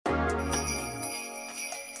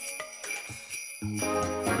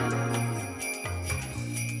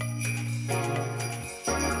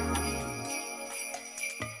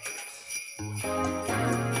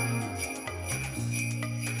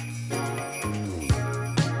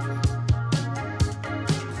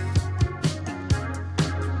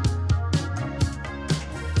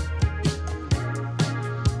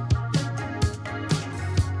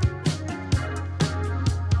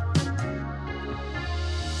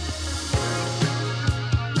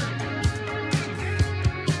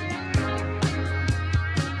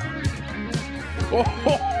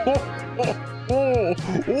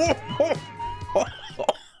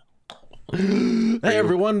Hey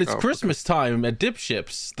everyone, it's Christmas time at Dip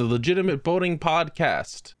Ships, the legitimate boating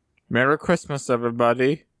podcast. Merry Christmas,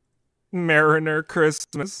 everybody. Mariner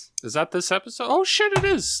Christmas. Is that this episode? Oh shit, it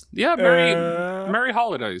is. Yeah, Merry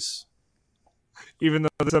Holidays. Even though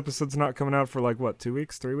this episode's not coming out for 2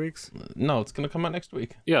 weeks, 3 weeks? No, it's gonna come out next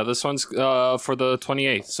week. Yeah, this one's for the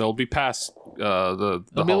 28th, so it'll be past the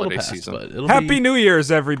holiday season. Happy New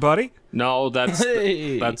Year's, everybody! No, that's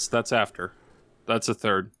Hey. that's after. That's a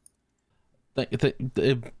third. Yeah,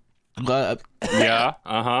 Yeah.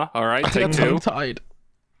 All right. Take two. Tied.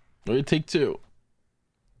 Take two.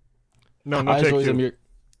 No, I, as take always, two. am your...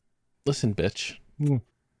 Listen, bitch.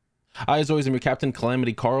 I, as always, am your Captain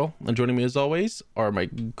Calamity Carl, and joining me, as always, are my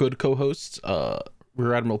good co-hosts,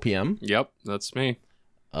 Rear Admiral PM. Yep, that's me.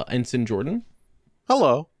 Ensign Jordan.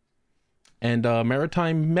 Hello. And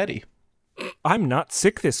Maritime Medi. I'm not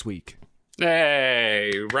sick this week.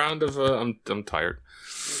 Hey, round of I'm tired.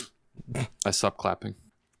 I stopped clapping.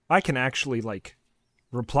 I can actually,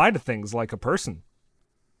 reply to things like a person.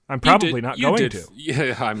 I'm probably not going to.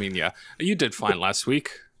 Yeah, I mean, yeah. You did fine last week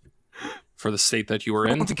for the state that you were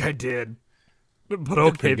I in. don't think I did. But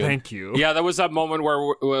okay, pretty good. thank you. Yeah, there was that moment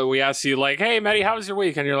where we asked you, hey, Maddie, how was your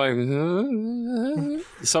week? And you're like,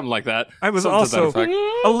 something like that. I was Something to that also effect.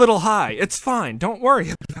 a little high. It's fine. Don't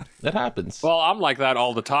worry. That happens. Well, I'm like that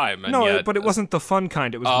all the time. And No, yet, but it wasn't the fun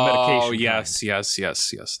kind. It was the medication Oh, yes.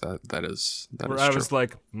 kind. That is Where true. I was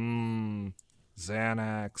like,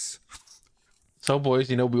 Xanax. So, boys,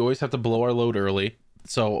 we always have to blow our load early.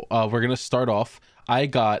 So, we're gonna start off. I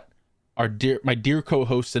got my dear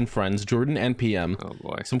co-hosts and friends, Jordan and PM, Oh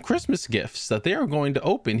boy, some Christmas gifts that they are going to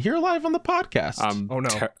open here live on the podcast. Oh,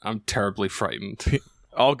 no. I'm terribly frightened.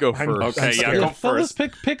 I'll go I'm- first. Okay, yeah, go Fellas,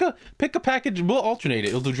 first. pick a package. We'll alternate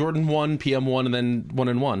it. We'll do Jordan 1, PM 1, and then 1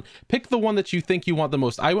 and 1. Pick the one that you think you want the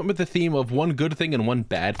most. I went with the theme of one good thing and one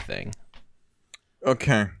bad thing.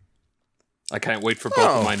 Okay. I can't wait for both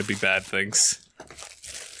of mine to be bad things.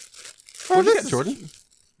 What did you get, Jordan?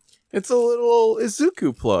 It's a little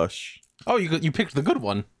Izuku plush. Oh, you picked the good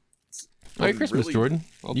one. Merry Christmas, really- Jordan.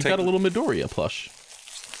 I'll You take got a it. little Midoriya plush.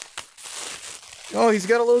 Oh, he's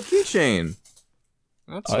got a little keychain.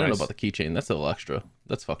 That's I don't know nice. about the keychain. That's a little extra.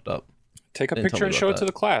 That's fucked up. Take a Didn't tell picture me and about show it that. to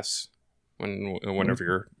the class whenever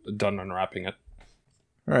you're done unwrapping it.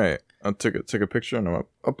 All right. I took a picture and I'm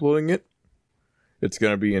uploading it. It's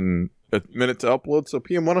going to be in a minute to upload. So,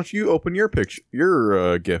 PM, why don't you open your picture,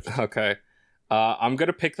 your gift? Okay. I'm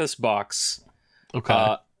gonna pick this box. Okay.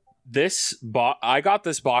 I got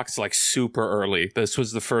this box super early. This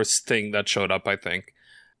was the first thing that showed up, I think.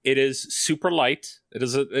 It is super light. It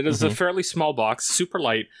is a fairly small box, super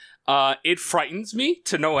light. It frightens me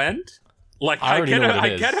to no end. I already know what it I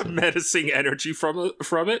is. get a menacing energy from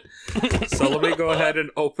it. So let me go ahead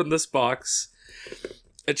and open this box.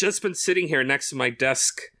 It's just been sitting here next to my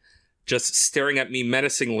desk, just staring at me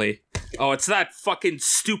menacingly. Oh, it's that fucking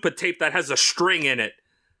stupid tape that has a string in it.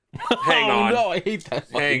 Hang oh, on. no, I hate that.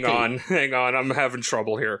 fucking Hang on. I'm having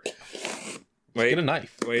trouble here. Wait, Get a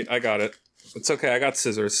knife. wait, I got it. It's okay. I got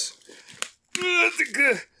scissors.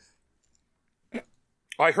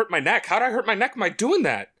 Oh, I hurt my neck. How'd I hurt my neck? Am I doing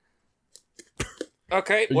that?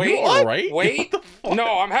 Okay, Are wait. you all right? Wait. What the fuck?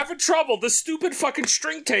 No, I'm having trouble. This stupid fucking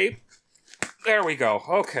string tape. There we go.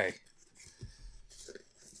 Okay.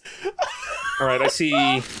 All right, I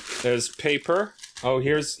see there's paper. Oh,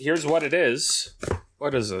 here's what it is.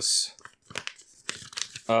 What is this?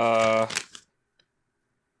 I'm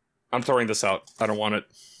throwing this out. I don't want it.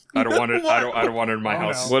 I don't want it. I don't want it in my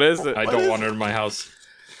house. no. What is it? I don't want it in my house.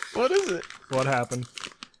 What is it? What happened?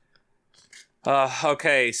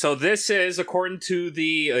 Okay, so this is, according to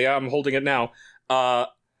the... Yeah, I'm holding it now. A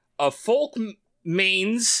folk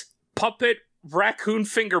mains puppet raccoon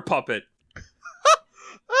finger puppet.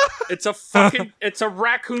 It's a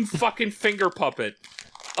raccoon fucking finger puppet.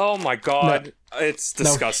 Oh my god. It's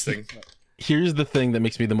disgusting. Here's the thing that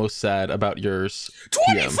makes me the most sad about yours.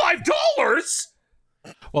 PM. $25?!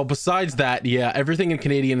 Well, besides that, yeah, everything in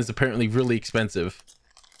Canadian is apparently really expensive,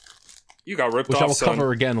 You got ripped which off, I will son.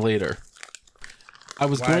 cover again later. I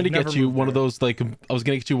was Wow, going I've to never get you moved one of there. those I was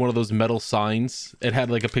going to get you one of those metal signs. It had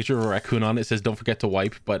like a picture of a raccoon on it. It says "Don't forget to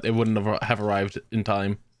wipe," but it wouldn't have arrived in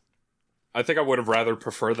time. I think I would have rather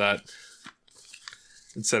preferred that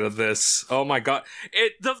instead of this. Oh my god!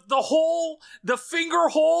 The finger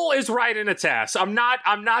hole is right in its ass. I'm not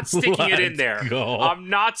sticking it in Let's there. go. I'm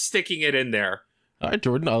not sticking it in there. All right,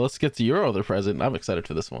 Jordan. Let's get to your other present. I'm excited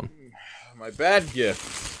for this one. My bad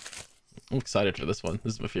gift. I'm excited for this one.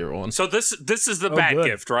 This is my favorite one. So this is the Oh, bad good.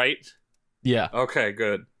 gift, right? Yeah. Okay,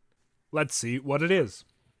 good. Let's see what it is.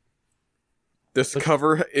 This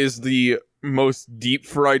cover is the most deep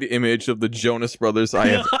fried image of the Jonas Brothers I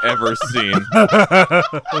have ever seen.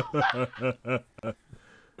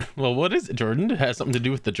 Well, what is it, Jordan? It has something to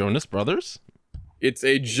do with the Jonas Brothers? It's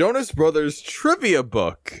a Jonas Brothers trivia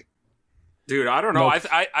book. Dude, I don't know. Nope.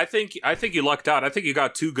 I think you lucked out. I think you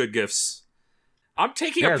got two good gifts. I'm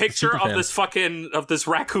taking Yeah, a it's the picture Superfan. of this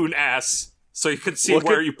raccoon ass so you can see Look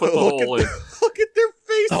where at- you put the look hole at in. Look at their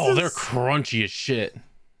faces. Oh, they're crunchy as shit.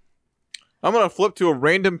 I'm gonna flip to a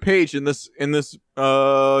random page in this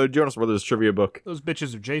Jonas Brothers trivia book. Those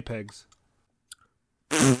bitches are JPEGs.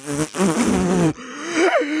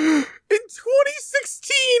 In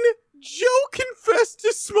 2016, Joe confessed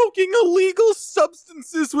to smoking illegal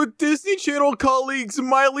substances with Disney Channel colleagues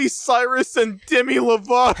Miley Cyrus and Demi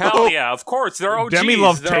Lovato. Hell yeah, of course. They're OGs. Demi They're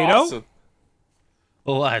Lovato? awesome.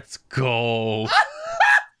 Let's go.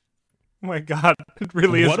 Oh my god, it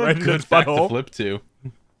really What is a right in good its fact to butthole. flip to.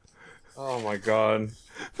 Oh my god.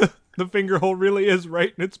 The finger hole really is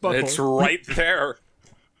right in its butthole. It's right there.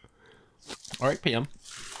 All right, PM.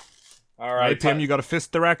 All Right, right, Tim, you gotta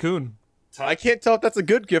fist the raccoon. I can't tell if that's a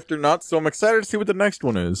good gift or not, so I'm excited to see what the next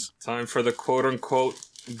one is. time for the quote-unquote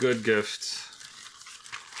good gift.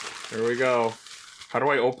 Here we go. How do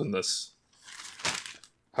I open this?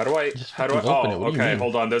 How do I fucking open it. What do you okay, mean?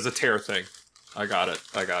 hold on. There's a tear thing. I got it.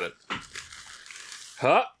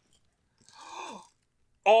 Huh?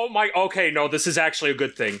 Oh my, okay, no, this is actually a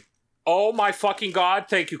good thing. Oh my fucking god,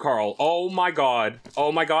 thank you, Carl. Oh my god,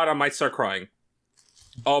 I might start crying.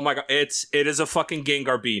 Oh my god, it is a fucking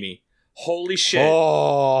Gengar beanie. Holy shit.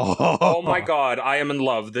 Oh my god, I am in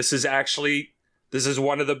love. This is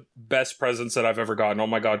one of the best presents that I've ever gotten. Oh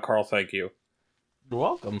my god, Carl, thank you. You're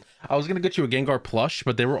welcome. I was gonna get you a Gengar plush,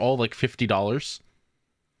 but they were all like $50.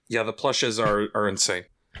 Yeah, the plushes are insane.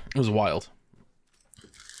 It was wild.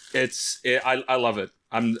 I love it.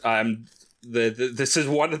 This is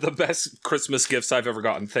one of the best Christmas gifts I've ever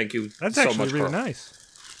gotten. Thank you That's so actually much, really Carl. nice.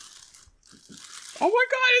 Oh my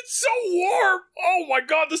god, it's so warm! Oh my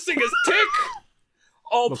god, this thing is thick!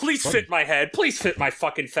 Oh, Looks please fun. fit my head. Please fit my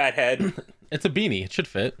fucking fat head. It's a beanie. It should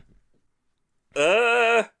fit.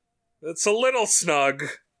 It's a little snug.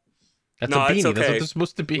 That's No, a beanie. it's That's what okay. they're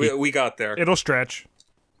supposed to be. We got there. It'll stretch.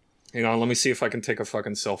 Hang on, let me see if I can take a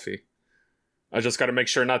fucking selfie. I just gotta make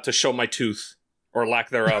sure not to show my tooth. Or lack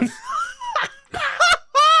thereof.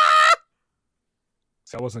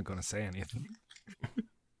 I wasn't gonna say anything.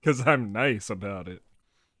 Because I'm nice about it.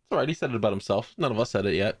 It's alright. He said it about himself. None of us said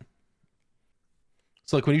it yet.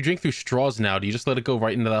 So, like, when you drink through straws now, do you just let it go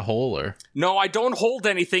right into that hole, or? No, I don't hold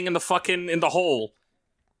anything in the hole.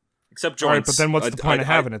 Except joints. All right, but then what's the point of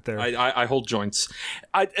having it there? I hold joints.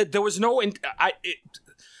 There was no...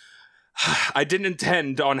 I didn't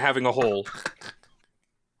intend on having a hole.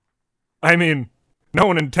 I mean, no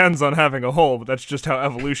one intends on having a hole, but that's just how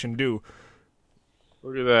evolution do.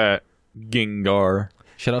 Look at that. Gengar.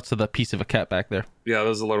 Shout out to that piece of a cat back there. Yeah,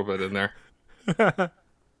 there's a little bit in there.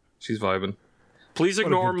 She's vibing. Please What a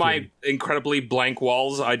ignore good my kitty. incredibly blank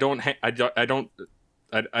walls. I don't hang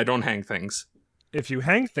things. If you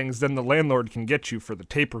hang things, then the landlord can get you for the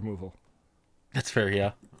tape removal. That's fair,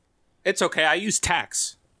 yeah. It's okay. I use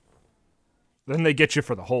tacks. Then they get you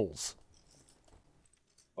for the holes.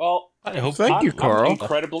 Well, I hope. Thank you, I'm Carl.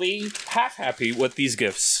 incredibly half happy with these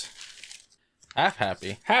gifts. Half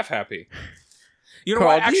happy. Half happy. You know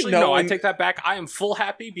Carl, what? do you Actually, know no. I when- take that back. I am full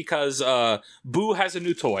happy because Boo has a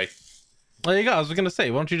new toy. There you go. I was gonna say,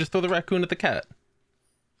 why don't you just throw the raccoon at the cat?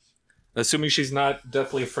 Assuming she's not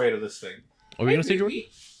deathly afraid of this thing. What were you gonna say, Jordan?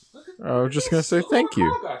 I was just gonna say Look thank what you.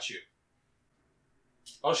 Carl got you.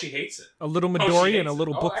 Oh, she hates it. A little she Midori hates and a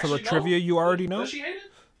little it. book full of Actually, no. trivia you already know. Does she hate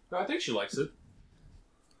it? No, I think she likes it.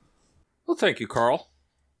 Well, thank you, Carl.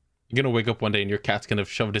 You're gonna wake up one day and your cat's gonna have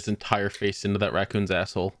shoved his entire face into that raccoon's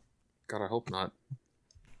asshole. God, I hope not.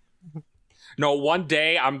 No, one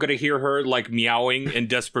day I'm gonna hear her like meowing in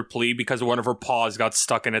desperate plea because one of her paws got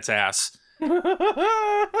stuck in its ass.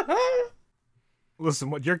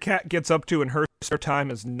 Listen, what your cat gets up to in her spare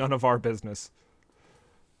time is none of our business.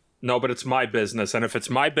 No, but it's my business, and if it's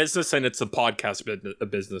my business, then it's a podcast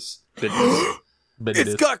business. but it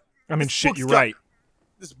is. I mean, this shit, book's you're got- right.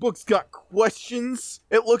 This book's got questions.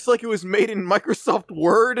 It looks like it was made in Microsoft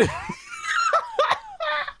Word.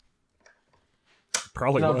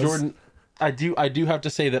 Probably Now, was. Jordan, I do have to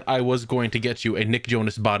say that I was going to get you a Nick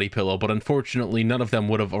Jonas body pillow, but unfortunately, none of them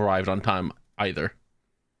would have arrived on time either.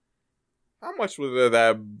 How much would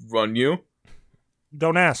that run you?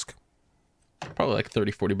 Don't ask. Probably like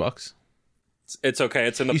 $30-$40. It's okay.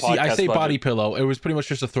 It's in the You podcast see, I say budget. body pillow. It was pretty much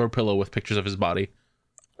just a throw pillow with pictures of his body.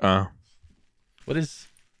 What is?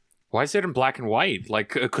 Why is it in black and white? Like,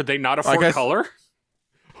 could they not afford guess- color?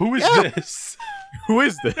 Who is this? Who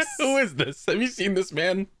is this? Who is this? Have you seen this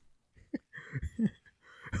man?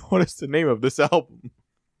 What is the name of this album?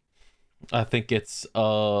 I think it's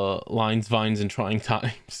Lines, Vines, and Trying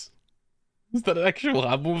Times. Is that an actual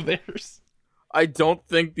album of theirs? I don't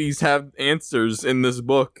think these have answers in this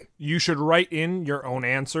book. You should write in your own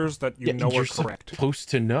answers that you know you're are correct. supposed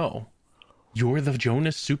to know. You're the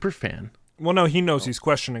Jonas superfan. Well, no, he knows he's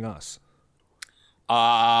questioning us.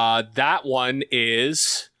 That one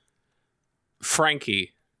is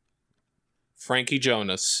Frankie. Frankie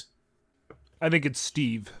Jonas. I think it's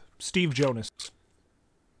Steve. Steve Jonas.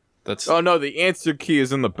 That's Oh no, the answer key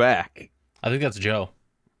is in the back. I think that's Joe.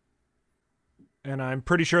 And I'm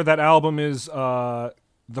pretty sure that album is the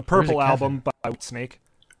Purple it, album by Whitesnake.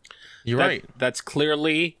 You're that- right. That's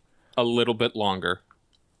clearly a little bit longer.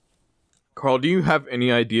 Carl, do you have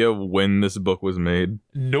any idea when this book was made?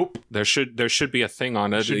 Nope. There should be a thing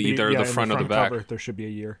on it, Should be- either yeah, the in front or the back. cover, there should be a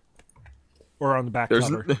year. Or on the back There's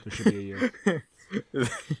cover, n- there should be a year.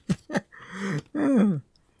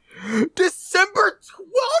 December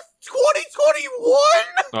 12th, 2021?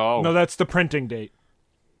 Oh, No, that's the printing date.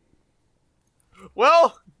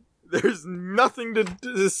 Well, there's nothing to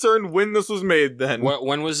discern when this was made then.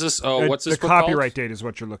 when was this? Oh, what's this the book copyright called? date is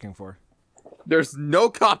what you're looking for. There's no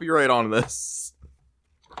copyright on this.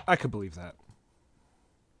 I could believe that.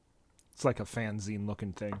 It's like a fanzine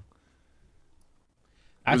looking thing.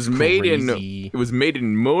 It was That's made crazy. it was made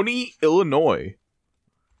in Moni, Illinois.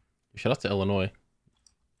 Shout out to Illinois.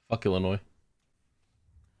 Fuck Illinois.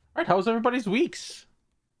 All right, how's everybody's weeks?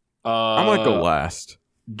 I'm gonna go last.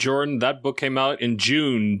 Jordan, that book came out in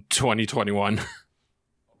June 2021.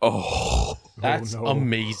 Oh, That's no.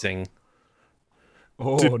 amazing.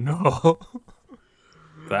 Oh no.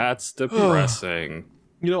 That's depressing.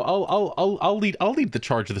 You know, I'll lead the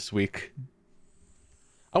charge this week.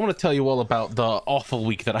 I want to tell you all about the awful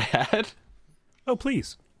week that I had. Oh,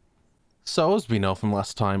 please. So, as we know from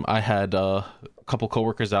last time, I had a couple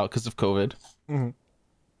coworkers out because of COVID. Mhm.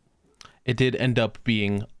 It did end up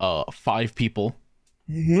being 5 people,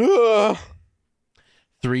 Ugh.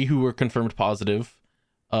 3 who were confirmed positive,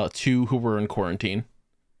 2 who were in quarantine.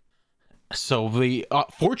 So they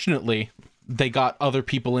fortunately they got other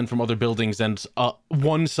people in from other buildings and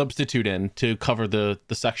 1 substitute in to cover the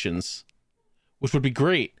sections, which would be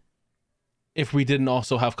great if we didn't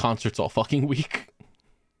also have concerts all fucking week.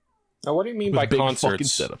 Now, what do you mean With by big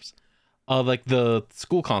concerts? fucking setups. Like the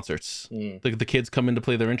school concerts. The kids come in to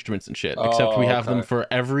play their instruments and shit. Except we have them okay. for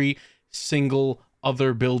every single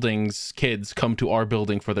other building's kids come to our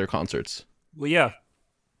building for their concerts. Well, yeah.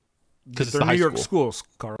 Because it's They're the high New York school. schools,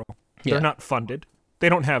 Carl. Yeah. They're not funded. They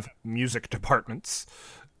don't have music departments.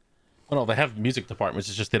 Well, no, they have music departments.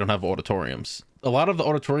 It's just they don't have auditoriums. A lot of the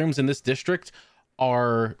auditoriums in this district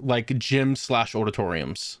are like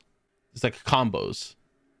gym/auditoriums. It's like combos,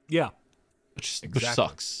 Yeah. which Exactly.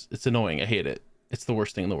 sucks. It's annoying. I hate it. It's the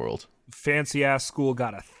worst thing in the world. Fancy ass school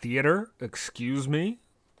got a theater. Excuse me.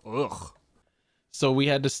 Ugh. So we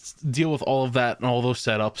had to deal with all of that and all those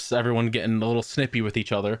setups, everyone getting a little snippy with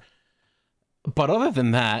each other. But other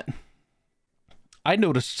than that, I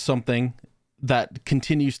noticed something that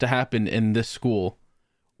continues to happen in this school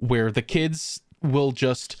where the kids will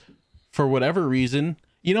just, for whatever reason,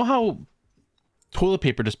 you know how toilet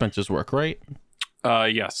paper dispensers work, right?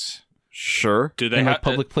 Yes. Sure. Do they In, like, have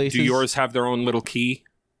public places? Do yours have their own little key?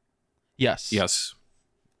 Yes. Yes.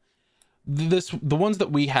 The ones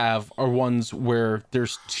that we have are ones where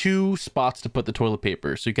there's 2 spots to put the toilet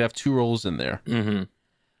paper, so you could have 2 rolls in there. Mm-hmm.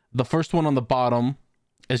 The first one on the bottom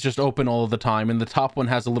is just open all of the time, and the top one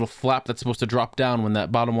has a little flap that's supposed to drop down when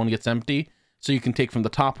that bottom one gets empty, so you can take from the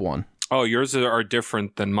top one. Oh, yours are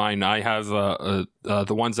different than mine. I have the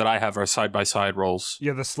ones that I have are side by side rolls.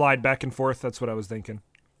 Yeah, the slide back and forth. That's what I was thinking.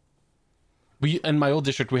 In my old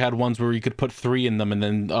district, we had ones where you could put 3 in them, and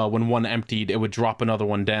then when one emptied, it would drop another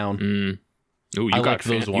one down. Ooh, you I got like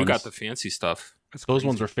those You ones. got the fancy stuff. That's Those crazy.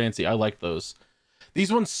 ones are fancy. I like those.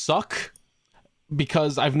 These ones suck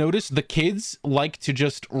because I've noticed the kids like to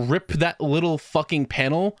just rip that little fucking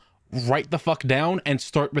panel write the fuck down and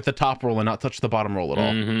start with the top roll and not touch the bottom roll at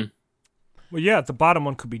all. Mm-hmm. Well, yeah, the bottom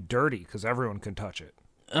one could be dirty because everyone can touch it.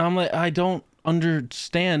 And I'm like, I don't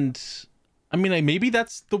understand. I mean, maybe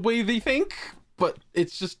that's the way they think, but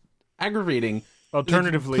it's just aggravating.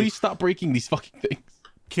 Alternatively, Please stop breaking these fucking things.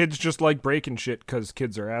 kids just like breaking shit because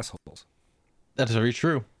kids are assholes. That is very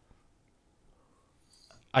true.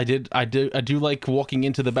 I do like walking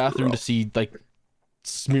into the bathroom to see like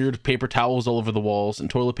smeared paper towels all over the walls and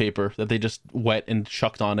toilet paper that they just wet and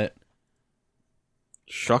shucked on it.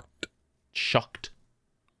 Shucked.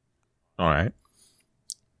 All right.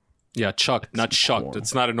 Yeah, chucked, not shucked. corn.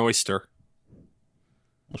 It's not an oyster.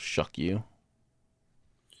 I'll shuck you.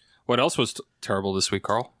 What else was terrible this week,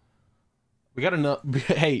 Carl? We got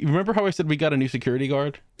Hey, remember how I said we got a new security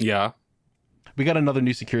guard? Yeah. We got another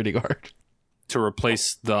new security guard. To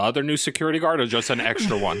replace the other new security guard or just an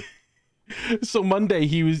extra one? So Monday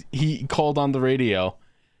he called on the radio.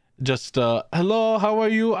 Just hello, how are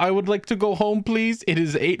you? I would like to go home, please. It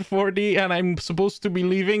is 8:40 and I'm supposed to be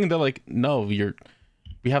leaving. And they're like, no,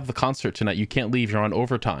 we have the concert tonight. You can't leave. You're on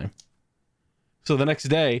overtime. So the next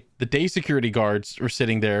day, the day security guards were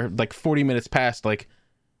sitting there like 40 minutes past, like,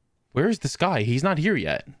 where is this guy? He's not here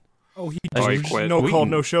yet. Oh, he he just quit. no call,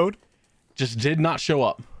 no showed? Just did not show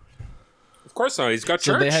up. Of course not. He's got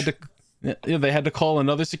So church. they had to call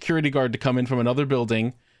another security guard to come in from another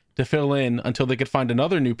building to fill in until they could find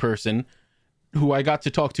another new person who I got to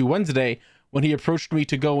talk to Wednesday when he approached me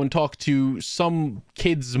to go and talk to some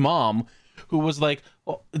kid's mom who was like,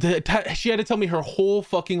 she had to tell me her whole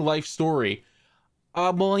fucking life story.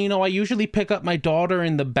 Well, you know, I usually pick up my daughter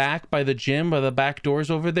in the back by the gym, by the back doors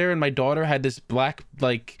over there, and my daughter had this black,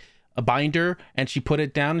 like, a binder, and she put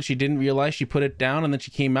it down, and she didn't realize she put it down, and then she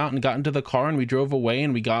came out and got into the car, and we drove away,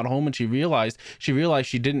 and we got home, and she realized she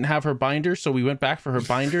didn't have her binder, so we went back for her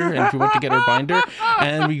binder, and we went to get her binder,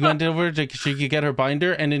 and we went over to she could get her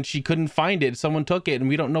binder, and then she couldn't find it. Someone took it, and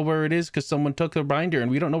we don't know where it is because someone took her binder, and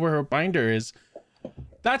we don't know where her binder is.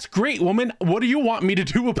 That's great, woman. What do you want me to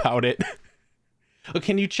do about it?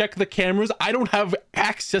 Can you check the cameras? I don't have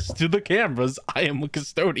access to the cameras. I am a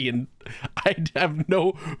custodian. I have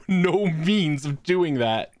no means of doing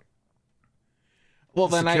that. Well,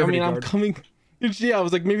 then I'm coming. Yeah, I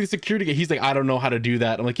was like, maybe the security guy. He's like, I don't know how to do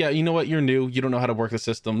that. I'm like, yeah, you know what? You're new. You don't know how to work the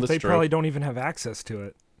system. That's They true. probably don't even have access to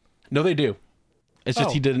it. No, they do. It's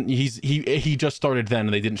just Oh. he didn't. He just started then,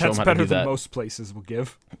 and they didn't show That's him how to better do than that. most places will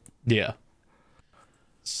give. Yeah.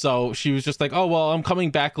 So she was just like, oh, well, I'm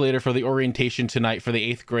coming back later for the orientation tonight for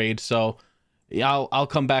the 8th grade. So yeah, I'll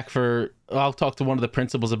come back I'll talk to one of the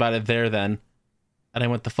principals about it there then. And I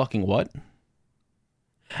went, the fucking what?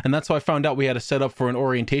 And that's how I found out we had to set up for an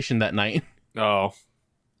orientation that night. Oh.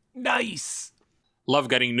 Nice. Love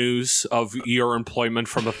getting news of your employment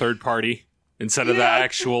from a third party instead of the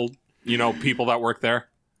actual, people that work there.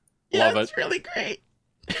 Love it. It's really great.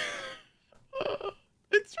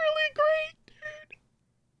 It's really great, dude.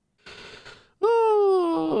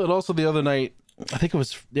 Oh, and also the other night, I think it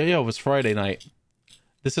was Friday night.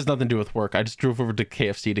 This has nothing to do with work. I just drove over to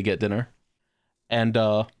KFC to get dinner. And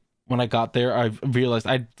when I got there, I realized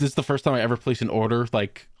this is the first time I ever placed an order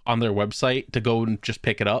like on their website to go and just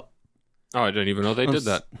pick it up. Oh, I didn't even know they did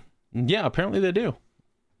that. Yeah, apparently they do.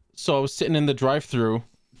 So I was sitting in the drive-thru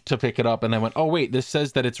to pick it up, and I went, oh wait, this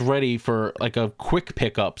says that it's ready for like a quick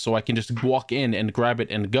pickup, so I can just walk in and grab it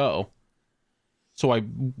and go. So I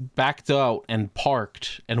backed out and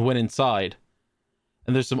parked and went inside.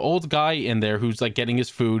 And there's some old guy in there who's like getting his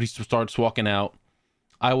food. He starts walking out.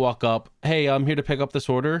 I walk up. Hey, I'm here to pick up this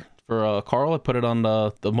order for Carl. I put it on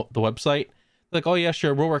the website. They're like, oh yeah,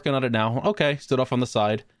 sure, we're working on it now. Okay, stood off on the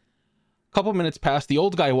side. A couple minutes pass. The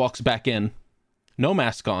old guy walks back in, no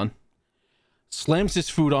mask on, slams his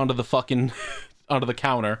food onto the fucking onto the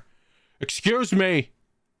counter. Excuse me.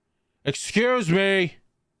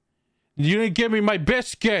 You didn't give me my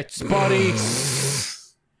biscuits, buddy.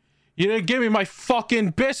 You didn't give me my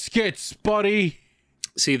fucking biscuits, buddy.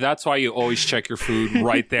 See, that's why you always check your food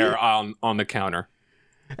right there on the counter.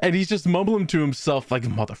 And he's just mumbling to himself like,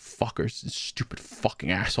 motherfuckers, stupid fucking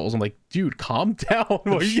assholes. I'm like, dude, calm down.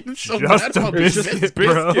 Why are you getting so Just mad a about this biscuit,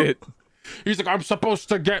 bro. Biscuit. He's like, I'm supposed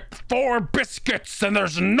to get 4 biscuits and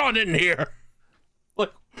there's none in here.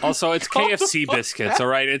 Like, Also, it's calm the KFC fuck biscuits, down.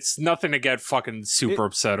 all right? It's nothing to get fucking super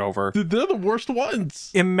upset over. They're the worst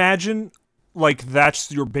ones. Imagine, like,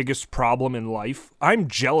 that's your biggest problem in life. I'm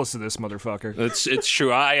jealous of this motherfucker. It's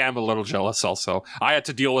true. I am a little jealous also. I had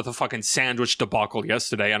to deal with a fucking sandwich debacle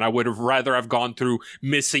yesterday, and I would have rather have gone through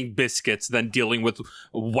missing biscuits than dealing with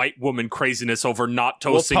white woman craziness over not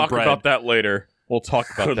We'll toasting talk bread. about that later. We'll talk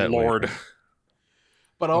about Good that lord. later.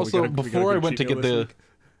 But Oh, we also, gotta before do I went to cheat get meal this the... week.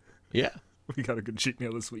 Yeah. We got a good cheat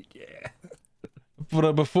meal this week. Yeah.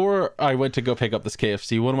 But before I went to go pick up this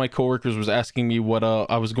KFC, one of my coworkers was asking me what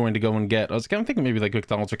I was going to go and get. I was like, I'm thinking maybe like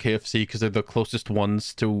McDonald's or KFC because they're the closest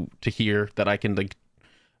ones to here that I can like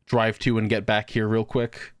drive to and get back here real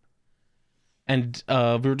quick. And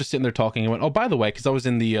we were just sitting there talking. And went, oh, by the way, because I was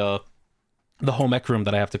in the home ec room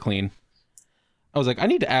that I have to clean. I was like, I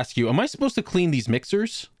need to ask you, am I supposed to clean these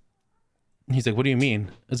mixers? And he's like, what do you mean?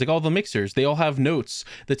 I was like, all the mixers, they all have notes.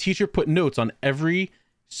 The teacher put notes on every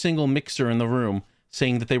single mixer in the room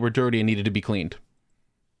saying that they were dirty and needed to be cleaned.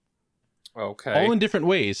 Okay. All in different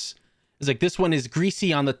ways. It's like, this one is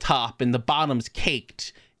greasy on the top and the bottom's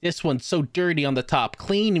caked. This one's so dirty on the top.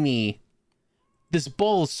 Clean me. This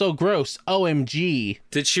bowl is so gross. OMG.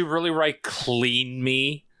 Did she really write clean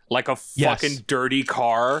me? Like a Yes. fucking dirty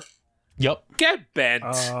car? Yep. Get bent.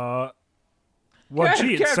 Well, Yeah,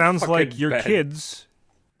 gee, it get sounds like fucking your bent. kids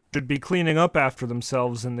should be cleaning up after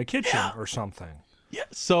themselves in the kitchen or something. Yeah.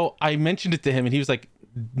 So I mentioned it to him and he was like,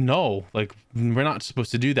 no, like, we're not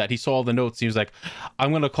supposed to do that. He saw all the notes. He was like,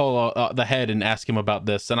 I'm going to call the head and ask him about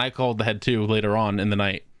this. And I called the head too later on in the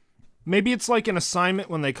night. Maybe it's like an assignment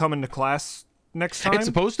when they come into class next time. It's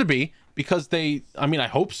supposed to be because I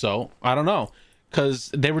hope so. I don't know.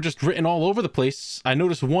 Because they were just written all over the place. I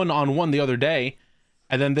noticed one on one the other day,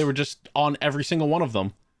 and then they were just on every single one of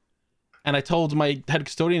them. And I told my head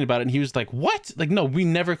custodian about it, and he was like, what? Like, no, we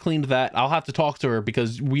never cleaned that. I'll have to talk to her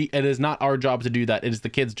because it is not our job to do that. It is the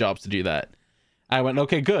kids' jobs to do that. I went,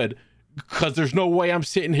 okay, good. Because there's no way I'm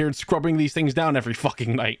sitting here and scrubbing these things down every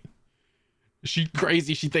fucking night. She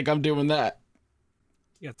crazy. She think I'm doing that.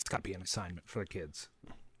 Yeah, it's got to be an assignment for the kids.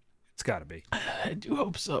 It's got to be. I do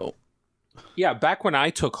hope so. Yeah, back when I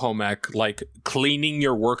took home ec, like cleaning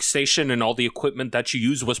your workstation and all the equipment that you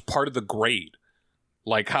use was part of the grade.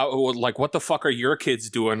 Like what the fuck are your kids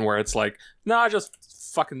doing where it's like, nah, just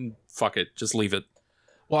fucking fuck it. Just leave it.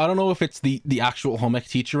 Well, I don't know if it's the actual home ec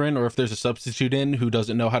teacher in or if there's a substitute in who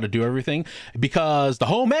doesn't know how to do everything because the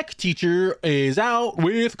home ec teacher is out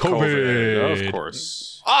with COVID. Of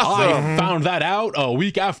course. I found that out a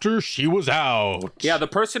week after she was out. Yeah, the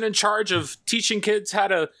person in charge of teaching kids how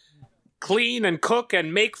to clean and cook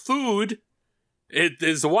and make food, it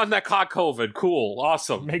is the one that caught COVID. Cool.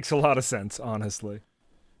 Awesome. Makes a lot of sense, honestly.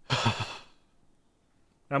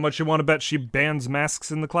 How much you want to bet she bans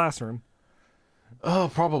masks in the classroom?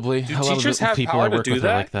 Oh, probably. Do A lot of teachers the have people power I to work do with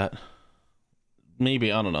that? are like that.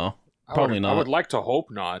 Maybe, I don't know. Probably not. I would like to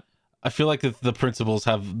hope not. I feel like the principals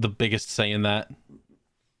have the biggest say in that.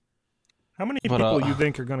 How many But, people you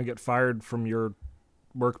think are going to get fired from your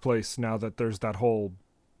workplace now that there's that whole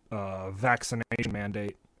vaccination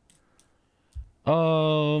mandate?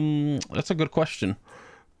 That's a good question.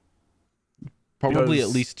 Probably Because-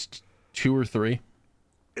 at least 2 or 3.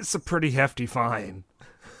 It's a pretty hefty fine.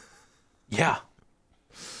 Yeah.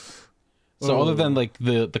 So other than like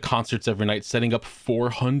the concerts every night, setting up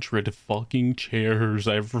 400 fucking chairs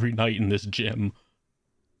every night in this gym,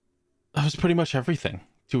 that was pretty much everything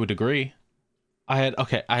to a degree. I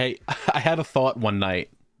had a thought one night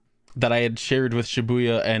that I had shared with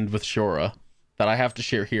Shibuya and with Shora that I have to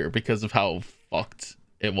share here because of how fucked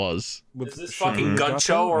it was. Is this fucking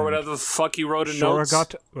Guncho or whatever the fuck you wrote in notes?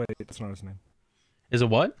 Wait, that's not his name. Is it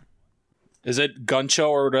what? Is it Guncho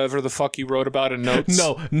or whatever the fuck you wrote about in notes?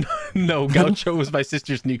 No. Gaucho was my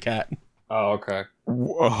sister's new cat. Oh, okay.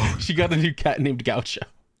 Whoa. She got a new cat named Gaucho.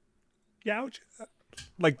 Goucho?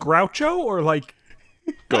 Like Groucho or like...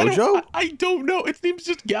 Gojo? I don't know. Its name's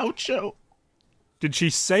just Gaucho. Did she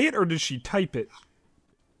say it or did she type it?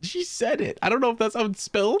 She said it. I don't know if that's how it's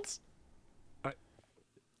spelled.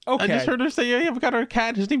 Okay. I just heard her say, yeah, I've got our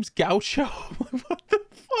cat. His name's Gaucho. What the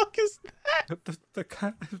fuck is that? the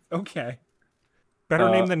cat... Okay. Better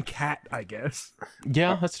name than cat, I guess.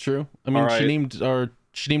 Yeah, that's true. I mean, All right.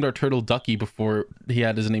 she named our turtle Ducky before he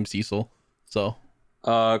had his name Cecil. So,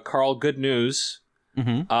 Carl, good news.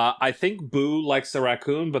 Mhm. I think Boo likes the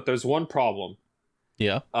raccoon, but there's one problem.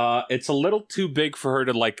 yeah. It's a little too big for her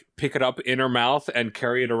to like pick it up in her mouth and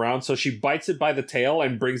carry it around, so she bites it by the tail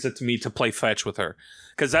and brings it to me to play fetch with her.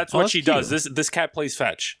 Because that's what that's she does. cute. This cat plays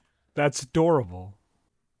fetch. That's adorable.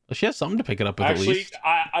 She has something to pick it up with at Actually, least.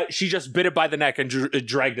 she just bit it by the neck and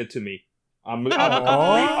dragged it to me. I'm a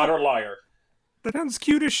complete utter liar. That sounds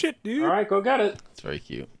cute as shit, dude. All right, go get it. It's very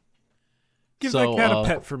cute. Give So, that cat a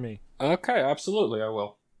pet for me. Okay, absolutely, I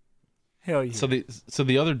will. Hell yeah. So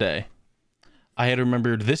the other day, I had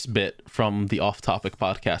remembered this bit from the off-topic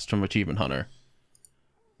podcast from Achievement Hunter,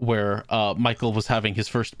 where Michael was having his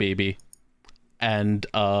first baby, and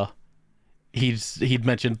he'd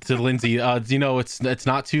mentioned to Lindsay, it's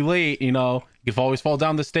not too late, you can always fall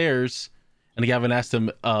down the stairs, And Gavin asked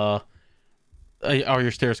him, "Are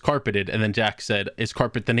your stairs carpeted?" And then Jack said, "Is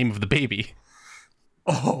carpet the name of the baby?"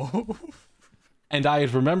 Oh. And I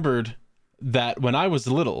had remembered that when I was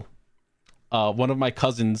little, one of my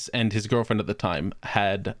cousins and his girlfriend at the time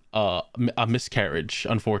had a miscarriage,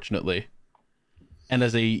 unfortunately. And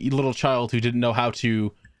as a little child who didn't know how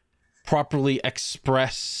to properly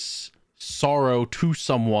express sorrow to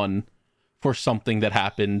someone for something that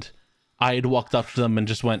happened, I had walked up to them and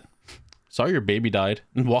just went, "Sorry your baby died,"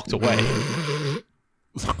 and walked away.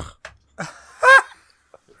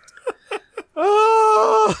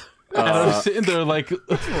 And I was sitting there like,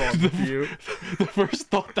 the first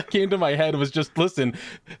thought that came to my head was just, listen,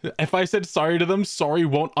 if I said sorry to them, sorry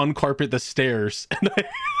won't uncarpet the stairs. And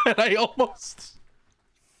I almost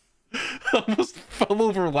fell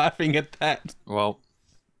over laughing at that. Well,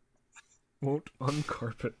 Won't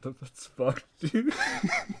uncarpet them. That's fucked, dude.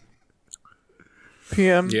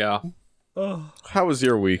 PM, yeah. Oh. how was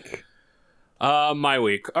your week? My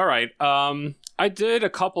week. All right. I did a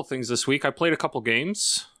couple things this week. I played a couple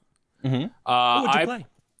games. Mm-hmm. What'd you play?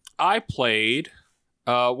 I played.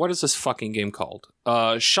 What is this fucking game called?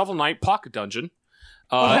 Shovel Knight Pocket Dungeon.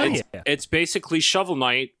 hell It's, yeah. it's basically Shovel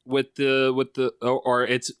Knight with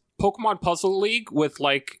it's Pokemon Puzzle League with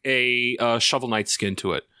like a Shovel Knight skin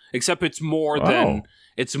to it. Except it's more than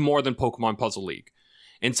Pokemon Puzzle League.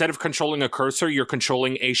 Instead of controlling a cursor, you're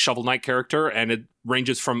controlling a Shovel Knight character, and it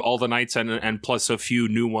ranges from all the knights and plus a few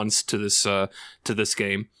new ones to this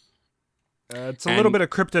game. It's a little bit of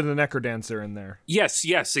Cryptid and Necrodancer in there. Yes,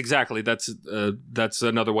 exactly. That's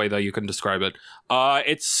another way that you can describe it.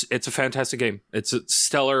 It's a fantastic game. It's a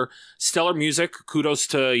stellar music. Kudos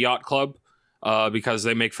to Yacht Club, because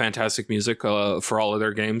they make fantastic music for all of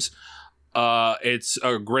their games. It's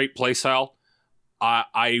a great playstyle.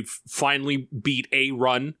 I finally beat a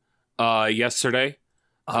run yesterday.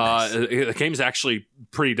 Nice. The game's actually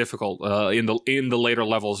pretty difficult in the later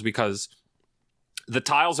levels because the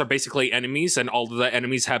tiles are basically enemies, and all of the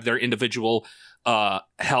enemies have their individual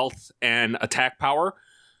health and attack power.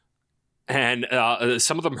 And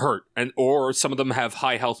some of them hurt, or some of them have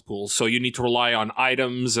high health pools. So you need to rely on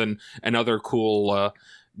items and other cool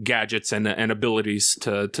gadgets and abilities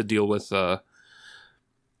to deal with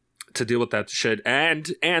that shit.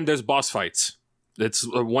 And there's boss fights. It's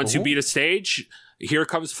once you beat a stage, here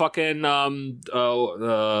comes fucking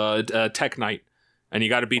Tech Knight, and you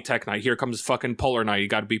got to beat Tech Knight. Here comes fucking Polar Knight. You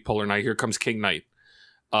got to beat Polar Knight. Here comes King Knight.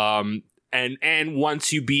 And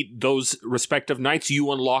once you beat those respective knights, you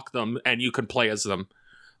unlock them and you can play as them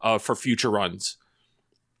for future runs.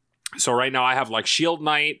 So right now I have like Shield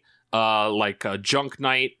Knight, Junk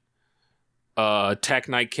Knight, Tech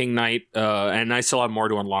Knight, King Knight, and I still have more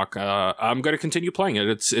to unlock. I'm going to continue playing it.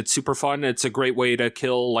 It's super fun. It's a great way to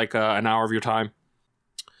kill like an hour of your time.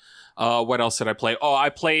 What else did I play? Oh, I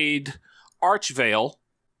played Archvale.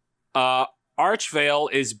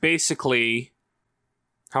 Archvale is basically,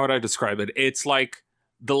 how would I describe it? It's like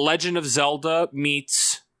The Legend of Zelda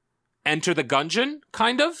meets Enter the Gungeon,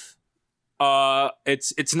 kind of.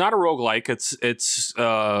 It's not a roguelike. It's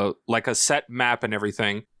like a set map and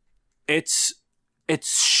everything. It's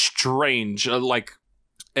strange.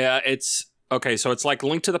 It's okay. So it's like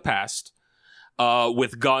Link to the Past,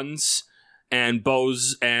 with guns and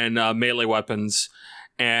bows and melee weapons,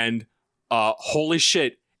 and holy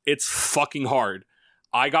shit, it's fucking hard.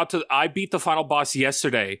 I beat the final boss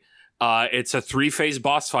yesterday. It's a 3-phase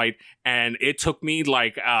boss fight, and it took me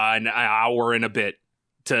like an hour and a bit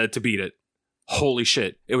to beat it. Holy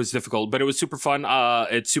shit, it was difficult, but it was super fun.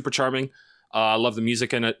 It's super charming. I love the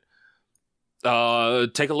music in it.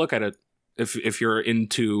 Take a look at it if you're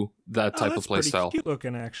into that type of playstyle. Cute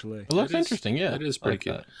looking, actually. It looks interesting, yeah. It is pretty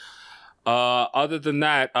cute. That. Other than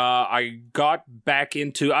that, I got back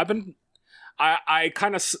into. I've been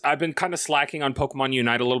kind of slacking on Pokemon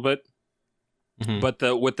Unite a little bit,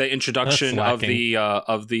 but with the introduction of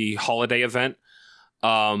the holiday event,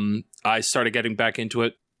 I started getting back into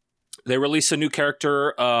it. They released a new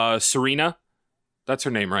character, Serena. That's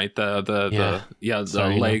her name, right? The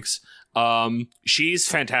legs. She's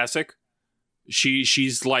fantastic.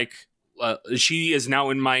 She's like she is now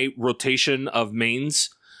in my rotation of mains.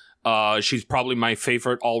 She's probably my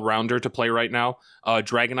favorite all-rounder to play right now.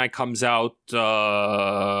 Dragonite comes out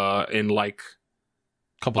in like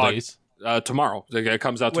Couple days. Tomorrow. It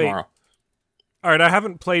comes out tomorrow. All right, I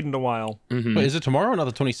haven't played in a while. Mm-hmm. Wait, is it tomorrow? Not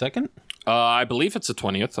the 22nd? I believe it's the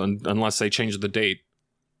 20th, unless they change the date.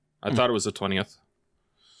 I thought it was the 20th.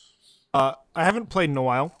 I haven't played in a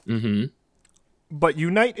while. Mm-hmm. But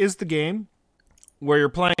Unite is the game where you're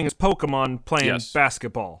playing as Pokemon playing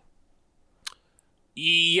basketball.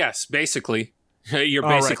 Yes, basically. You're All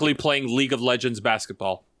right. basically playing League of Legends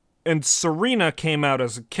basketball. And Serena came out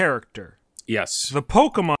as a character. Yes. The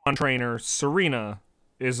Pokemon trainer, Serena,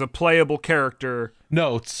 is a playable character.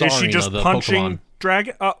 No, it's Is she Sarina, just the punching Pokemon.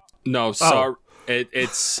 dragon? No, sorry.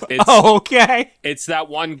 It's Oh, okay. it's that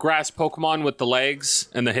one grass Pokemon with the legs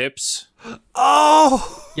and the hips.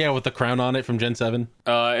 Oh, Yeah, with the crown on it from Gen 7.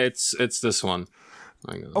 It's this one.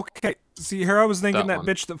 okay. See, here I was thinking That that one.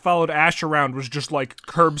 bitch that followed Ash around was just like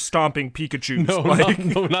curb stomping Pikachu.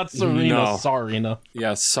 No, not Serena. No. Sarina.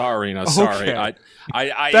 Yeah, sorry, no, sorry. Okay.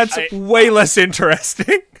 I That's way less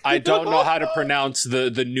interesting. I don't know how to pronounce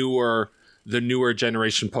the newer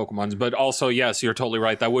generation Pokemons, but also yes, you're totally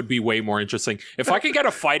right. That would be way more interesting. If I could get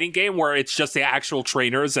a fighting game where it's just the actual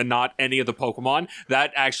trainers and not any of the Pokemon,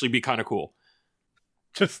 that'd actually be kind of cool.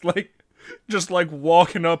 just like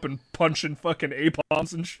walking up and punching fucking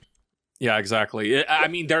Apoms and Yeah, exactly. I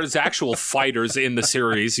mean, there's actual fighters in the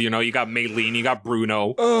series. You know, you got Maylene, you got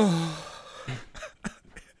Bruno,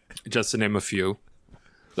 just to name a few.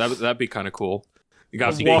 That'd be kind of cool. You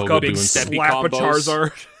got big, walk up big and steppy slap a combos.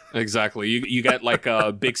 Charizard. Exactly. You get like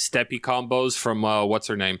big steppy combos from what's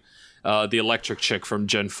her name, the electric chick from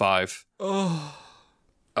Gen 5. Oh,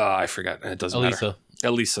 I forget. It doesn't Elisa. matter.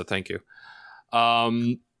 Elisa, thank you.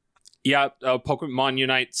 Yeah, Pokemon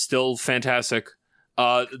Unite still fantastic.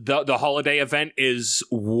 The holiday event is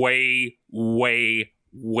way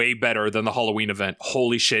better than the Halloween event.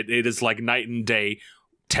 Holy shit! It is like night and day.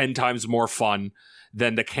 10 times more fun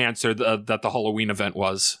than the cancer that the Halloween event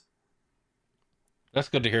was. That's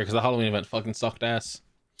good to hear because the Halloween event fucking sucked ass.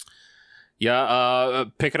 Yeah,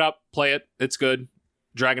 pick it up, play it. It's good.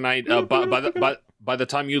 Dragonite. By the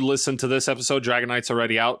time you listen to this episode, Dragonite's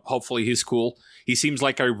already out. Hopefully, he's cool. He seems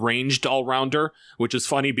like a ranged all-rounder, which is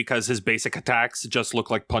funny because his basic attacks just look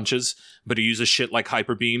like punches, but he uses shit like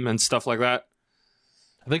Hyper Beam and stuff like that.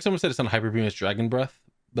 I think someone said it's on Hyper Beam as Dragon Breath,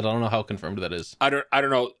 but I don't know how confirmed that is. I don't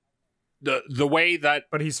know. The way that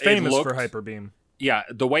but he's it famous looked- for Hyper Beam. Yeah,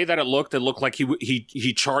 the way that it looked like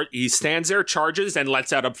he stands there, charges, and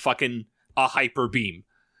lets out a Hyper Beam,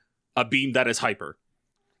 a beam that is hyper.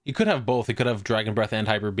 You could have both. You could have Dragon Breath and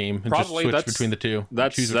Hyper Beam and Probably, just switch that's- between the two.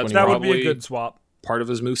 that's- Choose which that's one you That want. would be a Probably- good swap. Part of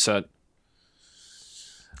his moveset.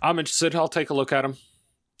 I'm interested. I'll take a look at him.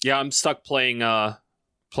 Yeah, I'm stuck playing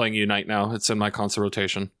Unite now. It's in my console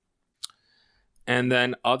rotation. And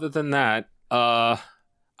then other than that,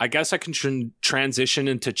 I guess I can transition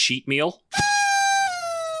into Cheat Meal.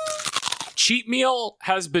 Cheat Meal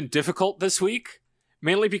has been difficult this week,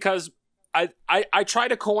 mainly because I try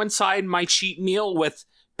to coincide my cheat meal with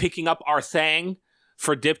picking up our thing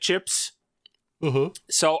for dip chips.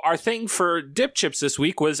 So our thing for dip chips this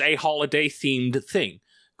week was a holiday themed thing.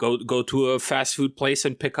 Go to a fast food place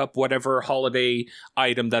and pick up whatever holiday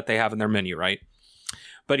item that they have in their menu, right?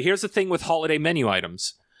 But here's the thing with holiday menu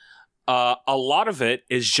items. A lot of it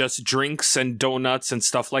is just drinks and donuts and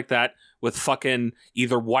stuff like that with fucking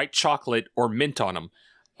either white chocolate or mint on them.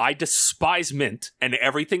 I despise mint, and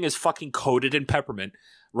everything is fucking coated in peppermint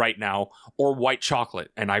right now, or white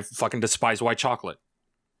chocolate, and I fucking despise white chocolate.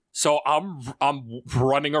 So I'm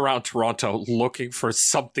running around Toronto looking for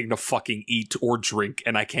something to fucking eat or drink,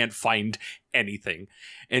 and I can't find anything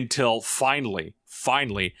until finally,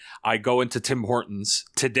 I go into Tim Hortons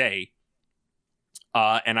today,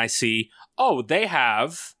 and I see, oh, they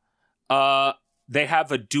have a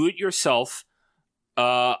do-it-yourself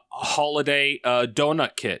holiday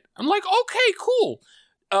donut kit. I'm like, okay, cool.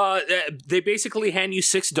 They basically hand you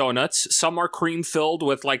 6 donuts. Some are cream filled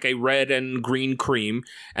with like a red and green cream,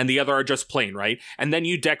 and the other are just plain, right? And then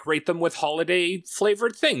you decorate them with holiday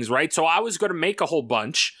flavored things, right? So I was going to make a whole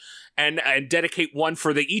bunch and dedicate one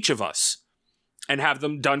for each of us and have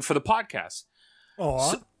them done for the podcast.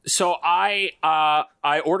 So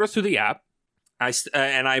I order through the app.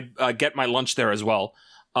 I get my lunch there as well.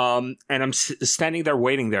 And I'm standing there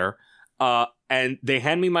waiting there. And they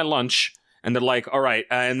hand me my lunch. And they're like, all right,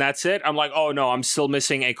 and that's it? I'm like, oh, no, I'm still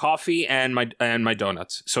missing a coffee and my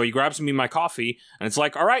donuts. So he grabs me my coffee, and it's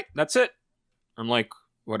like, all right, that's it. I'm like,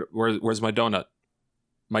 where's my donut?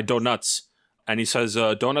 My donuts. And he says,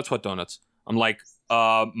 donuts? What donuts? I'm like,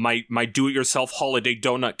 my do-it-yourself holiday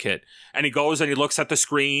donut kit. And he goes and he looks at the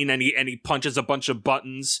screen, and he punches a bunch of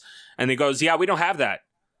buttons, and he goes, yeah, we don't have that.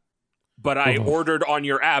 But I ordered on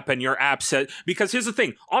your app, and your app said, because here's the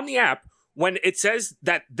thing, on the app, when it says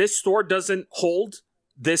that this store doesn't hold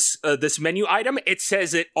this menu item, it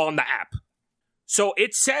says it on the app. So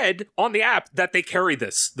it said on the app that they carry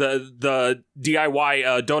this, the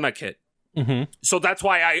DIY donut kit. Mm-hmm. So that's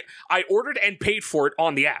why I ordered and paid for it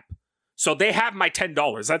on the app. So they have my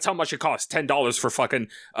 $10. That's how much it costs. $10 for fucking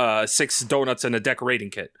 6 donuts and a decorating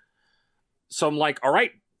kit. So I'm like, all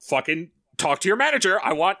right, fucking talk to your manager.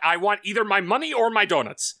 I want either my money or my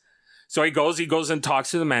donuts. So he goes and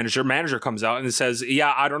talks to the manager. Manager comes out and says,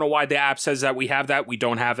 yeah, I don't know why the app says that we have that. We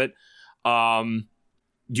don't have it.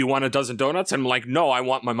 Do you want a dozen donuts? And I'm like, no, I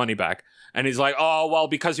want my money back. And he's like, oh, well,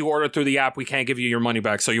 because you ordered through the app, we can't give you your money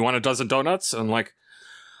back. So you want a dozen donuts? And I'm like,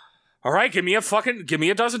 all right, give me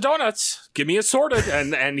a dozen donuts. Give me assorted.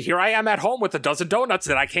 And here I am at home with a dozen donuts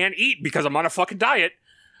that I can't eat because I'm on a fucking diet.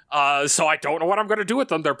 So I don't know what I'm going to do with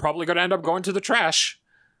them. They're probably going to end up going to the trash.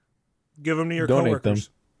 Give them to your Donate coworkers.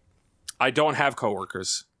 them. I don't have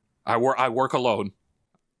coworkers. I work alone.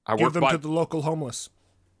 Give them to the local homeless.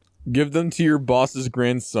 Give them to your boss's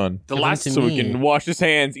grandson. The last So he can wash his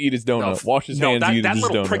hands, eat his donut. Wash his hands, eat that his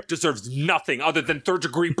little donut. prick deserves nothing other than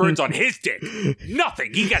third-degree burns on his dick.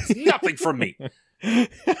 Nothing. He gets nothing from me.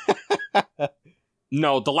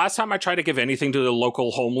 No, the last time I tried to give anything to the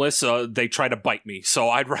local homeless, they try to bite me. So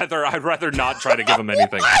I'd rather not try to give them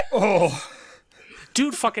anything. Oh.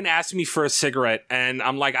 Dude fucking asked me for a cigarette, and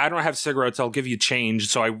I'm like, I don't have cigarettes. I'll give you change.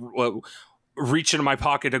 So I reach into my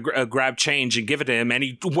pocket to grab change and give it to him, and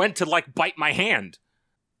he went to like bite my hand.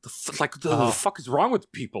 The fuck is wrong with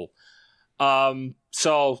people?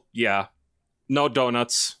 So yeah, no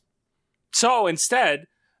donuts. So instead,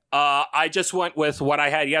 I just went with what I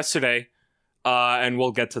had yesterday, and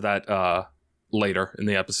we'll get to that later in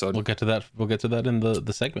the episode. We'll get to that. We'll get to that in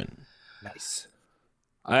the segment. Nice.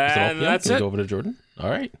 And that's Can we it. go over to Jordan?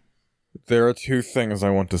 All right. There are two things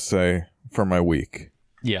I want to say for my week.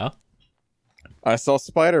 Yeah. I saw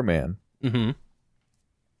Spider-Man. Mm-hmm.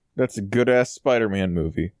 That's a good-ass Spider-Man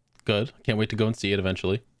movie. Good. Can't wait to go and see it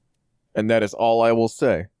eventually. And that is all I will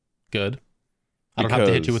say. Good. I don't have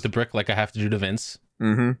to hit you Because- with the brick like I have to do to Vince.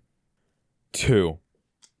 Mm-hmm. 2.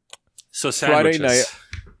 So sandwiches.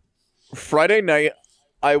 Friday night,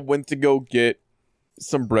 I went to go get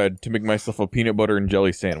some bread to make myself a peanut butter and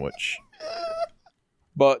jelly sandwich.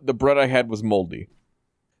 But the bread I had was moldy.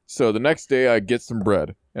 So the next day, I get some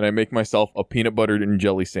bread, and I make myself a peanut butter and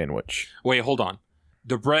jelly sandwich. Wait, hold on.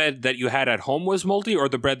 The bread that you had at home was moldy, or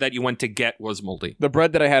the bread that you went to get was moldy? The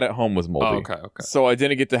bread that I had at home was moldy. Oh, okay. So I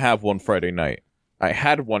didn't get to have one Friday night. I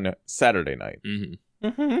had one Saturday night. Mm-hmm.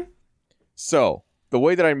 Mm-hmm. So the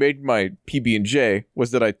way that I made my PB&J was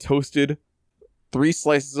that I toasted 3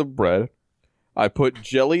 slices of bread. I put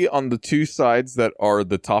jelly on the 2 sides that are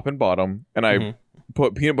the top and bottom, and I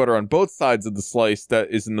put peanut butter on both sides of the slice that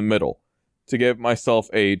is in the middle to give myself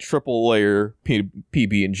a triple layer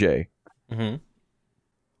PB&J. Mm-hmm.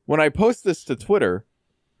 When I post this to Twitter,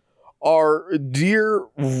 our dear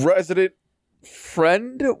resident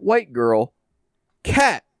friend white girl,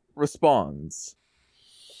 Kat, responds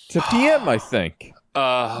to PM, I think.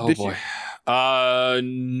 Oh Did boy.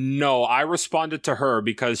 No, I responded to her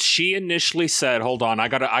because she initially said, hold on, I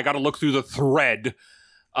gotta look through the thread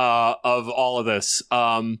of all of this.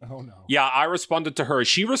 Oh no. Yeah, I responded to her.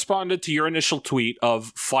 She responded to your initial tweet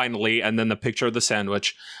of finally, and then the picture of the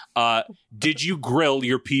sandwich. Did you grill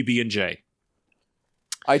your PB&J?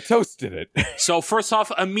 I toasted it. So first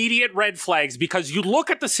off, immediate red flags because you look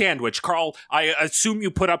at the sandwich, Carl. I assume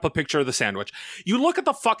you put up a picture of the sandwich. You look at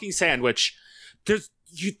the fucking sandwich. Does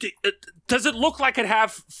it look like it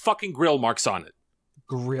have fucking grill marks on it?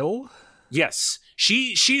 Grill? Yes.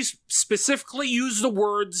 She's specifically used the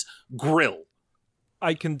words grill.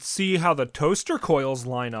 I can see how the toaster coils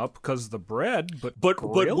line up because the bread, but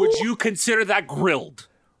grill? would you consider that grilled?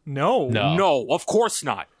 No. No. No, of course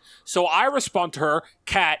not. So I respond to her,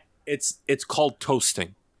 Kat, it's called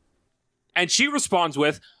toasting. And she responds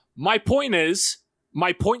with, my point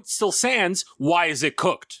still stands, why is it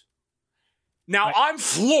cooked? Now, I'm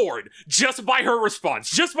floored just by her response,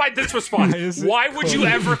 just by this response. Why would you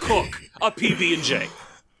ever cook a PB&J?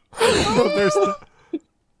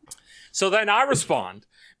 So then I respond,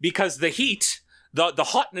 because the heat, the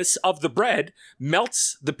hotness of the bread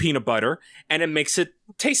melts the peanut butter, and it makes it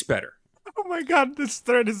taste better. Oh my god, this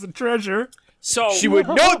thread is a treasure. So She would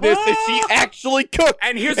know this if she actually cooked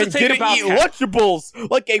And here's the thing didn't about eat Kat. Lunchables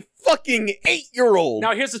like a fucking 8-year-old.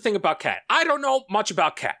 Now, here's the thing about Kat. I don't know much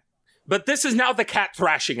about Kat, but this is now the Kat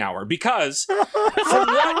thrashing hour because from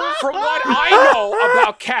what I know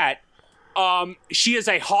about Kat, she is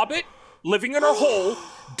a hobbit living in her hole,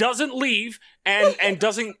 doesn't leave, and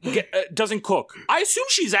doesn't cook. I assume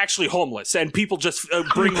she's actually homeless and people just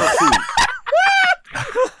bring her food.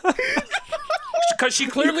 Because she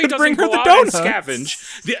clearly doesn't go out and scavenge.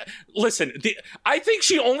 I think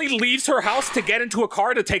she only leaves her house to get into a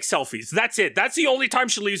car to take selfies. That's it. That's the only time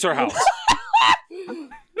she leaves her house.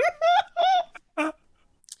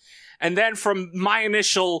 And then from my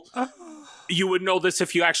initial, you would know this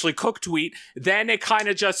if you actually cook tweet, then it kind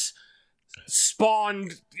of just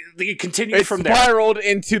spawned. It continued It from there. spiraled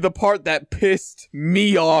into the part that pissed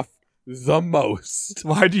me off the most.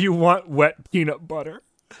 Why do you want wet peanut butter?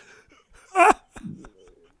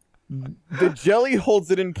 The jelly holds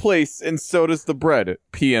it in place, and so does the bread,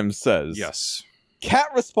 PM says. Yes. Cat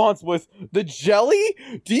responds with, the jelly?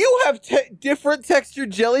 Do you have different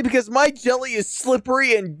textured jelly? Because my jelly is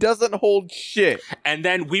slippery and doesn't hold shit. And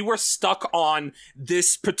then we were stuck on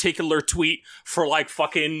this particular tweet for like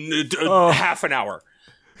fucking half an hour.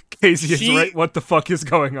 Casey is right. What the fuck is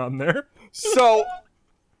going on there? So,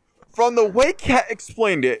 from the way Cat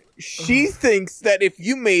explained it, she thinks that if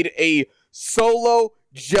you made a solo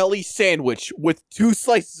jelly sandwich with 2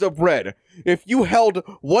 slices of bread, if you held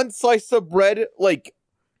one slice of bread, like,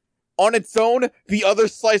 on its own, the other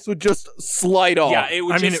slice would just slide off. Yeah, it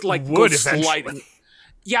would it like would go eventually. sliding.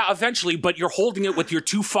 Yeah, eventually, but you're holding it with your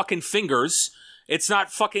 2 fucking fingers. It's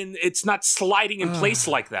not sliding in place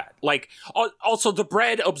like that. Like, also the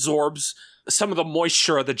bread absorbs some of the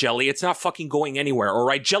moisture of the jelly. It's not fucking going anywhere,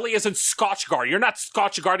 alright? Jelly isn't Scotch guard. You're not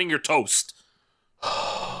Scotch guarding your toast.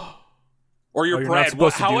 Or your you're bread. not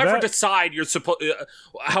supposed to do that?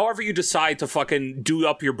 However you decide to fucking do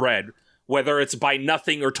up your bread, whether it's by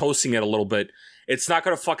nothing or toasting it a little bit, it's not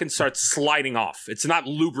gonna fucking start sliding off. It's not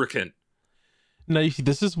lubricant. Now, you see,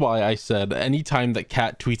 this is why I said anytime that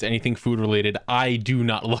Kat tweets anything food related, I do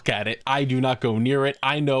not look at it. I do not go near it.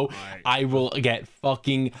 I know I will get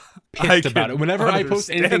fucking pissed about it. Whenever I post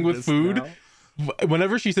anything with food,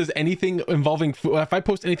 whenever she says anything involving food, if I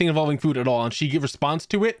post anything involving food at all and she responds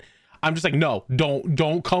to it, I'm just like, no,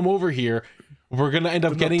 don't come over here. We're gonna end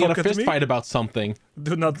up getting in a fist fight about something.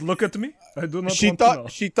 Do not look at me. I do not She want to know.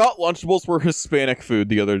 thought Lunchables were Hispanic food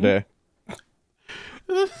the other day.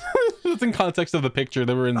 It's in context of the picture.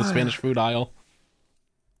 They were in the Spanish food aisle.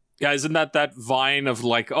 Yeah, isn't that vine of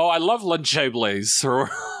like, oh, I love Lunchables or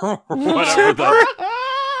whatever.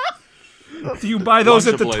 Do you buy those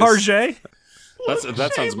at the Lunchables. Target?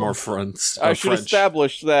 That sounds more French. I should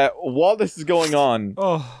establish that while this is going on,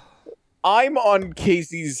 Oh, I'm on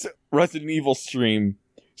Casey's Resident Evil stream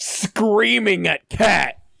screaming at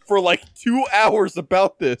Kat for like 2 hours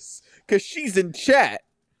about this because she's in chat.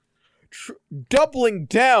 Doubling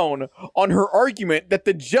down on her argument that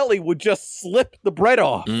the jelly would just slip the bread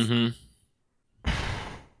off. Mm-hmm.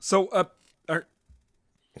 so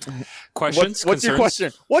Questions? What's your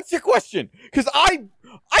question? What's your question? Because I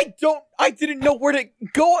didn't know where to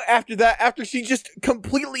go after that. After she just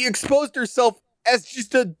completely exposed herself as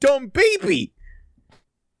just a dumb baby.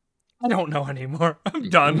 I don't know anymore. I'm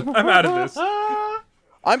done. I'm out of this.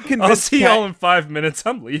 I'm convinced. I'll see y'all in 5 minutes.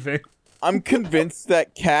 I'm leaving. I'm convinced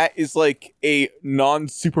that Kat is like a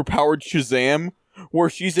non-superpowered Shazam,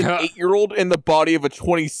 where she's an 8-year-old in the body of a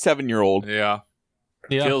 27-year-old. Yeah.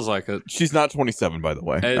 Feels like it. She's not 27, by the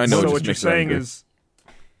way. It's- I know. So it what just you're makes her saying angry. is,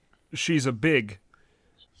 she's a big.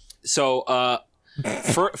 So,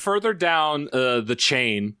 further down the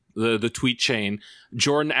chain, the tweet chain,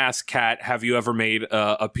 Jordan asked Kat, have you ever made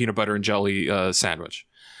a peanut butter and jelly sandwich?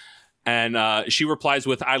 And she replies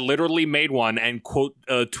with, I literally made one, and quote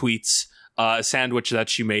tweets a sandwich that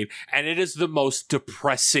she made. And it is the most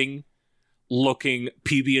depressing looking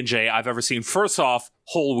PB&J I've ever seen. First off,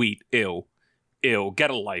 whole wheat. Ew. Ew. Get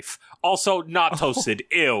a life. Also, not toasted.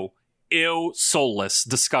 Ew. Ew. Soulless.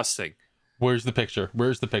 Disgusting. Where's the picture?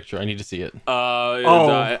 I need to see it.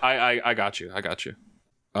 I got you. I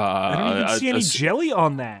don't even see any jelly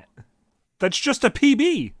on that. That's just a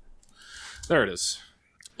PB. There it is.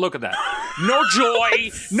 Look at that. No joy,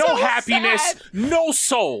 no happiness, no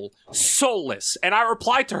soul. Soulless. And I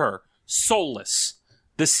replied to her, soulless.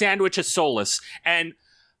 The sandwich is soulless. And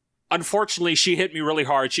unfortunately, she hit me really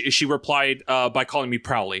hard. She replied by calling me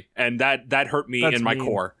Prowly. And that hurt me in my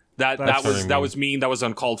core. That was mean. That was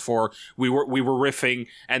uncalled for. We were riffing,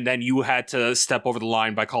 and then you had to step over the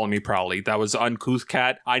line by calling me Prowly. That was uncouth,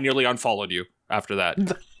 Cat. I nearly unfollowed you after that.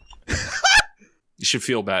 You should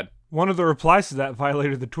feel bad. One of the replies to that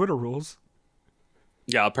violated the Twitter rules.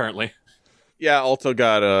 Yeah, apparently. Yeah, Alto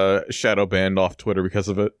got shadow banned off Twitter because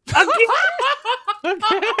of it.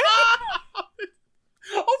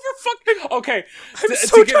 Okay. I'm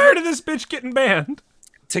so tired of this bitch getting banned.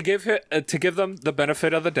 To give them the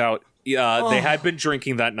benefit of the doubt, they had been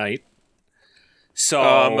drinking that night.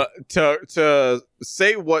 So to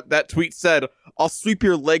say what that tweet said, I'll sweep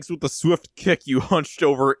your legs with a swift kick, you hunched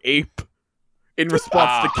over ape. In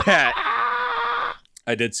response to Cat.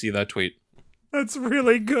 I did see that tweet. That's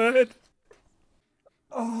really good.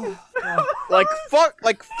 Like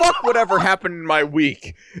fuck whatever happened in my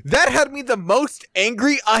week. That had me the most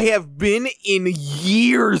angry I have been in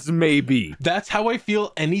years, maybe. That's how I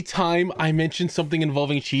feel anytime I mention something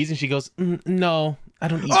involving cheese and she goes, no, I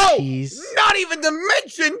don't eat cheese. Not even to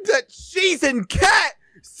mention that Cheese and Cat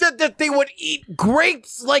said that they would eat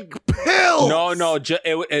grapes like pills. No, not.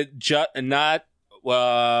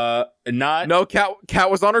 No,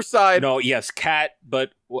 Cat was on her side. No, yes, cat.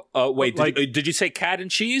 But wait, Like- did you say cat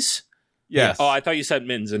and cheese? Yes. Oh, I thought you said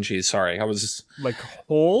mince and cheese. Sorry, I was. Like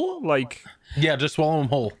whole? Like Yeah, just swallow them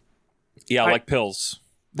whole. Yeah, like pills.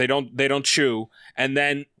 They don't chew. And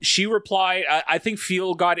then she replied. I think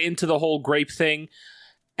Phil got into the whole grape thing,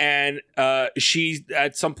 and she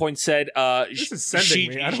at some point said, this is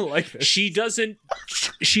sending me. I don't like this. She doesn't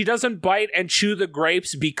bite and chew the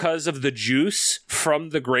grapes because of the juice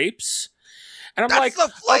from the grapes. And I'm That's like, the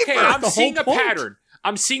flavor. okay, I'm The seeing a whole point. pattern.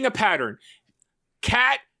 I'm seeing a pattern.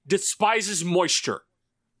 Cat despises moisture.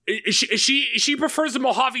 She prefers the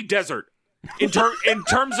Mojave Desert in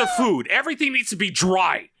terms of food. Everything needs to be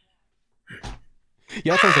dry.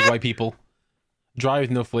 Yeah, that sounds like white people. Dry with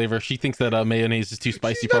no flavor. She thinks that mayonnaise is too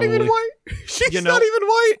spicy, She's not probably. even white. She's You know- not even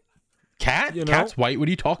white. Cat? You know? Cat's white? What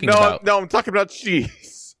are you talking No, about? no, I'm talking about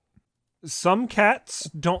cheese. Some cats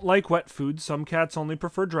don't like wet food. Some cats only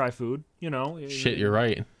prefer dry food. You know. Shit, you're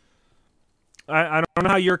right. I don't know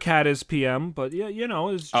how your cat is, PM, but yeah, you know,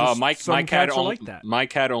 it's just My some cat cats are only, like that. My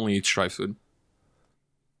cat only eats dry food.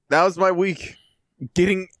 That was my week.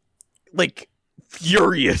 Getting like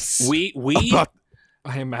furious. We about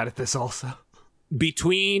I am mad at this also.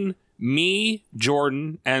 between me,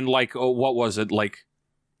 Jordan, and like what was it, like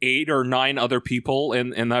 8 or 9 other people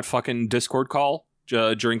in that fucking Discord call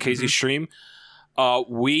during Casey's stream,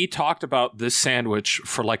 we talked about this sandwich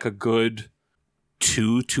for like a good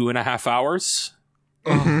 2.5 hours.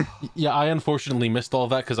 Yeah, I unfortunately missed all of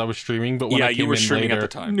that because I was streaming, but when Yeah, I came you were in streaming later, at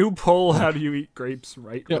the time. New poll: how do you eat grapes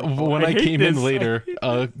right? Yeah, now? when I hate came in this. later,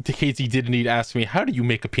 Casey did indeed ask me, how do you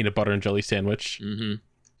make a peanut butter and jelly sandwich? Mm-hmm.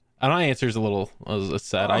 And my answer is a little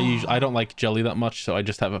sad. I don't like jelly that much, so I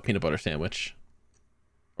just have a peanut butter sandwich.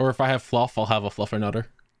 Or if I have fluff, I'll have a fluffernutter.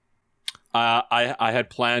 I had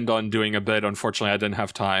planned on doing a bit. Unfortunately, I didn't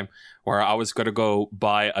have time. Where I was going to go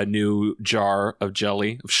buy a new jar of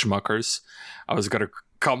jelly of Schmuckers. I was going to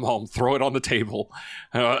come home, throw it on the table.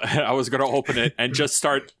 I was going to open it and just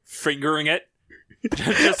start fingering it.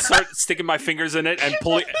 Just start sticking my fingers in it and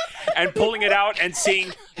pulling it out and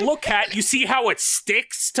seeing, look, Cat, you see how it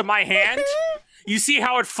sticks to my hand? You see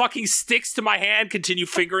how it fucking sticks to my hand? Continue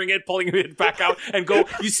fingering it, pulling it back out, and go,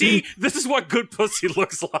 you see, this is what good pussy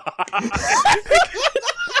looks like.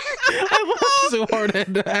 I laughed so hard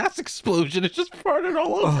at the ass explosion. It just farted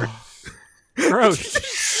all over. Gross.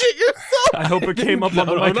 shit yourself. I hope it came up on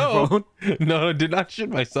the microphone. No, I did not shit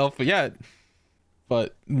myself yet.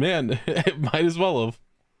 But, man, it might as well have.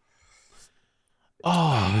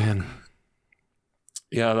 Oh, man.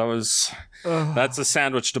 Yeah, that's a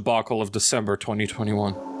sandwich debacle of December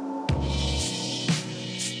 2021.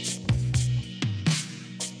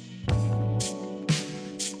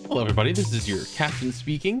 Hello, everybody. This is your captain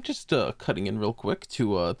speaking. Just cutting in real quick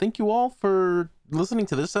to thank you all for listening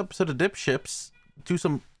to this episode of Dip Ships.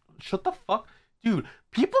 Shut the fuck, dude.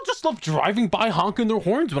 People just love driving by honking their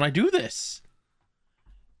horns when I do this.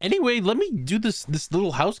 Anyway, let me do this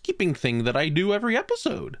little housekeeping thing that I do every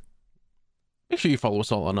episode. Make sure you follow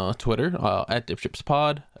us all on Twitter at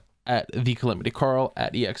DipshipsPod, at The Calamity Carl,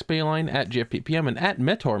 at EXBayline, at GFPPM, and at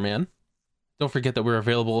Metorman. Don't forget that we're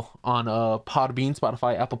available on Podbean,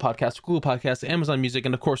 Spotify, Apple Podcasts, Google Podcasts, Amazon Music,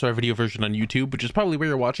 and of course our video version on YouTube, which is probably where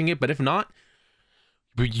you're watching it. But if not,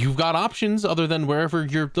 you've got options other than wherever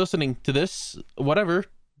you're listening to this, whatever.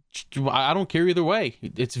 I don't care either way.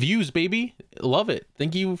 It's views, baby. Love it.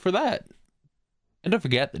 Thank you for that. And don't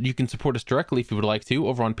forget that you can support us directly if you would like to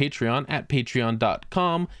over on Patreon at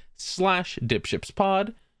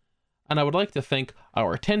patreon.com/dipshipspod. And I would like to thank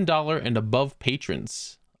our $10 and above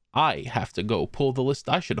patrons. I have to go pull the list.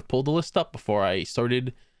 I should have pulled the list up before I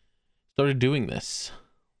started doing this.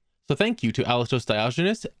 So thank you to Alistos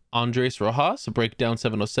Diogenes, Andres Rojas, Breakdown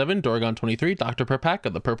 707, Dorgon 23, Dr.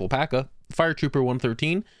 Perpaka, the Purple Paka, Fire Trooper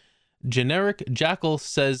 113, Generic Jackal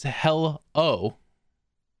says hell oh.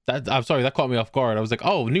 I'm sorry, that caught me off guard. I was like,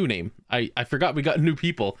 oh, new name. I forgot we got new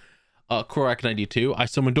people. Korak 92, I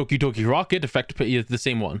summoned Doki Doki Rocket, effect the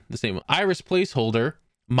same one. Iris Placeholder,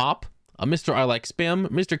 Mop, Mr. I Like Spam,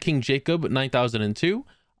 Mr. King Jacob 9002,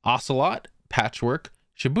 Ocelot, Patchwork,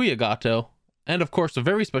 Shibuya Gato, and of course a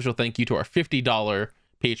very special thank you to our $50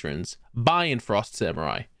 patrons, Bai and Frost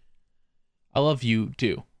Samurai. I love you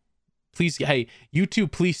too. Please, hey, you two,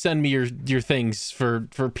 please send me your things for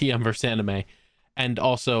PM versus anime. And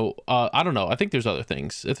also, I don't know. I think there's other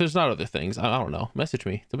things. If there's not other things, I don't know. Message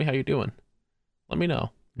me. Tell me how you're doing. Let me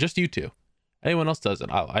know. Just you two. Anyone else does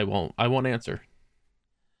it, I won't answer.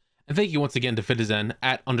 And thank you once again to Vitizen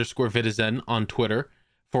 @_Vitizen on Twitter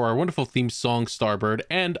for our wonderful theme song Starbird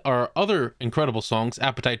and our other incredible songs,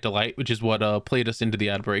 Appetite Delight, which is what played us into the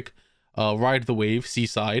ad break, Ride the Wave,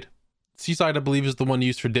 Seaside. Seaside, I believe, is the one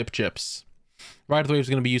used for Dip Chips. Ride the Wave is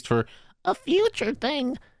going to be used for a future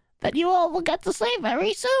thing that you all will get to say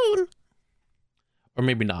very soon. Or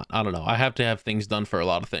maybe not. I don't know. I have to have things done for a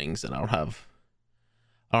lot of things, and I don't have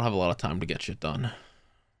a lot of time to get shit done.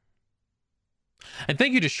 And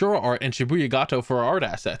thank you to Shura Art and Shibuya Gato for our art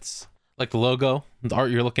assets. Like the logo, the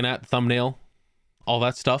art you're looking at, the thumbnail, all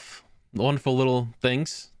that stuff. The wonderful little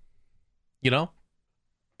things. You know?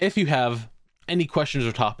 If you have any questions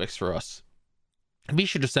or topics for us, be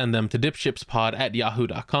sure to send them to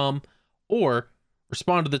dipshipspod@yahoo.com or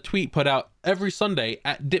respond to the tweet put out every Sunday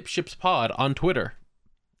 @dipshipspod on Twitter.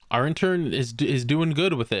 Our intern is doing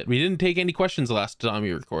good with it. We didn't take any questions last time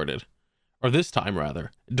we recorded. Or this time,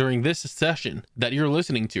 rather. During this session that you're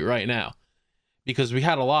listening to right now. Because we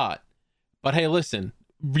had a lot. But hey, listen.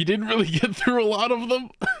 We didn't really get through a lot of them.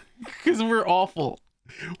 Because we're awful.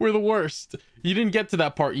 We're the worst. You didn't get to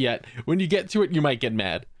that part yet. When you get to it, you might get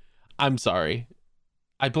mad. I'm sorry.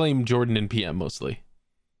 I blame Jordan and PM mostly.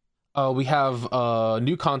 We have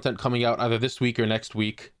new content coming out either this week or next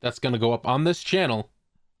week. That's going to go up on this channel.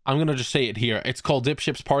 I'm going to just say it here. It's called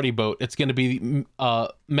Dipship's Party Boat. It's going to be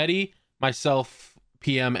Medi, myself,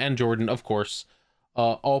 PM, and Jordan, of course,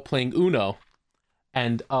 all playing Uno.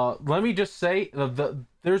 And let me just say,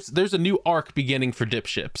 there's a new arc beginning for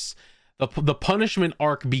Dipships. The punishment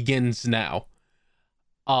arc begins now.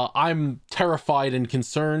 I'm terrified and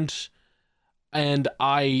concerned, and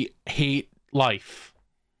I hate life.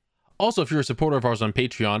 Also, if you're a supporter of ours on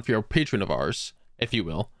Patreon, if you're a patron of ours, if you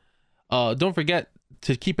will, don't forget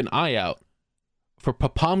to keep an eye out for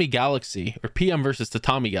Papami Galaxy, or PM versus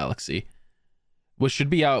Tatami Galaxy, which should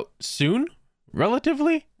be out soon,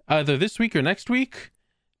 relatively, either this week or next week,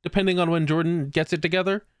 depending on when Jordan gets it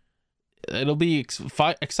together. It'll be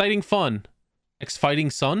exciting fun. Exciting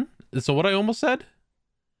sun? Is that what I almost said?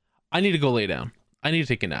 I need to go lay down. I need to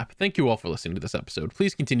take a nap. Thank you all for listening to this episode.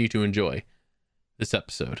 Please continue to enjoy this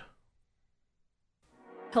episode.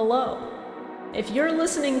 Hello. If you're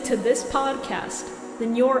listening to this podcast,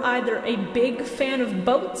 then you're either a big fan of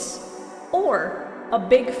boats or a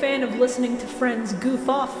big fan of listening to friends goof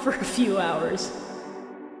off for a few hours.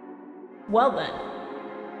 Well then,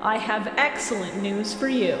 I have excellent news for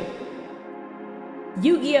you.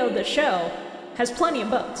 Yu-Gi-Oh! The Show has plenty of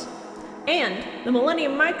boats. And the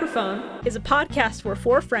Millennium Microphone is a podcast where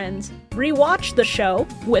four friends rewatch the show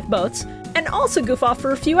with boats and also goof off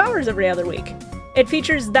for a few hours every other week. It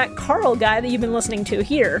features that Carl guy that you've been listening to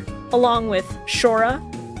here, along with Shora,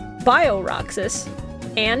 BioRoxas,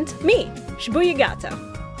 and me, Shibuya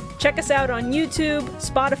Gato. Check us out on YouTube,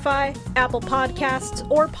 Spotify, Apple Podcasts,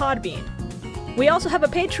 or Podbean. We also have a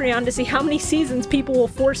Patreon to see how many seasons people will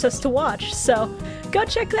force us to watch, so go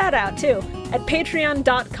check that out too, at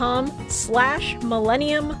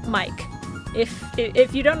patreon.com/millenniummike.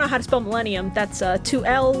 If you don't know how to spell millennium, that's 2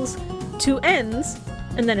 L's, 2 N's,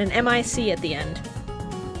 and then an MIC at the end.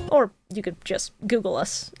 Or you could just Google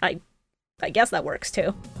us. I guess that works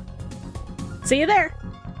too. See you there!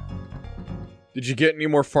 Did you get any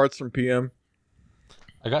more farts from PM?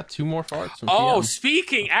 I got 2 more farts from Oh,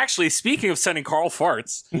 PM. speaking of sending Carl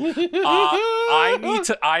farts,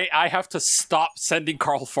 I have to stop sending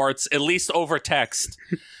Carl farts, at least over text,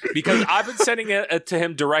 because I've been sending it to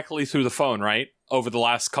him directly through the phone, right? Over the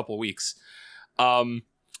last couple weeks. I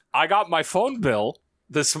got my phone bill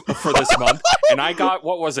for this month, and I got,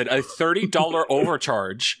 what was it, a $30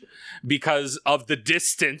 overcharge because of the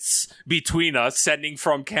distance between us sending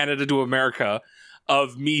from Canada to America,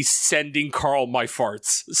 of me sending Carl my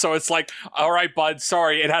farts. So it's like, all right, bud,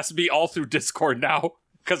 sorry, it has to be all through Discord now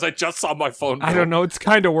because I just saw my phone bill. I don't know, it's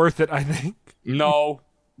kind of worth it, I think. No,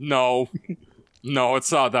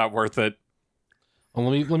 it's not that worth it. Well,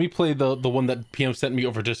 let me play the one that PM sent me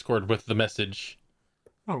over Discord with the message.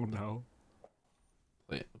 Oh no.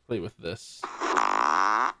 Play with this.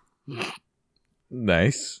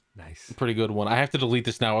 Nice. Pretty good one. I have to delete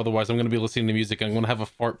this now, otherwise I'm going to be listening to music and I'm going to have a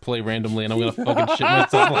fart play randomly and I'm going to fucking shit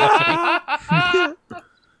myself laughing.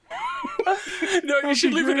 No, you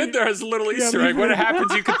should leave it in there as a little Easter egg. When it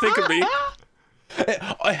happens, you can think of me. It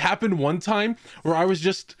happened one time where I was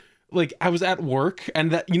just like, I was at work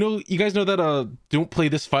and that, you guys know that don't play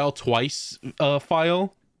this file twice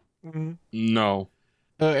file? No.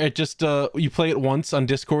 It just you play it once on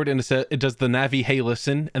Discord and it does the Navi "Hey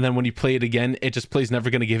listen," and then when you play it again, it just plays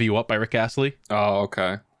 "Never Gonna Give You Up" by Rick Astley. Oh,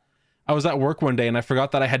 okay. I was at work one day and I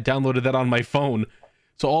forgot that I had downloaded that on my phone.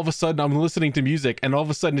 So all of a sudden I'm listening to music and all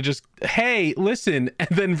of a sudden it just, "Hey, listen," and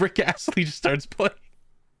then Rick Astley just starts playing.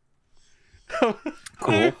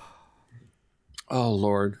 Cool. Oh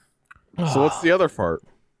Lord. So what's the other fart?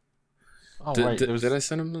 Oh, Did, right. did, There was, did I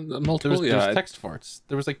send him there multiple? was Yeah. text farts.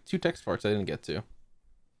 There was like 2 text farts I didn't get to.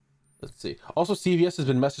 Let's see. Also, CVS has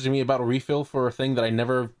been messaging me about a refill for a thing that I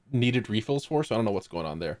never needed refills for, so I don't know what's going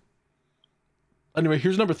on there. Anyway,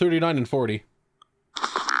 here's number 39 and 40.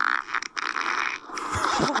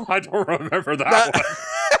 I don't remember that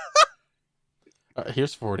one.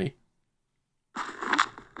 Here's 40.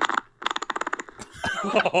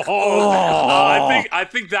 I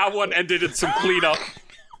think that one ended in some cleanup.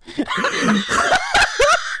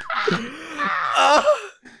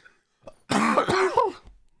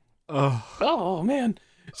 Oh man.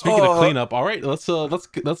 Speaking of cleanup, all right, let's do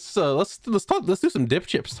some dip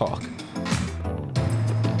chips talk.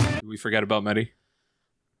 Did we forget about Medi?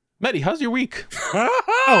 Medi, how's your week?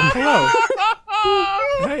 Oh, hello.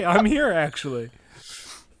 Hey, I'm here actually.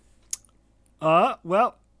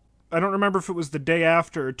 Well, I don't remember if it was the day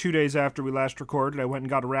after or 2 days after we last recorded. I went and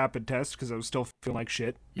got a rapid test because I was still feeling like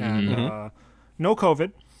shit. And no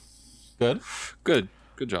COVID. Good. Good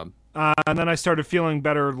job. And then I started feeling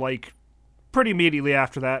better like pretty immediately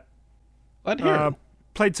after that. Glad to hear it.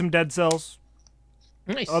 Played some Dead Cells.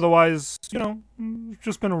 Nice. Otherwise, it's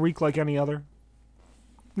just been a week like any other.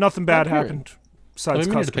 Nothing bad Glad to hear happened. I've Besides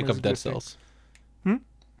been meaning to pick customers up Dead existing. Cells.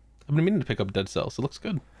 I've been meaning to pick up Dead Cells. It looks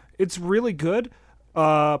good. It's really good.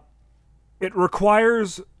 It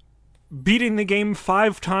requires beating the game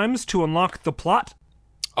 5 times to unlock the plot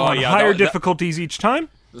on higher difficulties each time.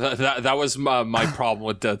 That was my problem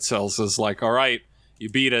with Dead Cells. Is like, all right, you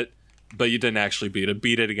beat it, but you didn't actually beat it.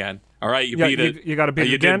 Beat it again. All right, you beat it. You got to beat it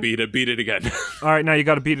you again. did beat it. Beat it again. All right, now you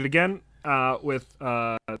got to beat it again with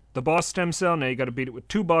the boss stem cell. Now you got to beat it with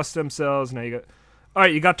 2 boss stem cells. Now you got. All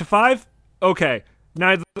right, you got to 5. Okay,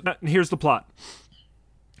 now here's the plot.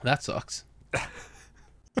 That sucks.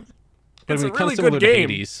 It's a kinda really similar good to game.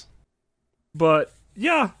 Hades. But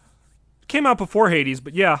yeah, came out before Hades.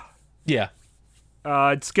 But yeah, Yeah.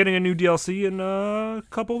 it's getting a new DLC in a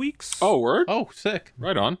couple weeks. Oh, word. Oh, sick.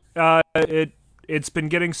 Right on. It's been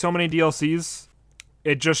getting so many DLCs.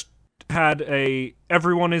 It just had a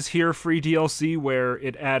Everyone Is Here free DLC where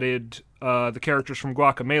it added the characters from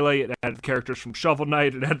Guacamelee, it added the characters from Shovel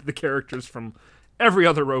Knight, it added the characters from every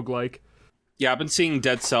other roguelike. Yeah, I've been seeing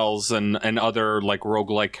Dead Cells and other like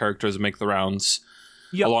roguelike characters make the rounds.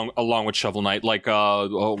 Yep. Along with Shovel Knight. Like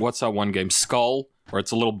what's that one game? Skull, where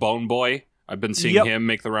it's a little bone boy. I've been seeing him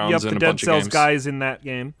make the rounds in the a Dead bunch Cells of games. guy is in that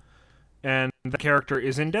game, and the character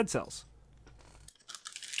is in Dead Cells.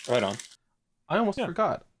 Right on. I almost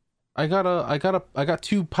forgot. I got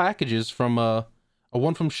 2 packages from a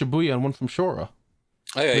one from Shibuya and one from Shora.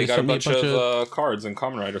 Oh yeah, They you got a sent me a bunch bunch of cards and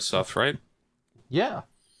Kamen Rider stuff, right? Yeah.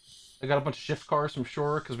 I got a bunch of shift cars from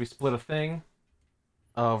Shora because we split a thing.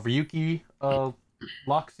 Ryuki,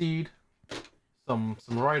 Lockseed, some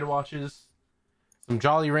Rider watches, some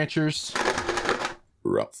Jolly Ranchers.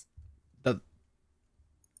 Rough.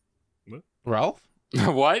 Ralph?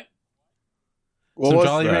 What? What Some was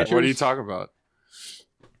Jolly that? Ranchers? What are you talking about?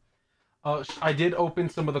 I did open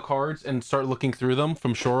some of the cards and start looking through them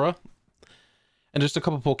from Shora. And just a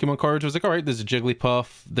couple Pokemon cards. I was like, all right, there's a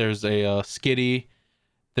Jigglypuff, there's a Skitty,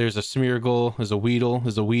 there's a Smeargle, there's a Weedle,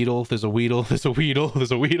 there's a Weedle, there's a Weedle, there's a Weedle,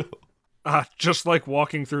 there's a Weedle. Just like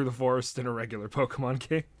walking through the forest in a regular Pokemon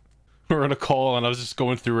game. We were on a call and I was just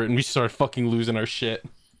going through it and we started fucking losing our shit.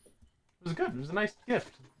 It was good. It was a nice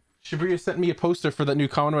gift. Shibuya sent me a poster for that new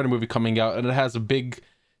Kamen Rider movie coming out, and it has a big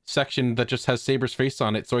section that just has Saber's face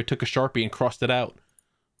on it, so I took a Sharpie and crossed it out.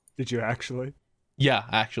 Did you actually? Yeah,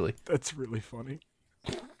 actually. That's really funny.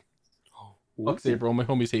 Fuck Saber. All my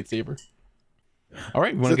homies hate Saber. All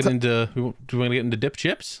right, do we want to get into dip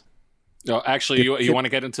chips? Oh, actually, you want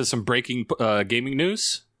to get into some breaking gaming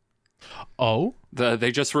news? Oh?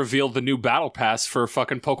 They just revealed the new battle pass for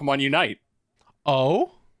fucking Pokemon Unite.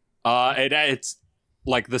 Oh? It's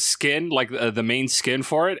like the skin, like the main skin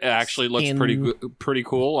for it. It actually looks pretty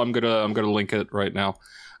cool. I'm gonna link it right now.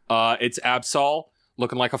 It's Absol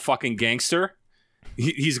looking like a fucking gangster.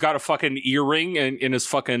 He's got a fucking earring in his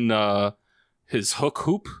fucking his hook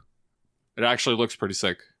hoop. It actually looks pretty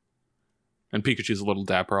sick. And Pikachu's a little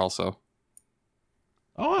dapper also.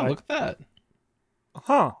 Oh, look at that.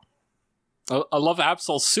 Huh. I love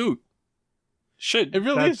Absol's suit. Shit, It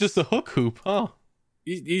really is just a hook hoop, huh?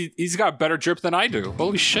 he's got better drip than I do.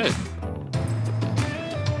 Holy shit.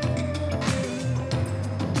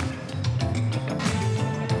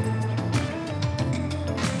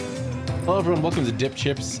 Hello, everyone. Welcome to Dip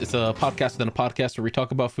Chips. It's a podcast within a podcast where we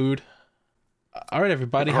talk about food. All right,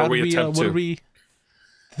 everybody. How did we? What did we?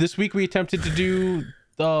 This week we attempted to do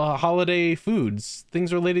the holiday foods,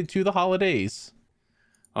 things related to the holidays.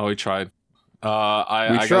 Oh, we tried.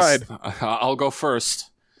 I tried. guess I'll go first.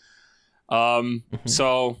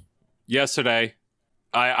 So yesterday,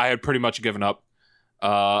 I had pretty much given up.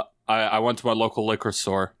 I went to my local liquor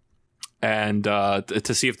store and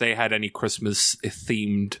to see if they had any Christmas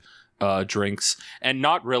themed drinks, and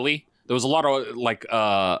not really. There was a lot of like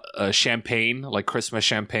champagne, like Christmas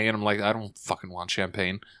champagne. I'm like, I don't fucking want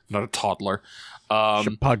champagne. I'm not a toddler.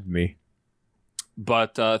 She bugged me.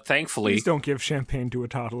 But thankfully, Please don't give champagne to a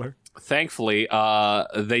toddler. Thankfully,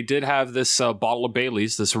 they did have this bottle of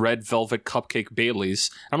Bailey's, this red velvet cupcake Bailey's.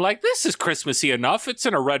 I'm like, this is Christmassy enough. It's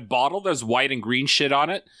in a red bottle. There's white and green shit on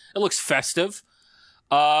it. It looks festive.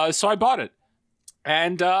 So I bought it,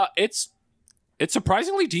 and it's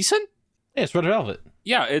surprisingly decent. Yeah, it's red velvet.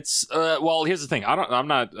 Yeah, it's well. Here's the thing. I'm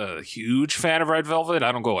not a huge fan of red velvet.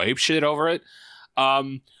 I don't go ape shit over it.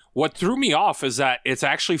 What threw me off is that it's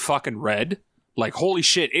actually fucking red. Like, holy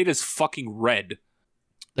shit, it is fucking red.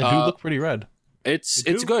 They do look pretty red. It's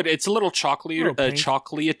good. It's a little pink.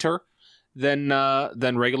 chocolatier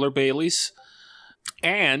than regular Bailey's.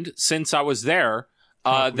 And since I was there,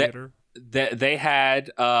 they had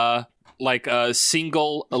like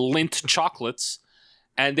single Lindt chocolates,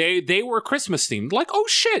 and they were Christmas themed. Like, oh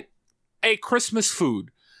shit, a Christmas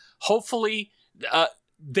food. Hopefully,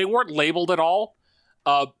 they weren't labeled at all,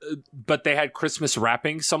 but they had Christmas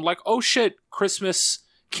wrapping. So I'm like, oh shit, Christmas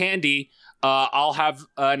candy. I'll have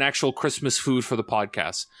an actual Christmas food for the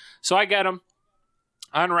podcast. So I get them.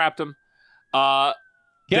 I unwrapped them. They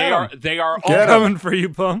are all Coming for you,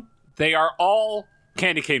 Bum. They are all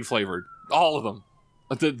candy cane flavored. All of them.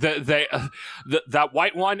 That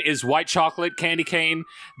white one is white chocolate candy cane.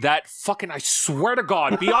 That fucking, I swear to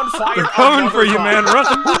God, be on fire. They're coming for you, time. man.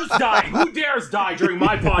 Run. Who's dying? Who dares die during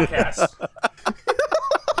my podcast?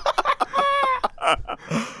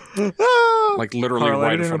 Like literally Carl,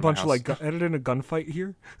 right in edit in a front bunch of of my like edit in a gunfight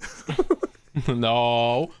here.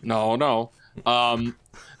 No. No.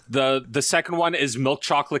 The second one is milk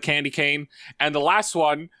chocolate candy cane, and the last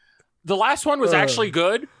one was actually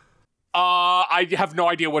good. I have no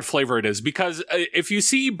idea what flavor it is, because if you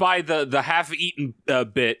see by the half-eaten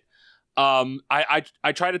bit,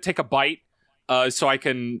 I try to take a bite so I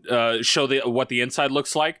can show what the inside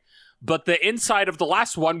looks like. But the inside of the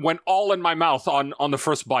last one went all in my mouth on the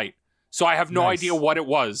first bite. So I have no idea what it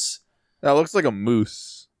was. That looks like a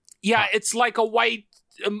mousse. Yeah, it's like a white,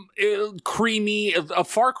 creamy,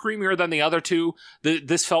 far creamier than the other two.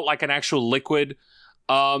 This felt like an actual liquid.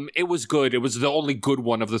 It was good. It was the only good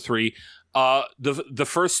one of the three. The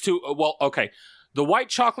first two, well, okay. The white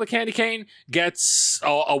chocolate candy cane gets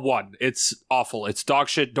a 1. It's awful. It's dog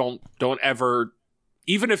shit. Don't ever...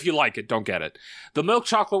 Even if you like it, don't get it. The milk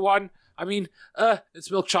chocolate one, I mean, it's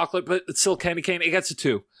milk chocolate, but it's still candy cane. It gets a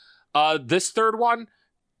 2. This third one,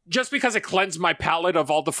 just because it cleansed my palate of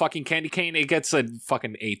all the fucking candy cane, it gets a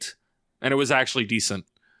fucking 8. And it was actually decent.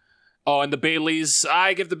 Oh, and the Baileys,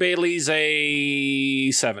 I give the Baileys a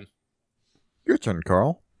 7. Your turn,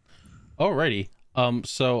 Carl. Alrighty.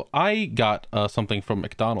 So I got something from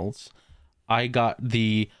McDonald's. I got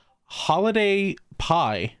the holiday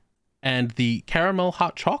pie and the caramel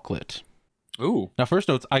hot chocolate. Ooh. Now, first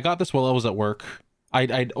notes, I got this while I was at work.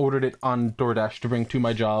 I'd ordered it on DoorDash to bring to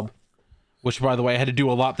my job, which, by the way, I had to do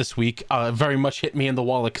a lot this week. Very much hit me in the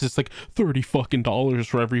wallet, because it's like $30 fucking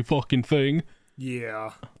for every fucking thing.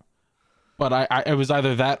 Yeah. But I was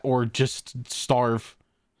either that or just starve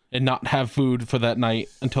and not have food for that night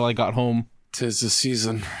until I got home. 'Tis the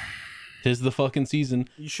season. 'Tis the fucking season.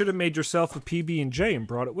 You should have made yourself a PB&J and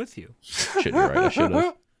brought it with you. Shit, you're right, I should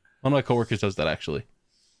have. One of my coworkers does that, actually.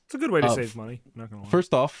 It's a good way to save money. Not gonna lie.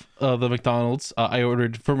 First off, the McDonald's, I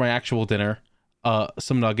ordered for my actual dinner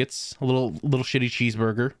some nuggets, a little shitty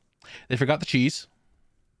cheeseburger. They forgot the cheese.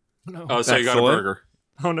 No. Oh, so you got a Excellent. burger.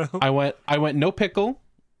 Oh no. I went no pickle,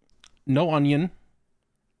 no onion,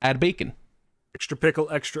 add bacon. Extra pickle,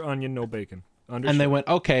 extra onion, no bacon. Understood. And they went,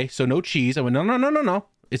 okay, so no cheese. I went, no.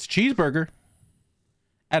 It's a cheeseburger.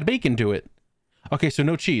 Add bacon to it. Okay, so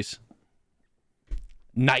no cheese.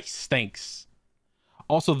 Nice, thanks.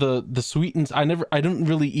 Also, the sweet and I don't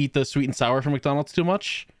really eat the sweet and sour from McDonald's too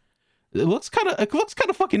much. It looks kind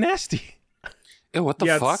of fucking nasty. Ew, what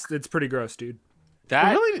the fuck? It's pretty gross, dude.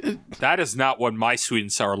 That Really? that is not what my sweet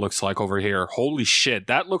and sour looks like over here. Holy shit,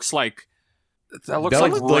 that looks like That like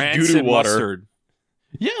looks like rancid doo-doo water. mustard.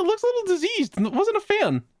 Yeah, it looks a little diseased. Wasn't a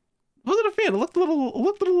fan. It looked a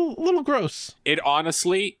little gross. It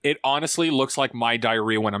honestly looks like my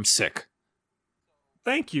diarrhea when I'm sick.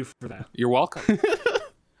 Thank you for that. You're welcome.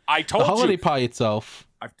 I The told holiday you. pie itself.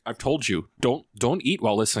 I've told you. Don't eat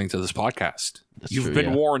while listening to this podcast. That's You've true, been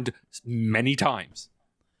yeah. warned many times.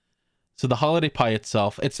 So the holiday pie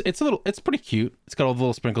itself, it's pretty cute. It's got all the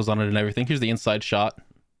little sprinkles on it and everything. Here's the inside shot.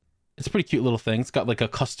 It's a pretty cute little thing. It's got like a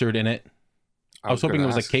custard in it. I was hoping it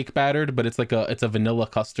was like cake battered, but it's a vanilla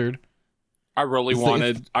custard. I really It's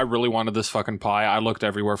wanted this fucking pie. I looked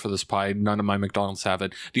everywhere for this pie. None of my McDonald's have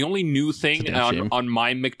it. The only new thing It's a damn shame. on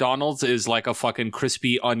my McDonald's is like a fucking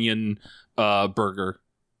crispy onion burger.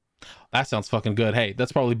 That sounds fucking good. Hey,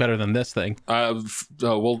 that's probably better than this thing.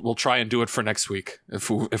 We'll try and do it for next week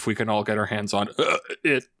if we can all get our hands on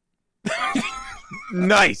it.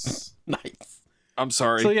 Nice. Nice. I'm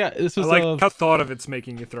sorry. So yeah, this I was like how thought of it's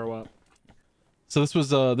making you throw up. so this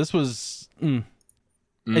was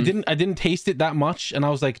I didn't taste it that much, and I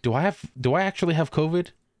was like, do I actually have COVID?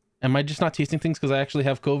 Am I just not tasting things because I actually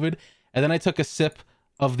have COVID? And then I took a sip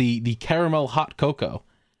of the caramel hot cocoa,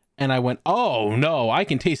 and I went, oh no, I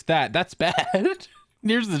can taste that. That's bad.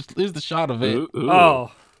 here's the shot of it. Ooh.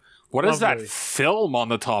 Oh, What is that lovely. film on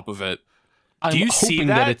the top of it? I'm Do you see hoping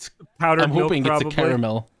that? it's powdered I'm milk, hoping probably. it's a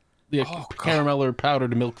caramel. Yeah, Oh, God. caramel or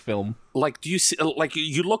powdered milk film. Like, do you see? Like,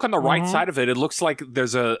 you look on the right side of it. It looks like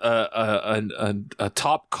there's a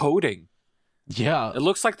top coating. Yeah, It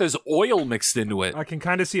looks like there's oil mixed into it. I can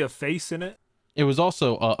kind of see a face in it. it was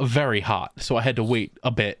also very hot, so I had to wait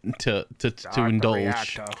a bit to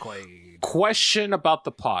indulge. Question about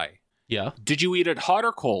the pie. Yeah, Did you eat it hot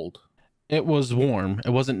or cold? it was warm.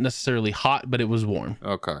 It wasn't necessarily hot, but it was warm.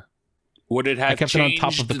 Okay. Would it have I kept it on changed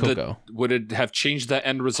top of the cocoa. Would it have changed the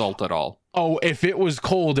end result at all? Oh, if it was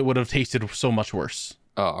cold, it would have tasted so much worse.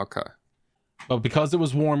 Oh, okay. But because it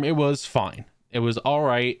was warm, it was fine. It was all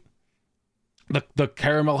right. The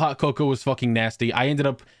caramel hot cocoa was fucking nasty. I ended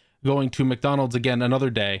up going to McDonald's again another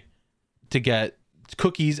day to get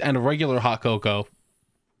cookies and a regular hot cocoa.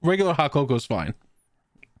 Regular hot cocoa is fine.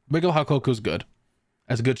 Regular hot cocoa is good.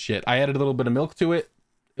 That's good shit. I added a little bit of milk to it.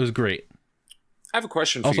 It was great. I have a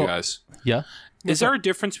question for Also- you guys. Yeah? Is there a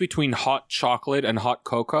difference between hot chocolate and hot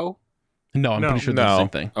cocoa? No, I'm No. pretty sure they're the No. same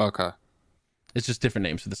thing. Okay. It's just different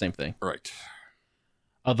names for the same thing. Right.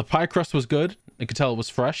 The pie crust was good. I could tell it was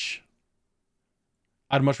fresh.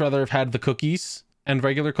 I'd much rather have had the cookies and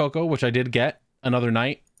regular cocoa, which I did get another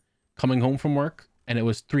night coming home from work, and it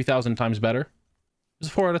was 3,000 times better. It was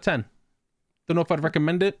a 4 out of 10. Don't know if I'd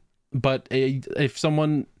recommend it, but if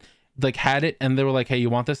someone like had it and they were like, hey, you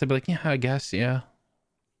want this? They'd be like, yeah, I guess, yeah.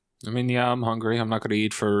 I mean, yeah, I'm hungry. I'm not going to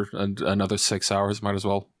eat for another 6 hours. Might as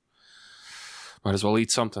well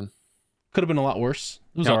eat something. Could have been a lot worse.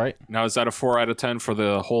 It was Now- all right. Now, is that a 4 out of 10 for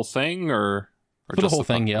the whole thing, or For the just whole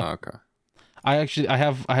thing, yeah. Oh, okay. I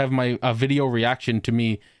have my video reaction to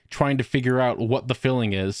me trying to figure out what the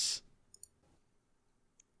filling is.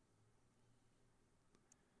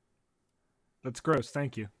 That's gross.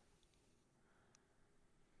 Thank you.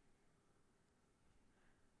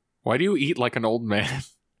 Why do you eat like an old man?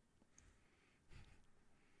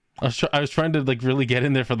 I was trying to like really get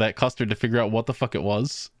in there for that custard to figure out what the fuck it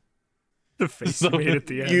was. The face So- you made at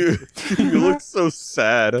the end. You look so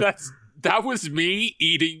sad. That was me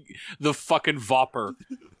eating the fucking Vopper.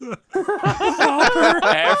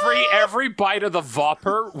 every bite of the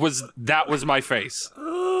Vopper was my face.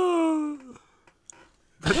 The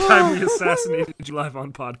time we assassinated you live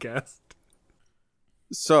on podcast.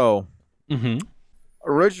 So, Mm-hmm.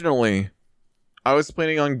 originally, I was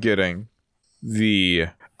planning on getting the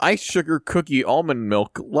ice sugar cookie almond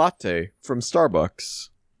milk latte from Starbucks.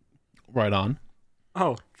 Right on.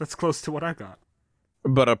 Oh, that's close to what I got.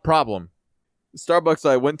 But a problem. The Starbucks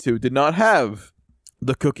I went to did not have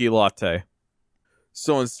the cookie latte.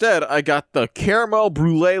 So instead, I got the caramel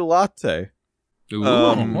brulee latte. Ooh.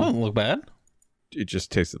 Well, it doesn't look bad. It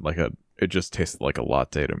just tasted like a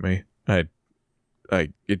latte to me.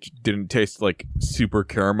 It didn't taste like super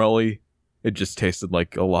caramelly. It just tasted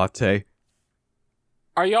like a latte.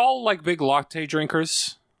 Are y'all like big latte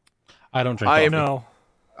drinkers? I don't drink I coffee. am- No,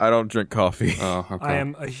 I don't drink coffee. Oh, okay. I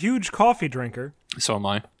am a huge coffee drinker, So am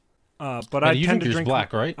I. but Yeah, I you tend drink to yours drink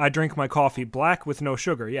black, right? I drink my coffee black with no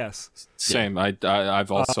sugar. Yes. Same.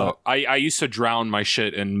 I've also I used to drown my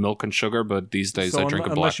shit in milk and sugar, but these days So I drink it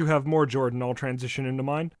black. unless you have more, Jordan, I'll transition into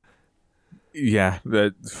mine. Yeah,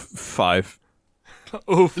 that 5.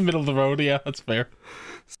 Oof. The middle of the road, yeah, that's fair.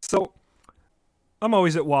 So I'm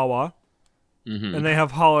always at Wawa, Mhm. and they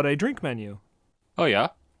have holiday drink menu, Oh yeah.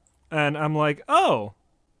 and I'm like, oh,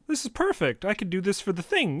 this is perfect. I could do this for the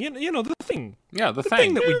thing. You know the thing. Yeah, the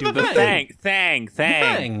thing that we do, The the thing. Thang.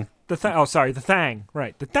 The thing. Oh, sorry, the thang.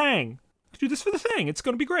 Right, the thang. Do this for the thing. It's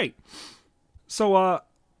gonna be great. So,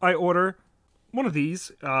 I order one of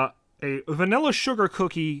these, a vanilla sugar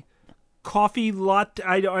cookie coffee latte.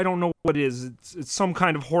 I don't know what it is. It's some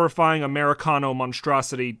kind of horrifying Americano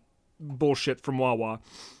monstrosity bullshit from Wawa.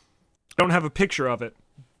 I don't have a picture of it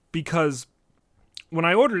because when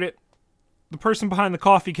I ordered it, the person behind the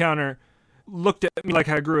coffee counter looked at me like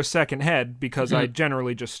I grew a second head because I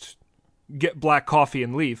generally just get black coffee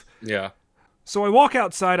and leave. Yeah. So I walk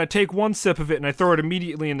outside, I take one sip of it, and I throw it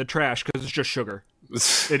immediately in the trash because it's just sugar.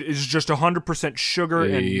 It is just 100% sugar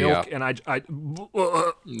and milk, and I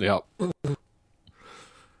Yep.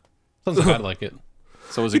 Sounds bad like it.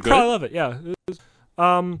 So was it You'd good? probably love it, yeah.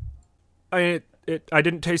 I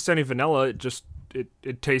didn't taste any vanilla. It just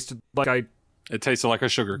it tasted like I It tasted like a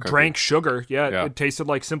sugar cookie. drank sugar. Yeah, Yeah. it tasted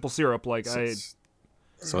like simple syrup. Like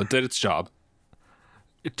So it did its job.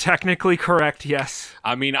 technically correct. Yes,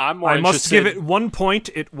 I mean, I'm more I must interested... give it 1 point.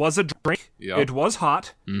 It was a drink. Yep. It was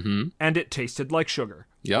hot, Mm-hmm. and it tasted like sugar.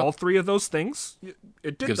 Yep. All three of those things.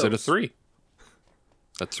 It did. Gives those. it a 3.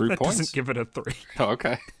 That's 3 That points. doesn't give it a 3. Oh,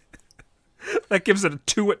 okay. That gives it a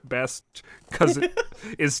 2 at best because it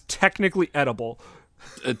is technically edible.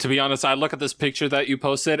 To be honest, I look at this picture that you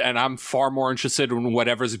posted, and I'm far more interested in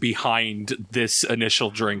whatever's behind this initial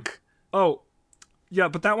drink. Oh, yeah,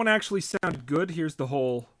 but that one actually sounded good. Here's the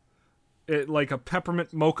whole, like a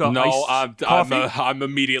peppermint mocha No, iced coffee. I'm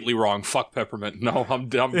immediately wrong. Fuck peppermint. No, I'm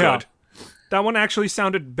Yeah. good. That one actually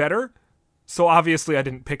sounded better, so obviously I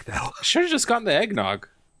didn't pick that. Should have just gotten the eggnog.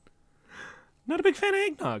 Not a big fan of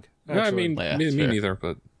eggnog. Yeah, I actually. mean, Yeah, me fair. neither,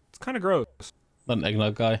 but... It's kind of gross. Not an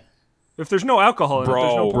eggnog guy. If there's no alcohol in it,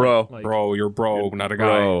 there's no point. Bro. Like, Bro, you're bro, not a guy.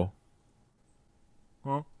 Bro.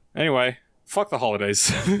 well, Anyway, fuck the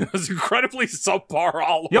holidays. It was incredibly subpar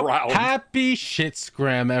all Yep. around. Happy shit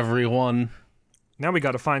scram, everyone. now we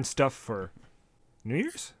got to find stuff for New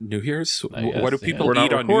Year's. New Year's? I guess, What do yeah. people We're not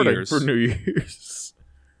eat on New recording Year's? for New Year's.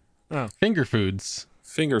 Finger foods.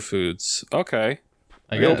 Finger foods. Okay.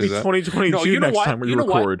 I It'll guess. be that- 2022 No, you know next what? time we You know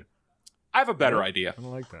what? record. I have a better idea. I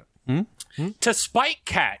don't like that. To spite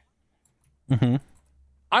Cat, Mm-hmm.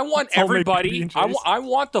 I want It's homemade everybody. PB&Js. I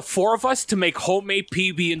want the 4 of us to make homemade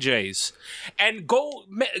PB&Js, and go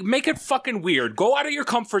make it fucking weird. Go out of your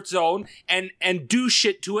comfort zone and do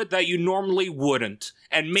shit to it that you normally wouldn't,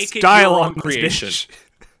 and make Style it your on own this creation. bitch.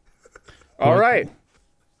 All right.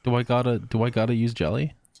 Do I gotta use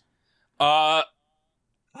jelly?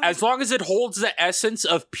 As long as it holds the essence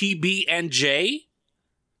of PB and J,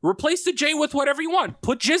 replace the J with whatever you want.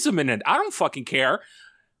 Put jism in it. I don't fucking care.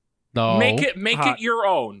 No. Make it Hot. your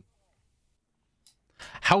own.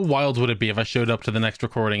 How wild would it be if I showed up to the next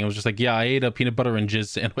recording and was just like, yeah, I ate a peanut butter and jizz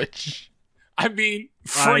sandwich. I mean,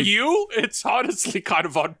 for you, it's honestly kind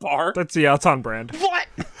of on par. It's on brand. What?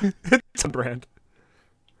 It's on brand.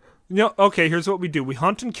 Okay, here's what we do. We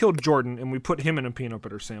hunt and kill Jordan, and we put him in a peanut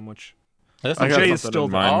butter sandwich. That's I not got Jay is something still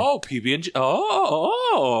in there. mind. Oh, PB and J.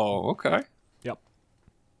 Oh, okay. Yep.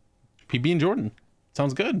 PB and Jordan.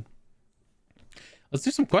 Sounds good. Let's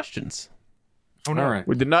do some questions. Oh, no. All right.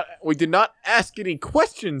 We did not ask any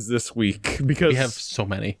questions this week because We have so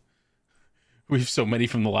many. We have so many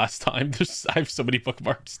from the last time. I have so many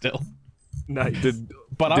bookmarks still. Nice.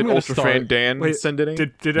 But I'm did gonna Ultra start. Fan Dan Wait, send any?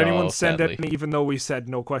 Did No, anyone send sadly. any, even though we said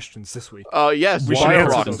no questions this week? Yes, We should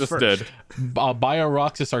answer BioRox those just first. did.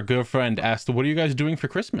 BioRoxas, our good friend, asked, "What are you guys doing for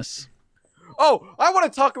Christmas?" Oh, I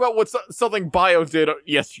want to talk about what something Bio did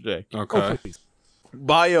yesterday. Okay. Oh, please.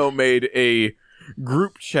 Bio made a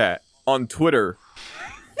group chat on Twitter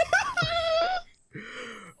You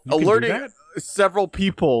can do alerting that? several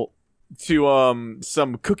people to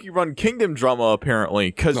some Cookie Run Kingdom drama apparently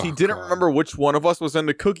because he Oh, didn't God. remember which one of us was in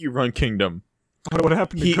the Cookie Run Kingdom. What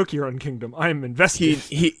happened to He- Cookie Run Kingdom? I am invested.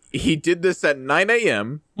 He did this at 9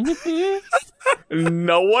 a.m.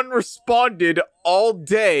 No one responded all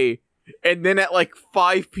day, and then at like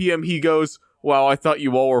 5 p.m. he goes, "Wow, I thought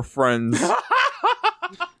you all were friends."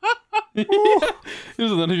 None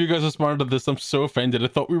of you guys responded to this. I'm so offended. I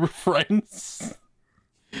thought we were friends.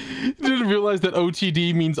 Didn't realize that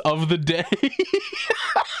OTD means of the day.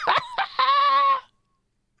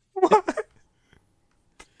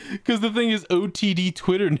 Because the thing is OTD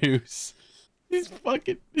Twitter news. It's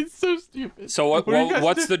so stupid. So What do you guys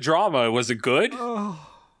what's do? the drama? Was it good?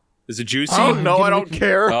 Is it juicy? Oh no, I don't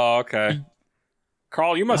care. Oh, okay.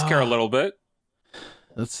 Carl, you must care a little bit.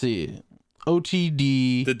 Let's see.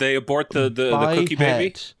 OTD. Did they abort the cookie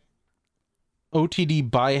baby? OTD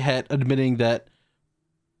by het admitting that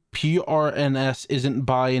PRNS isn't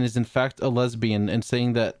bi and is in fact a lesbian, and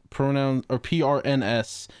saying that pronouns or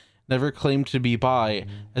PRNS never claimed to be bi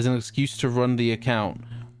as an excuse to run the account.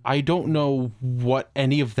 I don't know what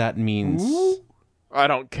any of that means. I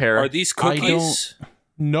don't care. Are these cookies?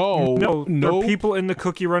 No, They're people in the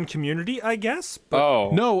Cookie Run community, I guess. But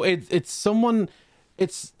Oh. No, it's someone.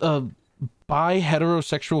 It's a bi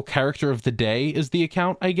heterosexual character of the day is the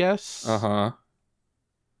account, I guess. Uh-huh.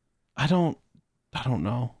 I don't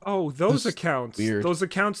know. Oh, those That's accounts. weird. Those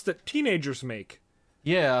accounts that teenagers make.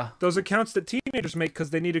 Yeah, Those accounts that teenagers make because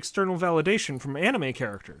they need external validation from anime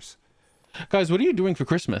characters. guys, what are you doing for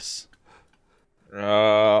Christmas?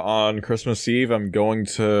 On Christmas Eve, I'm going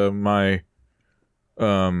to my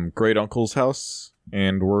great uncle's house,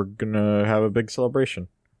 and we're gonna have a big celebration.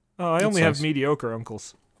 Oh, I only have nice. mediocre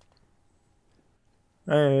uncles.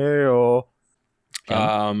 Hey-oh.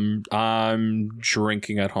 I'm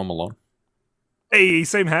drinking at home alone. Hey,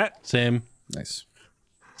 same hat. Same Nice.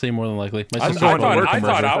 more than likely. My I'm sister going to probably work I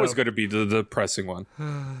commercial. thought I though. was going to be the depressing one.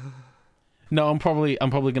 No, I'm probably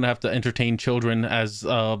gonna have to entertain children as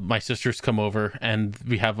my sisters come over, and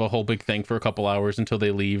we have a whole big thing for a couple hours until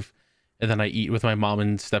they leave, and then I eat with my mom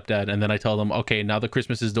and stepdad, and then I tell them, okay, now that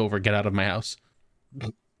Christmas is over, get out of my house.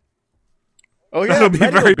 Oh yeah, That'll be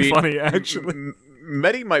Medi will very funny, actually.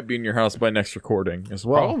 Medi might be in your house by next recording as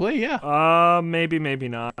well. Probably, yeah. Maybe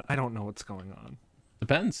not. I don't know what's going on.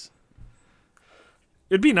 Depends.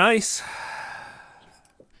 It'd be nice.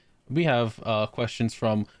 We have questions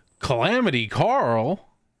from Calamity Carl.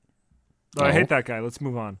 Oh, I hate that guy. Let's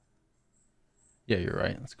move on. Yeah, you're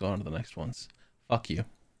right. Let's go on to the next ones. Fuck you.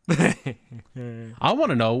 I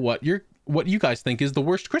want to know what you guys think is the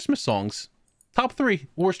worst Christmas songs. Top 3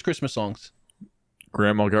 worst Christmas songs.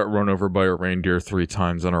 Grandma got run over by a reindeer 3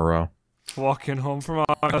 times in a row. Walking home from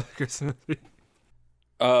our Christmas.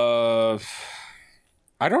 I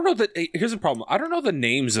don't know that. Here's the problem. I don't know the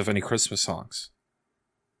names of any Christmas songs.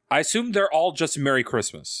 I assume they're all just Merry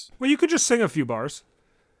Christmas. Well, you could just sing a few bars.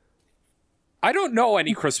 I don't know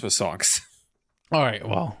any Christmas songs. All right,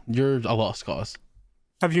 well, you're a lost cause.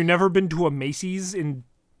 Have you never been to a Macy's in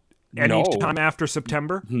any No. time after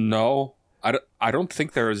September? No, I don't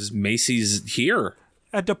think there's Macy's here.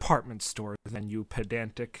 A department store, then, you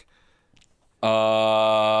pedantic.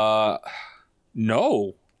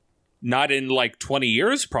 No, not in like 20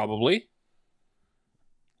 years, probably.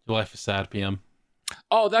 Your life is sad, PM.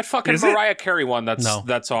 Oh, that fucking Is it? Mariah Carey one No.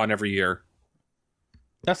 that's on every year.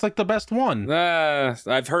 That's like the best one.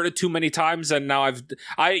 I've heard it too many times, and now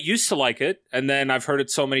I used to like it, and then I've heard it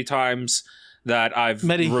so many times that I've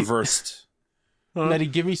reversed. Nettie,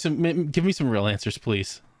 give me some real answers,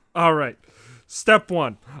 please. All right. Step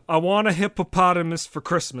 1. I want a hippopotamus for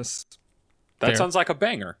Christmas. That Fair. sounds like a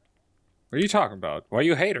banger. What are you talking about? Why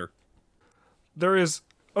you hate her? There is,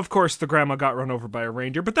 of course, the grandma got run over by a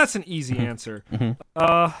reindeer, but that's an easy answer.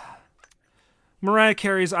 Mariah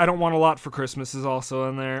Carey's I Don't Want a Lot for Christmas is also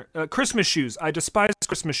in there. Christmas shoes. I despise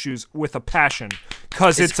Christmas shoes with a passion.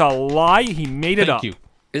 Because it's a lie. He made it Thank up. you.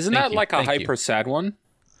 Isn't Thank that you. like a Thank you. hyper sad one?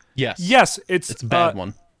 Yes. Yes, It's a bad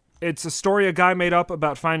one. It's a story a guy made up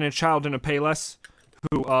about finding a child in a Payless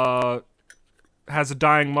who has a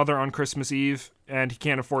dying mother on Christmas Eve, and he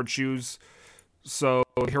can't afford shoes. So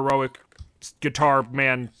the heroic guitar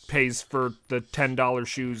man pays for the $10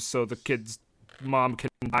 shoes so the kid's mom can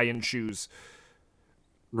buy in shoes.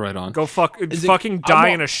 Right on. Go Is it- fucking I die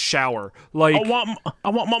want- in a shower. Like, I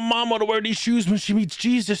want my mama to wear these shoes when she meets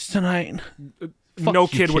Jesus tonight. Fuck no you,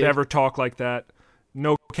 kid would kid. ever talk like that.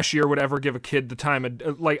 No cashier would ever give a kid the time.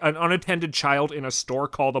 Like, an unattended child in a store,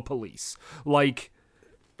 call the police. Like,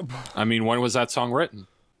 I mean, when was that song written?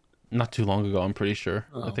 Not too long ago, I'm pretty sure.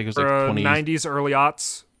 I think it was like 20s. 90s, early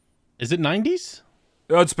aughts. Is it 90s?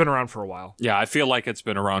 It's been around for a while. Yeah, I feel like it's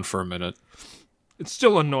been around for a minute. It's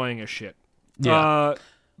still annoying as shit. Yeah.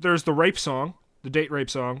 There's the rape song, the date rape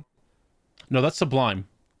song. No, that's Sublime.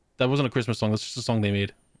 That wasn't a Christmas song. That's just a song they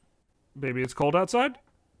made. Baby, It's Cold Outside?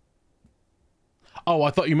 Oh,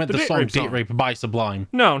 I thought you meant The the Date song Rape Date song. Rape by Sublime.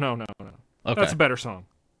 No. Okay. That's a better song.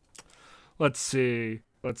 Let's see.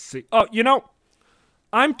 Oh, you know,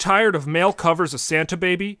 I'm tired of male covers of Santa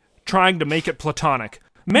Baby trying to make it platonic.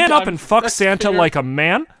 Man up and fuck That's Santa fair. like a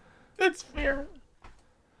man. That's fair.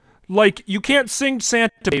 Like, you can't sing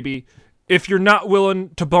Santa Baby if you're not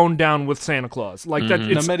willing to bone down with Santa Claus. Like, that. Now,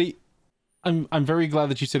 It's, Medi, I'm very glad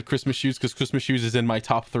that you said Christmas Shoes, because Christmas Shoes is in my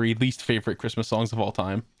top 3 least favorite Christmas songs of all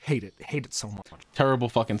time. hate it so much. Terrible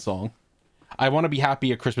fucking song. I want to be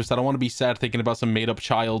happy at Christmas. I don't want to be sad thinking about some made up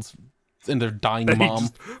child and their dying They mom.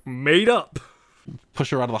 just made up. Push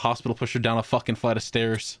her out of the hospital, push her down a fucking flight of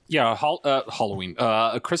stairs. Yeah, Halloween.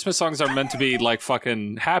 Christmas songs are meant to be like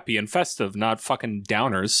fucking happy and festive, not fucking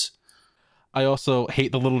downers. I also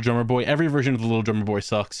hate the Little Drummer Boy. Every version of the Little Drummer Boy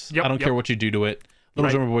sucks. Yep, I don't yep. care what you do to it. Little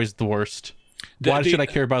Right. Drummer Boy is the worst. Why should I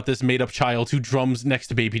care about this made-up child who drums next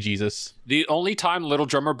to baby Jesus? The only time Little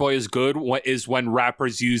Drummer Boy is good is when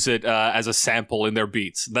rappers use it as a sample in their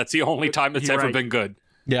beats. That's the only time it's ever been good.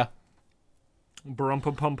 Yeah.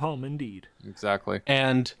 Brum-pum-pum-pum, indeed. Exactly.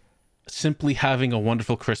 And simply having a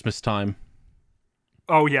wonderful Christmas time.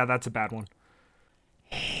 Oh, yeah, that's a bad one.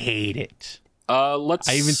 Hate it. I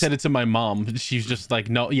even said it to my mom. She's just like,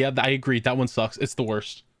 no, yeah, I agree. That one sucks. It's the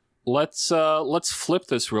worst. Let's flip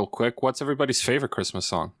this real quick. What's everybody's favorite Christmas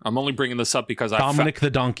song? I'm only bringing this up because Dominic the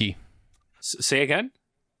Donkey. Say again?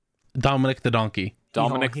 Dominic the Donkey.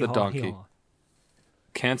 Dominic the Donkey.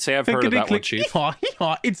 Can't say I've heard of that one, Chief.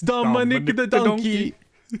 It's Dominic the Donkey.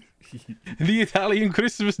 The Italian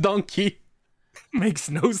Christmas donkey. Makes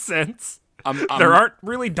no sense. I'm there aren't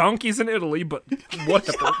really donkeys in Italy, but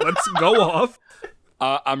whatever. Let's go off.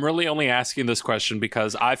 I'm really only asking this question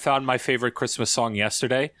because I found my favorite Christmas song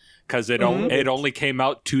yesterday because it only came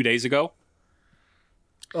out 2 days ago.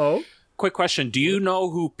 Oh. Quick question. Do you know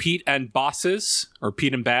who Pete and Boss is? Or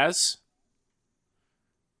Pete and Baz?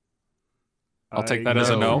 I'll take that as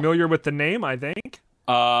a no. Familiar with the name, I think.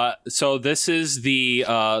 So this is the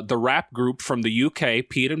rap group from the UK,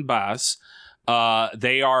 Pete and Baz.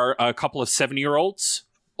 They are a couple of 70-year-olds,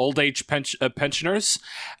 old age pensioners,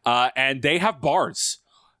 and they have bars.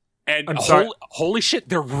 And holy shit,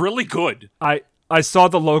 they're really good. I saw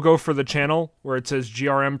the logo for the channel where it says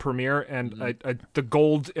GRM Premiere, and the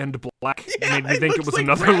gold and black made me think it was like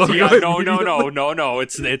another logo. Yeah, no.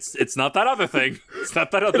 It's not that other thing. It's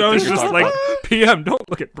not that other thing. I was just like, PM, don't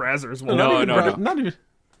look at Brazzers. No. Not even.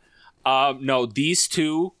 No, these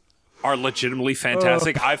two are legitimately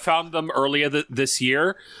fantastic. I found them earlier this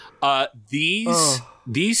year.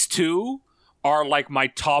 These two are like my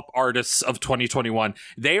top artists of 2021.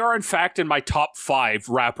 They are in fact in my top 5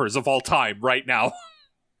 rappers of all time right now.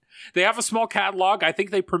 They have a small catalog. I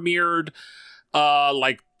think they premiered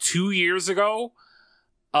like 2 years ago.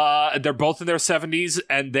 They're both in their 70s,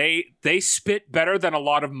 and they spit better than a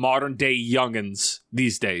lot of modern day youngins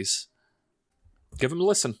these days. Give them a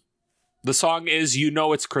listen. The song is "You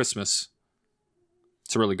Know It's Christmas."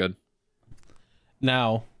 It's really good.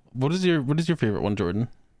 Now, what is your favorite one, Jordan?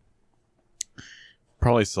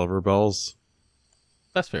 Probably Silver Bells.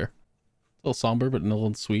 That's fair. A little somber, but a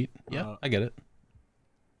little sweet. Yeah, I get it.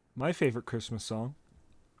 My favorite Christmas song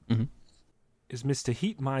is Mr.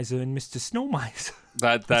 Heat Miser and Mr. Snow Miser.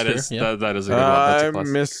 That is a good one. That's a I'm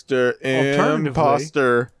Mr.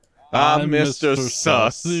 Imposter. I'm Mr.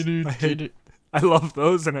 Sus. I love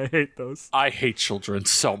those and I hate those. I hate children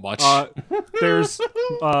so much. There's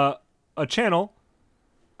a channel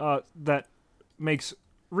that makes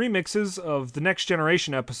remixes of the Next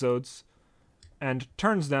Generation episodes and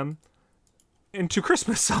turns them into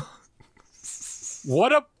Christmas songs.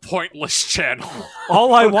 What a pointless channel.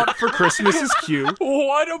 All I Want for Christmas is Q.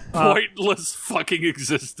 What a pointless fucking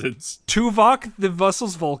existence. Tuvok the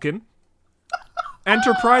Vessel's Vulcan.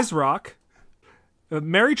 Enterprise Rock.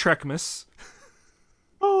 Merry Trekmas.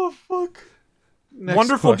 Oh, fuck. Next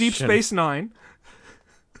Wonderful question. Deep Space Nine.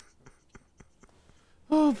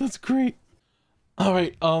 Oh, that's great. All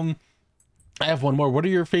right, I have one more. What are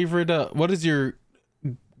your favorite? What is your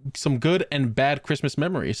some good and bad Christmas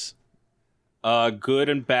memories? Good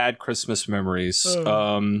and bad Christmas memories.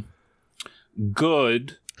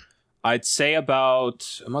 Good. I'd say it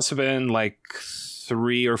must have been like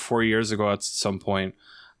 3 or 4 years ago at some point.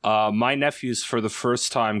 My nephews for the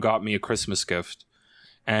first time got me a Christmas gift,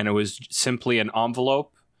 and it was simply an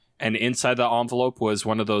envelope. And inside the envelope was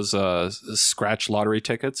one of those scratch lottery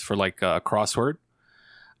tickets for like a crossword.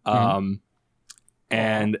 And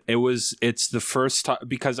it's the first time,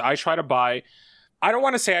 because I try to buy, I don't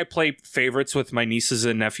want to say I play favorites with my nieces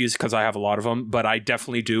and nephews because I have a lot of them, but I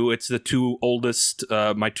definitely do. It's the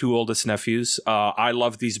my two oldest nephews. I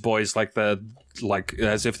love these boys like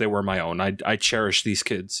as if they were my own. I cherish these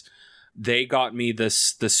kids. They got me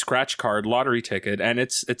this scratch card lottery ticket, and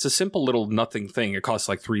it's a simple little nothing thing. It costs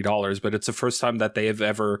like $3, but it's the first time that they have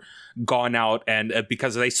ever gone out, and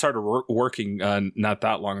because they started working not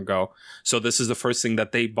that long ago, so this is the first thing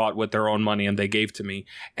that they bought with their own money and they gave to me,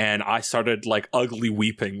 and I started like ugly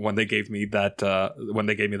weeping when they gave me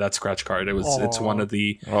that scratch card. It's one of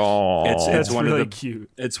the it's one really of the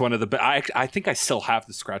cute. It's one of the I think I still have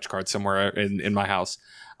the scratch card somewhere in my house.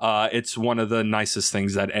 It's one of the nicest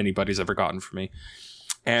things that anybody's ever gotten for me.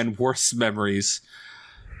 And worst memories.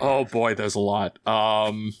 Oh boy, there's a lot.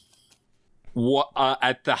 At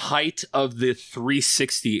the height of the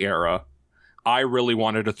 360 era, I really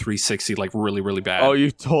wanted a 360, like really, really bad. Oh, you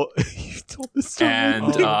told this story.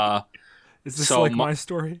 And Is this so like my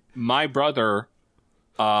story? My brother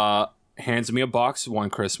hands me a box one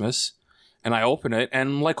Christmas, And I open it, and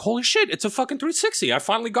I'm like, holy shit, it's a fucking 360. I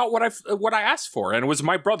finally got what I asked for, and it was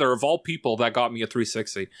my brother, of all people, that got me a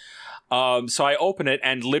 360. So I open it,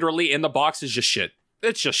 and literally in the box is just shit.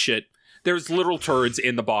 It's just shit. There's literal turds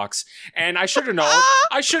in the box. And I should have known.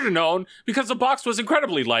 I should have known, because the box was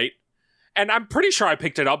incredibly light. And I'm pretty sure I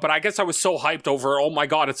picked it up, but I guess I was so hyped over, oh my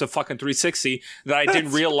god, it's a fucking 360, that I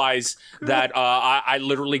didn't realize that I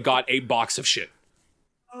literally got a box of shit.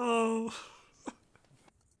 Oh.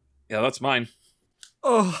 Yeah, that's mine.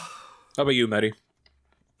 Oh. How about you, Mehdi?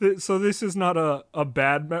 So this is not a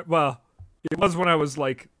bad... Well, it was when I was,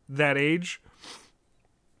 like, that age.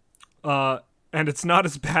 And it's not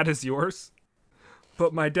as bad as yours.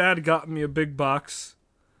 But my dad got me a big box,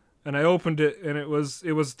 and I opened it, and it was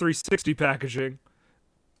 360 packaging.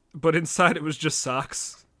 But inside it was just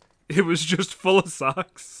socks. It was just full of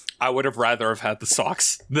socks. I would have rather have had the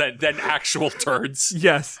socks than actual turds.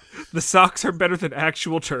 Yes, the socks are better than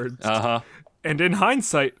actual turds. Uh-huh. And in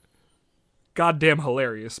hindsight, goddamn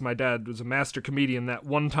hilarious. My dad was a master comedian that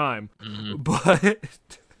one time. Mm-hmm. But...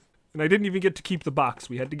 And I didn't even get to keep the box.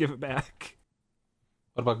 We had to give it back.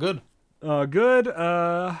 What about good? Good,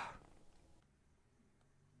 All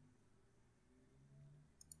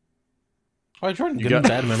right, Jordan, good and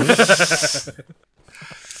bad memories.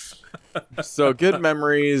 So good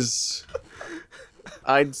memories.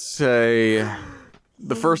 I'd say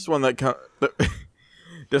the first one that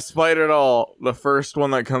despite it all, the first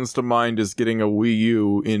one that comes to mind is getting a Wii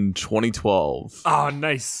U in 2012 Oh,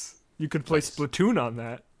 nice. You could play Splatoon on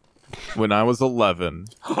that. when I was 11.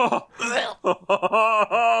 I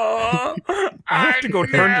have to go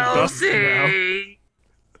turn to dust now.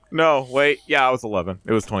 No, wait. Yeah, I was 11.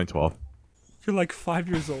 It was 2012. You're like 5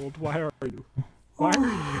 years old. Why are you? Why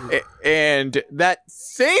are you? And that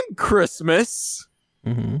same Christmas,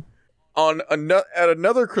 Mm-hmm. at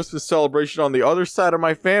another Christmas celebration on the other side of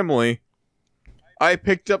my family, I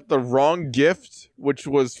picked up the wrong gift, which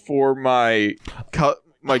was for my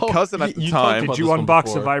cousin at the you time. talked Did you this one unbox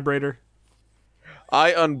before. a vibrator?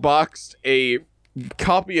 I unboxed a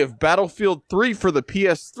copy of Battlefield 3 for the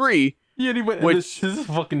PS3. Yeah, and he went, Which- this is a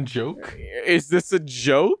fucking joke. Is this a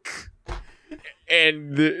joke?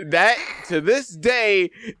 And that, to this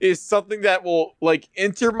day, is something that will, like,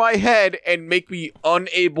 enter my head and make me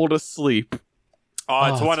unable to sleep.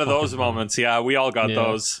 Oh, it's Oh, one it's of those fucking moments. Yeah, we all got Yeah.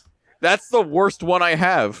 those. That's the worst one I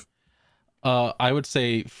have. I would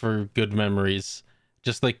say for good memories,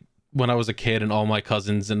 just like when I was a kid and all my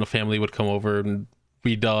cousins and the family would come over and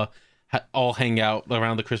we'd all hang out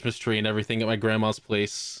around the Christmas tree and everything at my grandma's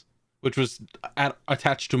place, which was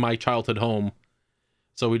attached to my childhood home.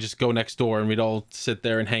 So we just go next door and we'd all sit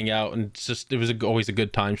there and hang out, and it was always a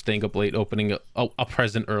good time staying up late, opening a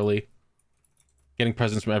present early, getting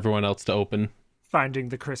presents from everyone else to open, Finding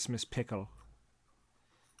the Christmas pickle.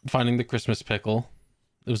 finding the Christmas pickle.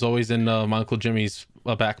 It was always in my Uncle Jimmy's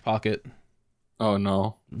back pocket. Oh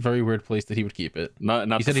no, Very weird place that he would keep it. not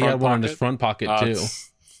He said the he had front one in his pocket? front pocket too,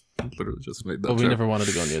 it's- Literally just made that. but we joke. never wanted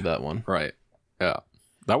to go near that one. Right. Yeah.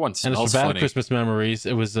 That one And smells it's for bad funny. Christmas memories.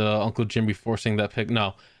 It was Uncle Jimmy forcing that pick.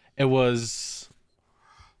 No, it was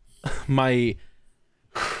my.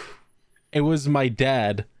 It was my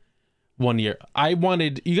dad. One year, I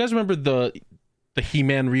wanted. You guys remember the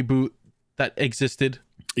He-Man reboot that existed?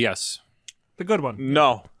 Yes. The good one.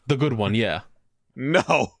 No. The good one, yeah.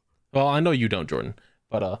 No. Well, I know you don't, Jordan,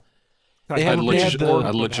 but They I, had- they had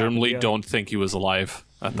the- legitimately Yeah. don't think he was alive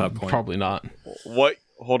at that point. probably not. What?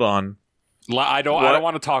 Hold on. I don't What?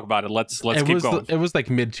 want to talk about it. Let's it keep was going. it was like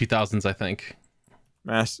mid 2000s, I think.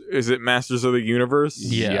 Is it Masters of the Universe?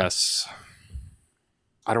 Yeah. Yes.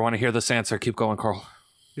 I don't want to hear this answer. Keep going, Carl.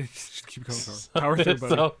 Just keep going. Power through,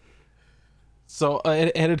 buddy. So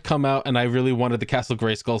it had come out, and I really wanted the Castle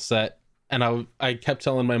Grayskull set, and I kept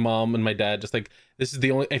telling my mom and my dad, just like, this is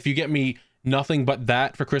the only, if you get me nothing but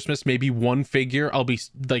that for Christmas, maybe one figure, I'll be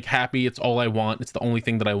like happy. It's all I want. It's the only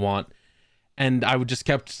thing that I want. And I would just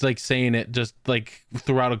kept like saying it just like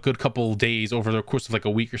throughout a good couple days over the course of like a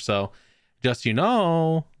week or so. Just,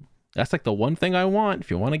 that's like the one thing I want, if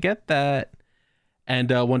you want to get that. And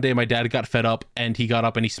one day my dad got fed up, and he got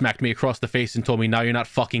up and he smacked me across the face and told me, now you're not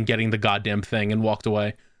fucking getting the goddamn thing, and walked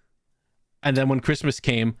away. And then when Christmas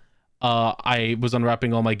came, I was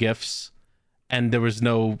unwrapping all my gifts, and there was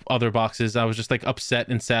no other boxes. I was just like upset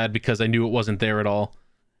and sad because I knew it wasn't there at all.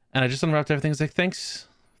 And I just unwrapped everything. I was like, thanks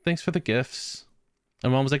for the gifts.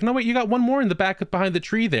 And Mom was like, no, wait, you got one more in the back behind the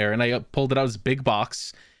tree there. And I pulled it out. It was a big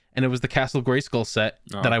box, and it was the Castle Grayskull set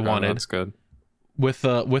that I wanted. That's good. With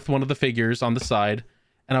one of the figures on the side,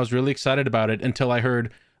 and I was really excited about it until I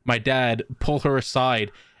heard my dad pull her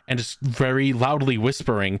aside and just very loudly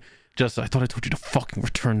whispering, I thought I told you to fucking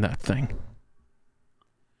return that thing.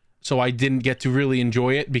 so I didn't get to really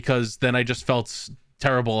enjoy it because then I just felt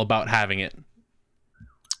terrible about having it.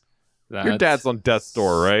 Your dad's on death's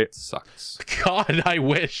door, right? Sucks. God, I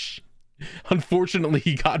wish. Unfortunately,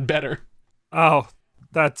 he got better. Oh,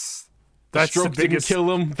 that's The the stroke biggest. didn't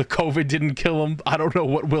kill him. The COVID didn't kill him. I don't know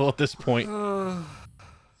what will at this point.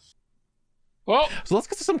 Well, So let's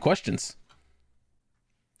get to some questions.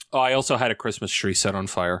 I also had a Christmas tree set on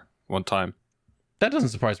fire one time. That doesn't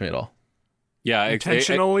surprise me at all. Yeah,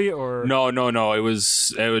 Intentionally or no. It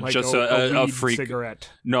was like just a a weed freak. cigarette?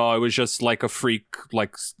 No, it was just like a freak,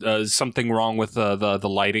 like something wrong with the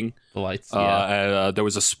lighting. The lights. Yeah. There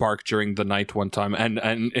was a spark during the night one time,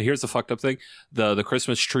 and here's the fucked up thing: the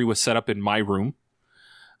Christmas tree was set up in my room.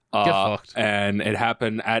 Get fucked. And it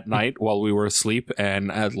happened at night while we were asleep,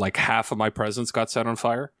 and like half of my presents got set on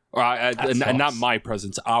fire. That sucks. Not my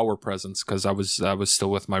presents, our presents, because I was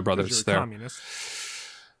still with my 'Cause brothers you're a there. communist.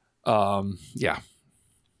 Yeah,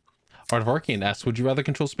 Art of Arcane asks, would you rather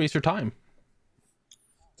control space or time?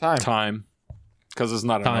 time, because there's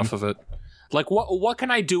not Time. enough of it. Like, what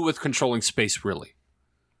can I do with controlling space, really?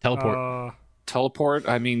 Teleport. Teleport?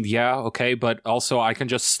 I mean, yeah, okay, but also I can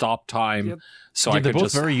just stop time, Yep. so Yeah, I they're can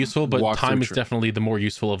both just very useful, but walk time through is tr- definitely the more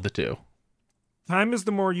useful of the two. Time is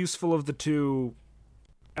the more useful of the two,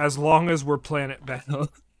 as long as we're planet bound.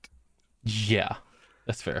 Yeah,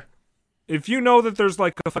 that's fair. If you know that there's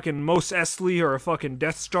like a fucking Mos Eisley or a fucking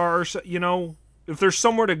Death Star, or you know, if there's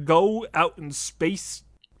somewhere to go out in space,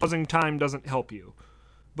 pausing time doesn't help you.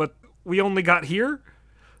 But we only got here,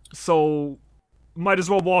 so might as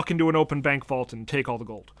well walk into an open bank vault and take all the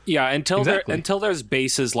gold. Yeah, Exactly. until there's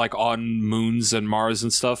bases like on moons and Mars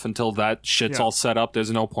and stuff, until that shit's Yeah. all set up,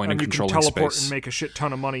 there's no point in And you can controlling teleport space. and make a shit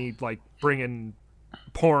ton of money, like bringing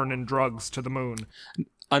porn and drugs to the moon.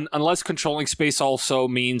 Unless controlling space also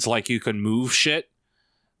means like you can move shit.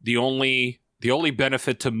 The only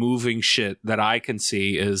benefit to moving shit that I can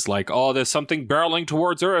see is like, oh, there's something barreling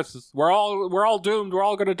towards Earth. We're all doomed. We're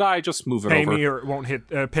all gonna die. Just move it Pay over. me or it won't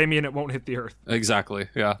hit. Pay me and it won't hit the Earth. Exactly.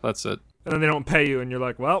 Yeah, that's it. And then they don't pay you, and you're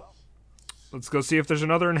like, well, let's go see if there's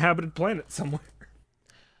another inhabited planet somewhere.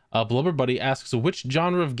 Blubber Buddy asks, which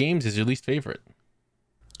genre of games is your least favorite?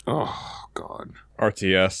 Oh God.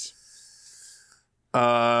 RTS.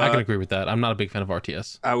 I can agree with that. I'm not a big fan of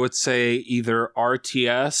RTS. I would say either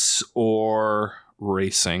RTS or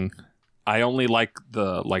racing. I only like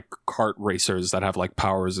the kart racers that have like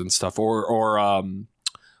powers and stuff, or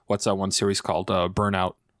what's that one series called?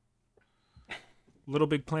 Burnout. Little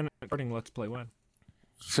Big Planet starting Let's Play when?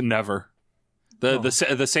 Never.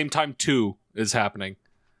 The same time 2 is happening.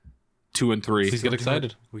 2 and 3. Please get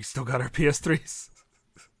excited. We still got our PS3s.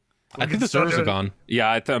 I think the servers are gone.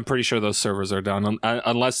 Yeah, I'm pretty sure those servers are down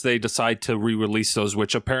unless they decide to re-release those,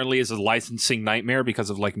 which apparently is a licensing nightmare because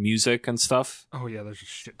of like music and stuff. Oh yeah, there's a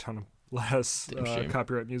shit ton of less Damn shame.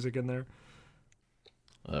 copyright music in there.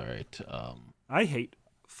 All right. I hate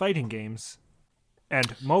fighting games and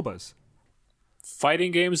MOBAs.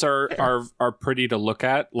 Fighting games are pretty to look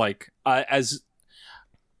at. Like as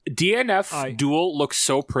DNF Duel looks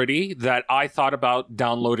so pretty that I thought about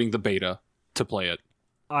downloading the beta to play it.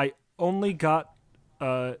 I only got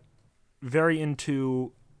very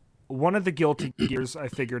into one of the Guilty Gears. I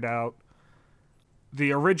figured out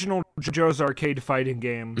the original JoJo's Arcade fighting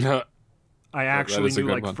game. I actually is a knew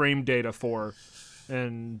good like one. frame data for,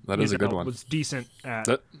 and That is a good one. was decent at.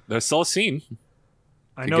 There's still a scene.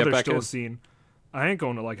 I to know get there's back still in. a scene. I ain't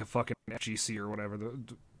going to like a fucking FGC or whatever.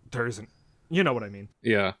 There isn't. You know what I mean.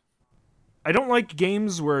 Yeah. I don't like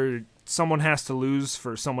games where someone has to lose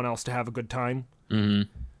for someone else to have a good time. Mm-hmm.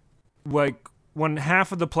 Like when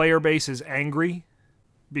half of the player base is angry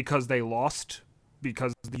because they lost,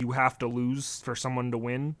 because you have to lose for someone to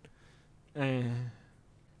win.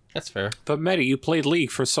 That's fair. But Mehdi, you played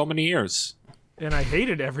League for so many years. And I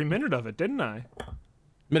hated every minute of it, didn't I?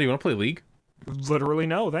 Mitty, you want to play League? Literally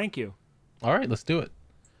no, thank you. All right, let's do it.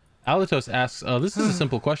 Alatos asks, this is a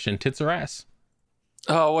simple question. Tits or ass?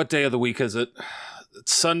 Oh, what day of the week is it?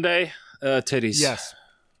 It's Sunday. Titties. Yes.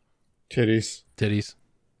 Titties. Titties.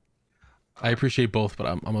 I appreciate both, but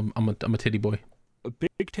I'm a titty boy. A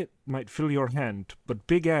big tit might fill your hand, but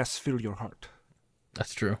big ass fill your heart.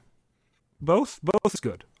 That's true. Both is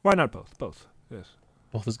good. Why not both? Both. Yes.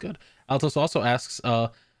 Both is good. Altos also asks,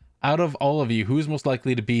 out of all of you, who is most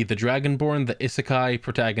likely to be the Dragonborn, the Isekai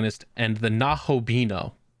protagonist, and the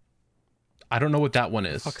Nahobino? I don't know what that one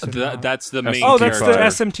is. That's the main Oh, that's the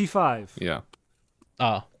character. SMT5. Yeah.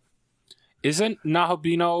 Oh, Isn't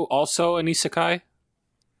Nahobino also an isekai?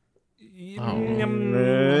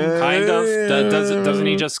 Kind of. Doesn't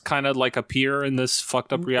he just kind of like appear in this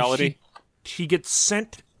fucked up reality? He gets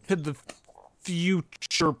sent to the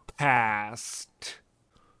future past.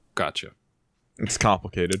 Gotcha. It's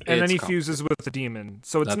complicated. And then It's he fuses with the demon.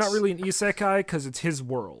 So it's not really an isekai because it's his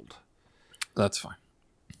world. That's fine.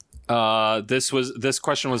 This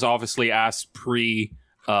question was obviously asked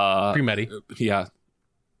Pre-Medi. Yeah,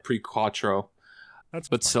 pre-Quattro.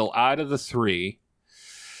 But Still, out of the three,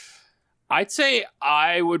 I'd say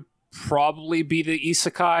I would probably be the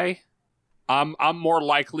isekai. I'm more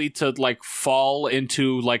likely to like fall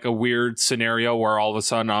into like a weird scenario where all of a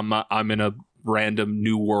sudden I'm in a random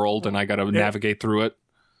new world and I got to navigate through it.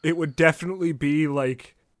 it would definitely be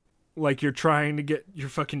like you're trying to get your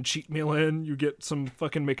fucking cheat meal in, you get some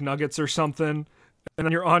fucking McNuggets or something, and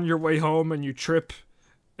then you're on your way home and you trip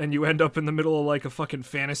and you end up in the middle of like a fucking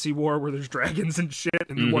fantasy war where there's dragons and shit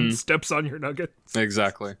and one steps on your nuggets.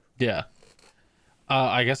 Exactly. Yeah.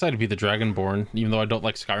 I guess I'd be the Dragonborn, even though I don't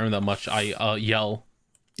like Skyrim that much. I yell.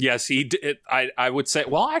 Yes, he did. I would say.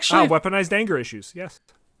 Well, actually, Weaponized anger issues. Yes.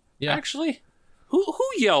 Yeah. actually, who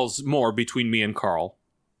yells more between me and Carl?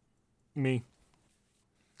 Me.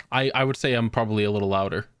 I would say I'm probably a little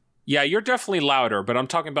louder. Yeah, you're definitely louder, but I'm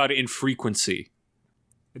talking about in frequency.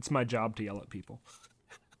 It's my job to yell at people.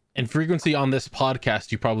 In frequency on this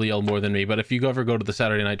podcast, you probably yell more than me. But if you ever go to the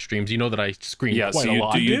Saturday night streams, you know that I scream Yeah, quite so a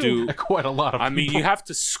lot. you do. Quite a lot of I mean, people. you have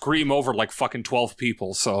to scream over like fucking 12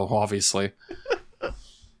 people, so obviously.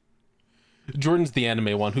 Jordan's the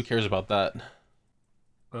anime one. Who cares about that?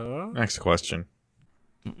 Next question.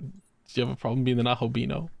 Do you have a problem being the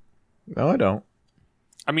Nahobino? No, I don't.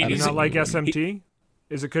 I mean, Do you he's not like SMT?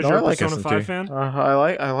 Is it because No, you're I a like Persona SMT. 5 fan?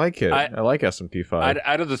 I like it. I like SMT5.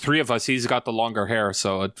 out of the three of us, he's got the longer hair,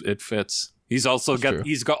 so it fits. He's also That's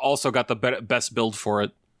true. also got the best build for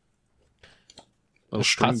it. Little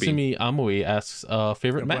string bean. Katsumi Amui asks,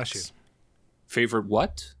 favorite God bless you. mechs? Favorite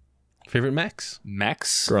what? Favorite mechs?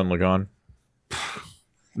 Mechs? Gurren Lagann.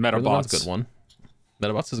 Medabots. Metabots. Good one.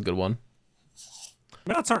 Medabots is a good one.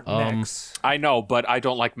 Mets aren't mechs. I know, but I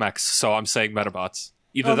don't like mechs, so I'm saying Metabots.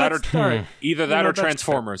 Either Oh, that or that's- all right. either You that know, or that's fair.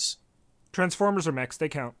 Transformers. Transformers are mechs. They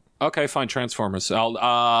count. Okay, fine, Transformers.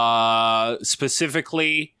 I'll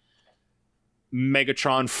specifically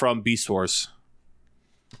Megatron from Beast Wars.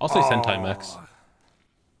 I'll say Sentai mechs.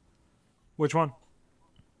 Which one?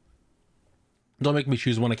 Don't make me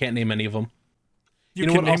choose one. I can't name any of them. You,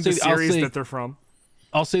 know can what? I'll name the say- I'll series say- that they're from.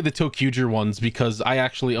 I'll say the Tokuger ones because I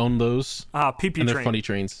actually own those. PP And they're train. funny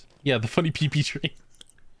trains. Yeah, the funny PP train.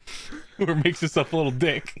 Where it makes himself a little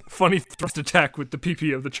dick. Funny thrust attack with the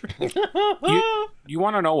PP of the train. You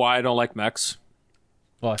want to know why I don't like mechs?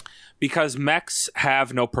 Why? Because mechs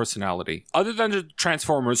have no personality. Other than the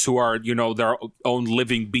Transformers, who are, their own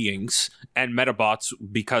living beings, and Metabots,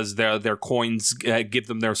 because their coins give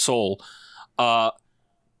them their soul.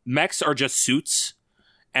 Mechs are just suits,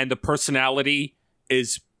 and the personality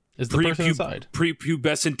is Is the person inside?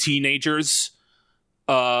 prepubescent teenagers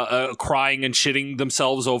crying and shitting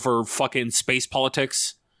themselves over fucking space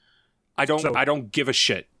politics. I don't give a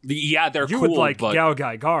shit. Yeah, they're You cool, would like but Gao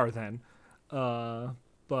Gai Gar then.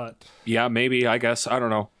 But yeah, maybe, I guess. I don't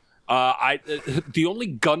know. The only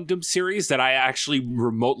Gundam series that I actually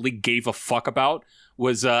remotely gave a fuck about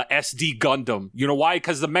was SD Gundam. You know why?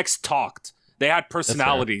 Because the mechs talked. They had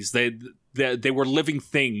personalities. They were living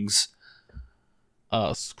things.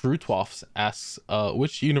 Screwtwoffs asks,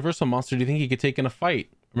 which Universal monster do you think he could take in a fight?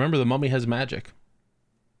 Remember, the mummy has magic.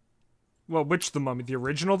 well, which the Mummy? The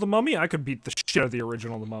original The Mummy? I could beat the shit out of the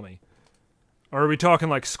original The Mummy. Or are we talking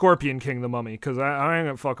like Scorpion King The Mummy? Because I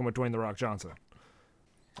ain't fucking with Dwayne The Rock Johnson.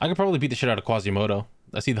 I could probably beat the shit out of Quasimodo.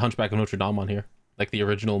 I see the Hunchback of Notre Dame on here, like the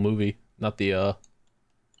original movie, not the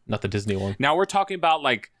Disney one. Now we're talking about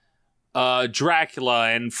like Dracula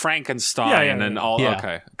and Frankenstein Yeah. and all. Yeah.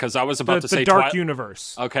 Okay, because I was about to The say Dark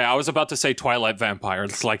Universe. Okay, I was about to say Twilight Vampire.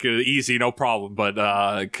 It's like easy, no problem.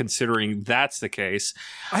 But considering that's the case,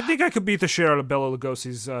 I think I could beat the shit out of Bela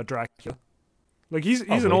Lugosi's Dracula. Like he's an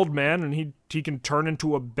Probably. old man and he can turn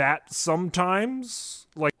into a bat sometimes,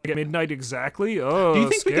 like at midnight exactly. Oh, Do you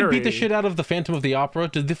think scary. we could beat the shit out of the Phantom of the Opera?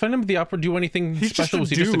 Did the Phantom of the Opera do anything He's just special? a Was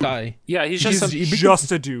he just a dude. guy? yeah, he's He's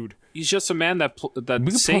just a dude. he's just a man that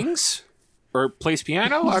could sings or plays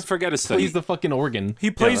piano. I forget his thing. Plays the fucking organ.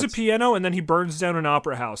 He plays a that's- piano and then he burns down an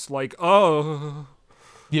opera house. Like, oh,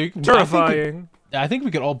 Yeah, terrifying. I think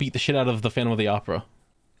we could all beat the shit out of the Phantom of the Opera.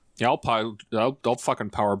 Yeah, I'll fucking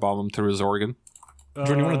powerbomb him through his organ.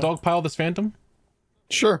 Jordan, you want to dogpile this Phantom?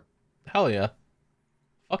 Sure. Hell yeah.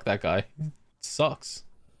 Fuck that guy. Sucks.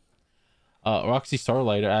 Roxy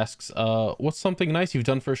Starlight asks, what's something nice you've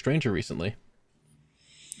done for a stranger recently?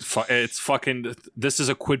 It's fucking. This is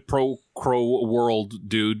a quid pro quo world,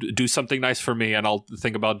 dude. Do something nice for me, and I'll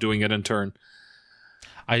think about doing it in turn.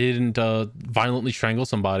 I didn't violently strangle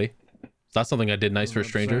somebody. That's something I did nice for a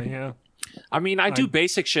stranger. Yeah. I mean, I do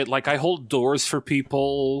basic shit. Like, I hold doors for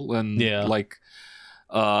people, and like,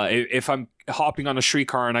 if I'm hopping on a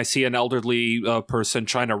streetcar and I see an elderly person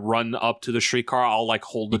trying to run up to the streetcar, I'll like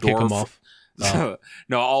hold the door. Kick them off.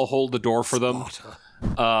 No, I'll hold the door for them.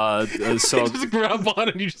 So just grab on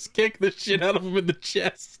and you just kick the shit out of him in the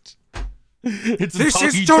chest. It's This a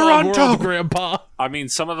is doggy dog world, Toronto! Grandpa. I mean,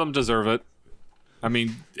 some of them deserve it. I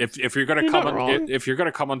mean, if you're gonna come if you're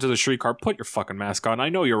gonna come onto the streetcar, put your fucking mask on. I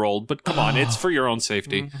know you're old, but come on, it's for your own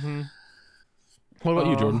safety. Mm-hmm. What about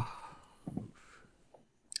you, Jordan?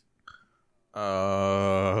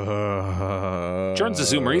 Jordan's a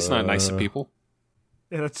zoomer. He's not nice to people.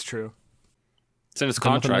 Yeah, that's true. It's in his Is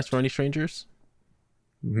there nothing nice contract. for any strangers?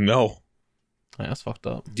 No. Yeah, that's fucked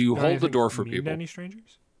up. Do you Don't hold you the think door you for need people? Any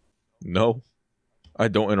strangers? No. I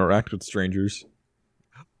don't interact with strangers.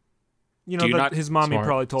 You Do know you that not- his mommy Smart-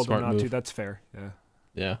 probably told him smart not to. move. That's fair. Yeah.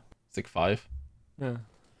 Yeah, it's like 5. Yeah.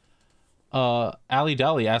 Ali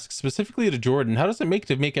Dally asks specifically to Jordan, how does it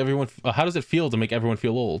feel to make everyone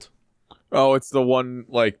feel old? Oh, it's the one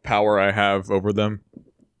like power I have over them.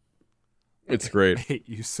 It's I great. hate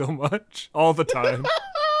you so much all the time.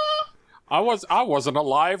 I wasn't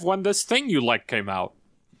alive when this thing you like came out.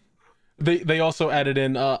 They also added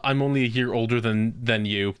in, I'm only a year older than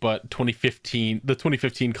you, but the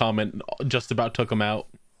 2015 comment just about took him out.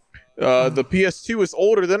 The PS2 is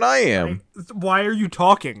older than I am. Why are you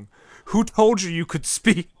talking? Who told you could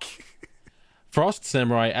speak? Frost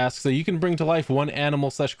Samurai asks that you can bring to life one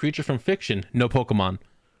animal/creature from fiction, no Pokemon.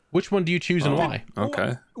 Which one do you choose and why?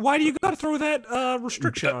 Okay. Why do you gotta throw that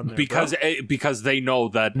restriction on there? Because they know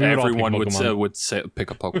that We would all everyone pick would Pokemon.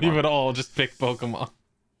 pick a We Pokemon. would all just pick Pokemon.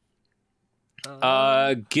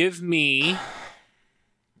 Give me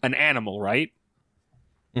an animal, right?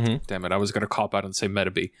 Mhm. Damn it! I was gonna cop out and say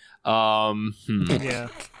Metabee. Yeah.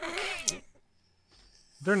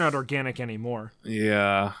 They're not organic anymore.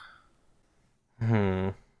 Yeah.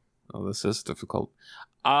 Oh, this is difficult.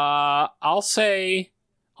 I'll say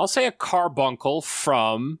a carbuncle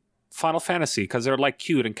from Final Fantasy because they're like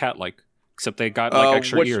cute and cat-like, except they got like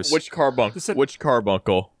extra ears. Which carbuncle? Which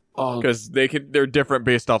carbuncle? Oh, Because they're different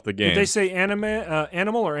based off the game. Did they say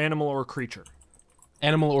animal or creature?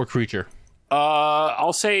 Animal or creature?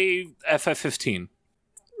 I'll say FF15.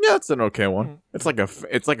 Yeah, it's an okay one. It's like a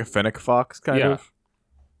fennec fox kind Yeah. of.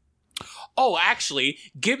 Oh, actually,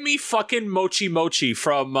 give me fucking Mochi Mochi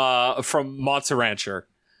from Monster Rancher.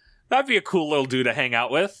 That'd be a cool little dude to hang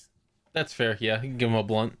out with. That's fair. Yeah, you can give him a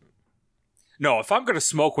blunt. No, if I'm gonna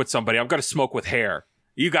smoke with somebody, I'm gonna smoke with hair.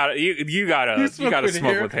 You gotta smoke with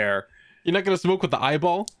smoke hair? with hair. You're not gonna smoke with the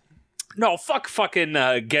eyeball? No, fuck fucking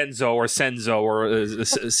Genzo or Senzo or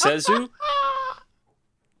Sezu.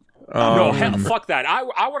 No, hell, fuck that. I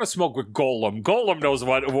want to smoke with Golem. Golem knows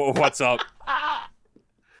what's up.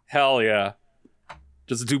 Hell yeah.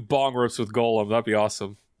 Just do bong rips with Golem. That'd be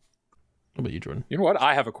awesome. What about you, Jordan? You know what?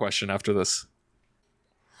 I have a question after this.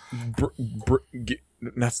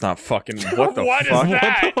 That's not fucking. What the What is fuck?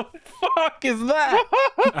 that? What the fuck is that?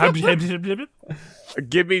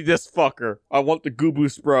 Give me this fucker. I want the Goobu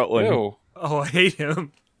Sproutling. Ew. Oh, I hate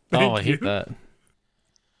him. Oh, Thank I hate you. that.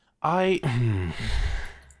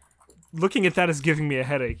 Looking at that is giving me a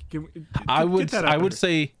headache. I would Get that out of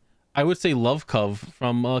here. say Love Cove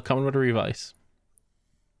from Kamen Rider Revice.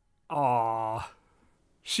 Aw.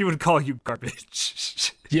 She would call you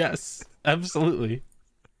garbage. Yes, absolutely.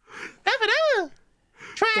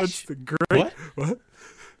 That's the great. What?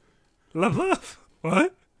 Love.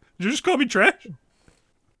 What? Did you just call me trash?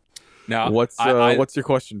 Now, What's your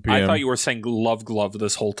question, PM? I thought you were saying Love Glove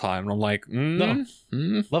this whole time. And I'm like, No.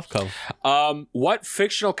 Love Cove. What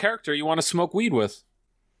fictional character you want to smoke weed with?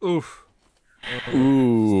 Oof.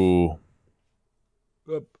 Ooh.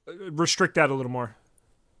 Restrict that a little more.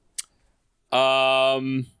 I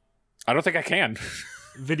don't think I can.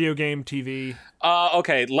 Video game, TV.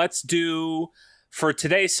 Okay, let's do for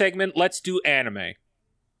today's segment. Let's do anime.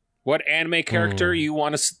 What anime character you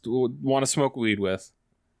want to smoke weed with?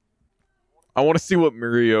 I want to see what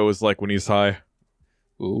Mirio is like when he's high.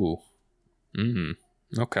 Ooh.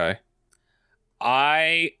 Okay.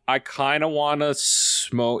 I kind of want to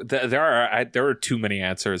smoke. There are too many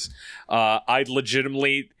answers. I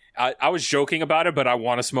legitimately. I was joking about it, but I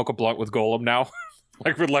want to smoke a blunt with Golem now.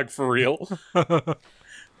 like for real.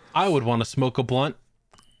 I would want to smoke a blunt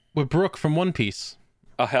with Brooke from One Piece.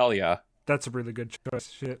 Oh hell yeah. That's a really good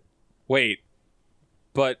choice. Shit. Wait.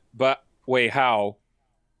 But wait, how?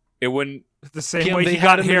 It wouldn't. The same Kim, way they he had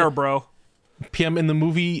got him in hair, a- bro. PM, in the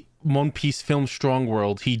movie One Piece film Strong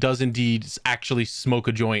World, he does indeed actually smoke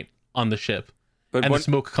a joint on the ship. But and the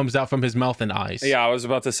smoke comes out from his mouth and eyes. Yeah, I was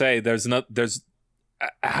about to say,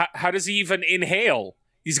 how does he even inhale?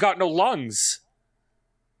 He's got no lungs.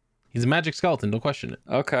 He's a magic skeleton, don't question it.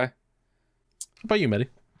 Okay. What about you, Medi?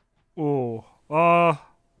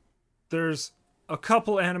 There's a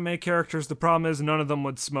couple anime characters. The problem is none of them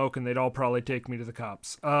would smoke, and they'd all probably take me to the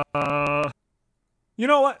cops. You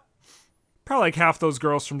know what? Probably like half those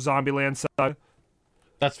girls from Zombieland side.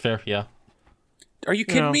 That's fair, yeah. Are you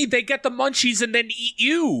kidding me? They get the munchies and then eat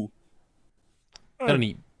you. They don't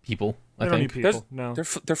eat people, I They don't think. eat people. No.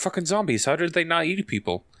 They're fucking zombies. How did they not eat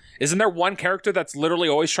people? Isn't there one character that's literally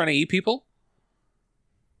always trying to eat people?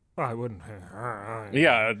 Oh, I wouldn't.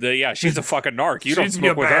 Yeah, she's a fucking narc. You don't She'd be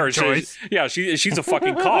a smoke with bad her. choice. She's a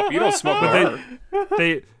fucking cop. You don't smoke with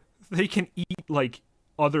her. They can eat like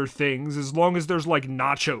other things as long as there's like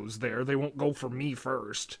nachos there. They won't go for me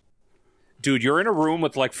first. Dude, you're in a room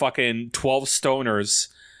with like fucking 12 stoners.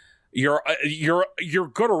 You're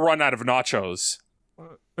gonna run out of nachos.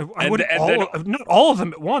 I wouldn't not all of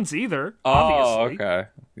them at once either. Obviously. Oh, okay.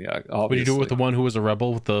 Yeah, obviously. Would you do it with the one who was a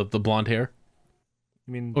rebel with the blonde hair?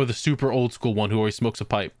 I mean, Or the super old school one who always smokes a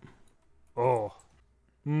pipe?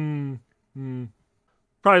 Probably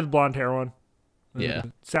the blonde hair one. Yeah,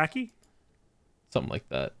 Saki? something like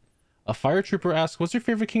that. A fire trooper asks, what's your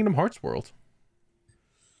favorite Kingdom Hearts world?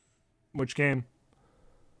 Which game?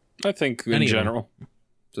 I think in Any of them. general.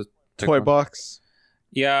 Just pick Toy one. box.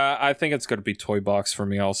 Yeah, I think it's gonna be Toy Box for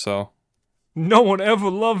me also. No one ever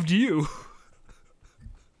loved you.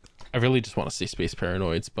 I really just want to say Space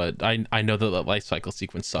Paranoids, but I know that the life cycle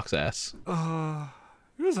sequence sucks ass.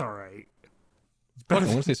 It was alright. I want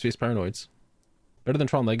to say Space Paranoids. Better than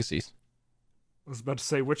Tron Legacies. I was about to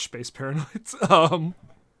say which Space Paranoids.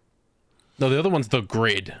 No, the other one's The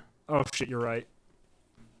Grid. Oh shit, you're right.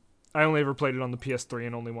 I only ever played it on the PS3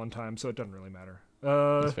 and only one time, so it doesn't really matter.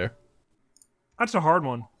 That's fair. That's a hard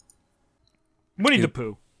one. Winnie the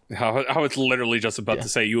Pooh. I was literally just about to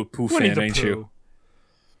say you a Pooh Winnie fan, the ain't Pooh. you?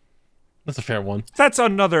 That's a fair one. That's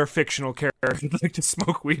another fictional character I'd like to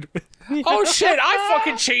smoke weed with. Oh shit, I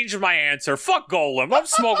fucking changed my answer. Fuck Golem. I'm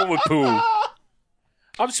smoking with Pooh.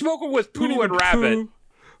 I'm smoking with Pooh and Rabbit.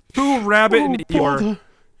 Pooh, Rabbit, and Eeyore.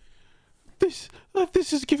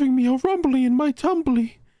 This is giving me a rumbly in my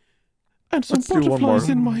tumbly. And some Let's do one butterflies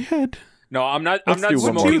more. in my head. No, I'm not Let's do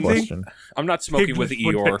one more smoking. question. I'm not smoking with Pig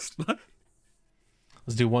Eeyore. next month.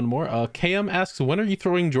 Let's do one more. KM asks, when are you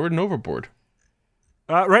throwing Jordan overboard?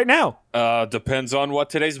 Right now. Depends on what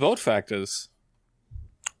today's vote fact is.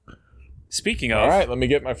 Speaking of, All right, let me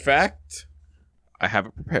get my fact. I have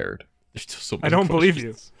it prepared. There's still so I many don't believe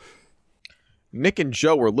you. questions. Nick and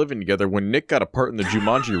Joe were living together when Nick got a part in the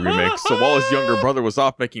Jumanji remake, so while his younger brother was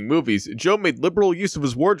off making movies, Joe made liberal use of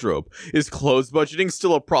his wardrobe. Is clothes budgeting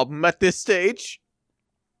still a problem at this stage?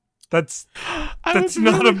 That's I was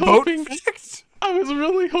not really a boat hoping- fact. I was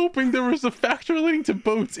really hoping there was a fact relating to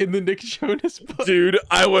boats in the Nick Jonas book. Dude,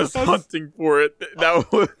 I was hunting for it.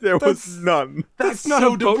 There was That's- none. That's That's not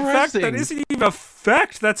so a boat fact. That depressing. isn't even a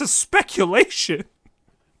fact. That's a speculation.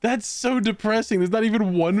 That's so depressing. There's not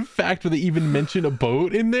even one fact where they even mention a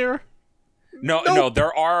boat in there. no,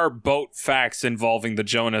 there are boat facts involving the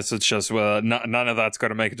Jonas. It's just none of that's going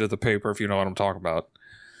to make it to the paper, if you know what I'm talking about.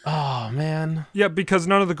 Oh, man. Yeah, because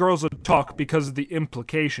none of the girls would talk because of the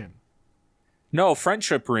implication. No,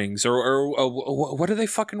 friendship rings, or what do they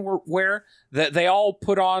fucking wear? They all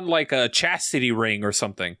put on like a chastity ring or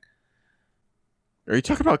something. Are you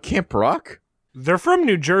talking about Camp Rock? They're from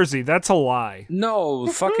New Jersey. That's a lie. No,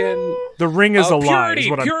 fucking The ring is a lie. Is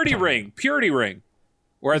what I'm purity telling you. ring,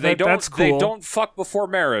 where they That's don't cool. fuck before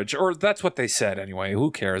marriage, or that's what they said anyway.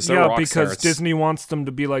 Who cares? They're Yeah, rock because stars. Disney wants them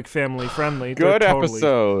to be like family friendly. Good They're totally-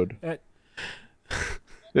 episode. Eh.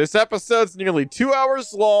 This episode's nearly 2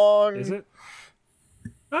 hours long. Is it?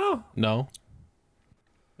 Oh, No. What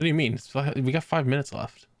do you mean? We got 5 minutes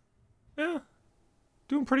left. yeah.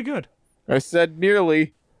 Doing pretty good. I said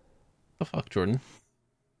nearly. The fuck, Jordan?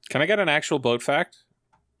 Can I get an actual boat fact?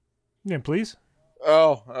 Yeah, please.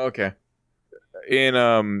 Oh, okay. In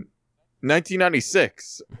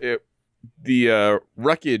 1996, the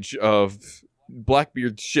wreckage of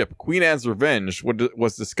Blackbeard's ship, Queen Anne's Revenge,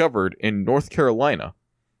 was discovered in North Carolina.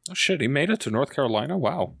 Oh shit, he made it to North Carolina.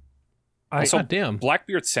 Wow. Also, God damn.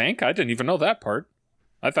 Blackbeard sank? I didn't even know that part.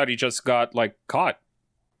 I thought he just got, like, caught.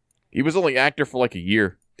 He was only active for like a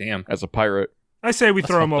year Damn. as a pirate. I say we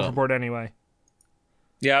That's throw him fucked up. overboard anyway.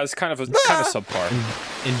 Yeah, it's kind of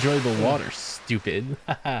subpar. Enjoy the water, stupid.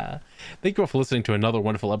 Thank you all for listening to another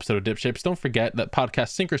wonderful episode of Dip Shapes. Don't forget that podcast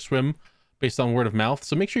sink or swim based on word of mouth.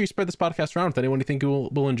 So make sure you spread this podcast around with anyone you think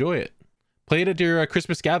will enjoy it. Play it at your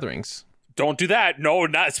Christmas gatherings. Don't do that. No,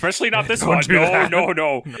 not especially not this Don't one. do No, that.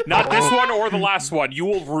 no. Not this one or the last one. You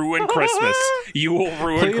will ruin Christmas. You will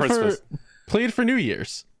ruin Christmas. Play it for New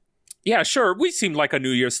Year's. Yeah, sure. We seem like a New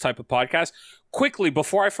Year's type of podcast. Quickly,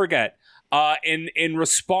 before I forget, in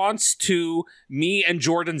response to me and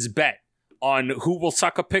Jordan's bet on who will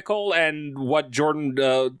suck a pickle and what Jordan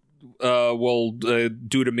will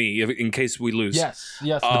do to me in case we lose. Yes,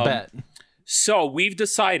 the bet. So we've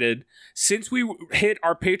decided, since we hit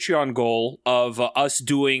our Patreon goal of us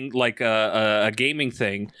doing like a gaming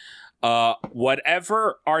thing,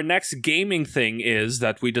 whatever our next gaming thing is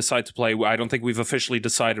that we decide to play, I don't think we've officially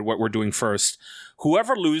decided what we're doing first.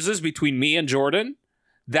 Whoever loses between me and Jordan,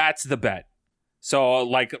 that's the bet. So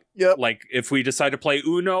like if we decide to play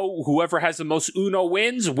Uno, whoever has the most Uno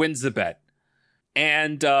wins the bet.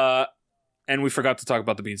 And we forgot to talk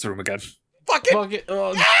about the Beans Room again. Fuck it.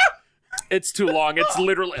 It's too long. It's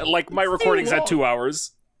literally like my recording's at 2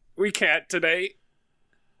 hours. We can't today.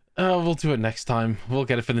 We'll do it next time. We'll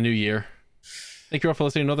get it for the new year. Thank you all for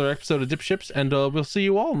listening to another episode of Dip Ships, and we'll see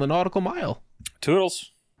you all in the Nautical Mile.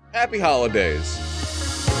 Toodles. Happy holidays.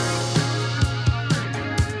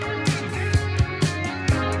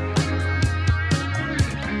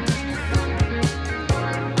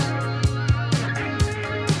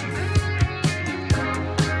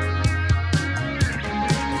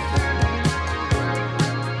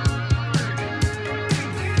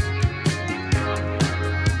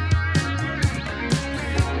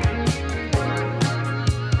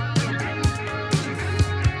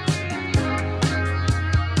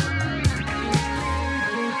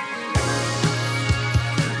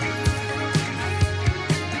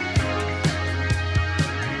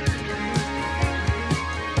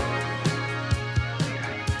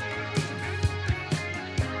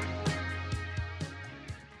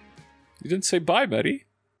 You didn't say bye, Betty.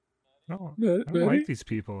 No, Betty? I don't like these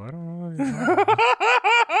people. I don't know.